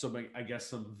some, I guess,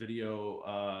 some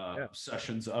video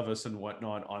sessions of us and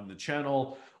whatnot on the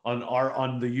channel,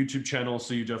 on the YouTube channel.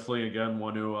 So you definitely, again,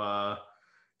 want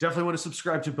to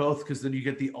subscribe to both because then you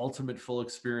get the ultimate full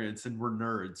experience, and we're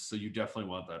nerds. So you definitely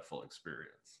want that full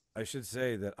experience. I should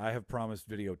say that I have promised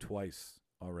video twice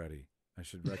already. I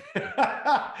should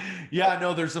yeah,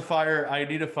 no, there's a fire. I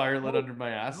need a fire lit under my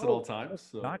ass at all times.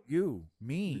 So. Not you,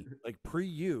 me, like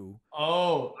you.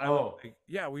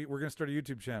 Yeah, we're going to start a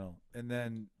YouTube channel. And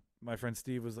then my friend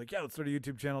Steve was like, yeah, let's start a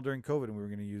YouTube channel during COVID. And we were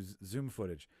going to use Zoom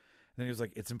footage. And then he was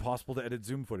like, it's impossible to edit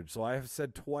Zoom footage. So I have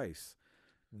said twice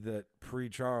that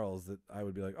pre-Charles that I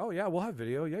would be like, oh, yeah, we'll have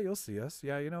video. Yeah, you'll see us.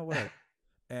 Yeah, you know what?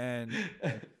 And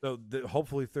so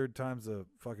hopefully third time's a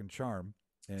fucking charm.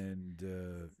 And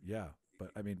yeah. But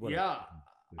I mean, whatever. Yeah,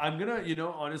 I'm gonna,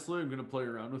 honestly, I'm gonna play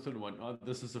around with it and whatnot.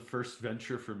 This is a first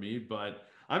venture for me, but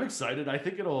I'm excited. I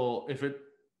think it'll, if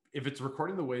it's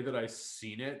recording the way that I've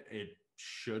seen it, it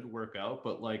should work out.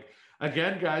 But like,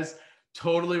 again, guys,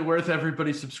 totally worth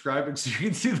everybody subscribing so you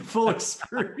can see the full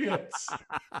experience.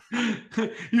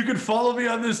 You can follow me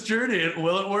on this journey.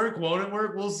 Will it work? Won't it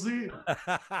work? We'll see.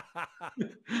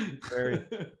 Try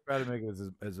to make it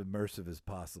as immersive as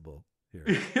possible.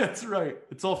 Here. That's right.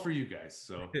 It's all for you guys.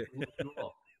 So,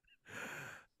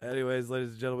 anyways, ladies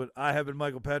and gentlemen, I have been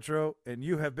Michael Petro, and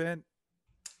you have been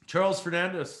Charles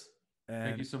Fernandez. And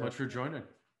thank you so much for joining.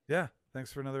 Yeah,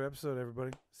 thanks for another episode,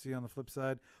 everybody. See you on the flip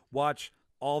side. Watch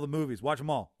all the movies. Watch them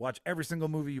all. Watch every single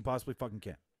movie you possibly fucking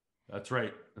can. That's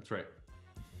right. That's right.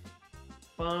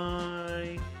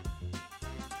 Bye.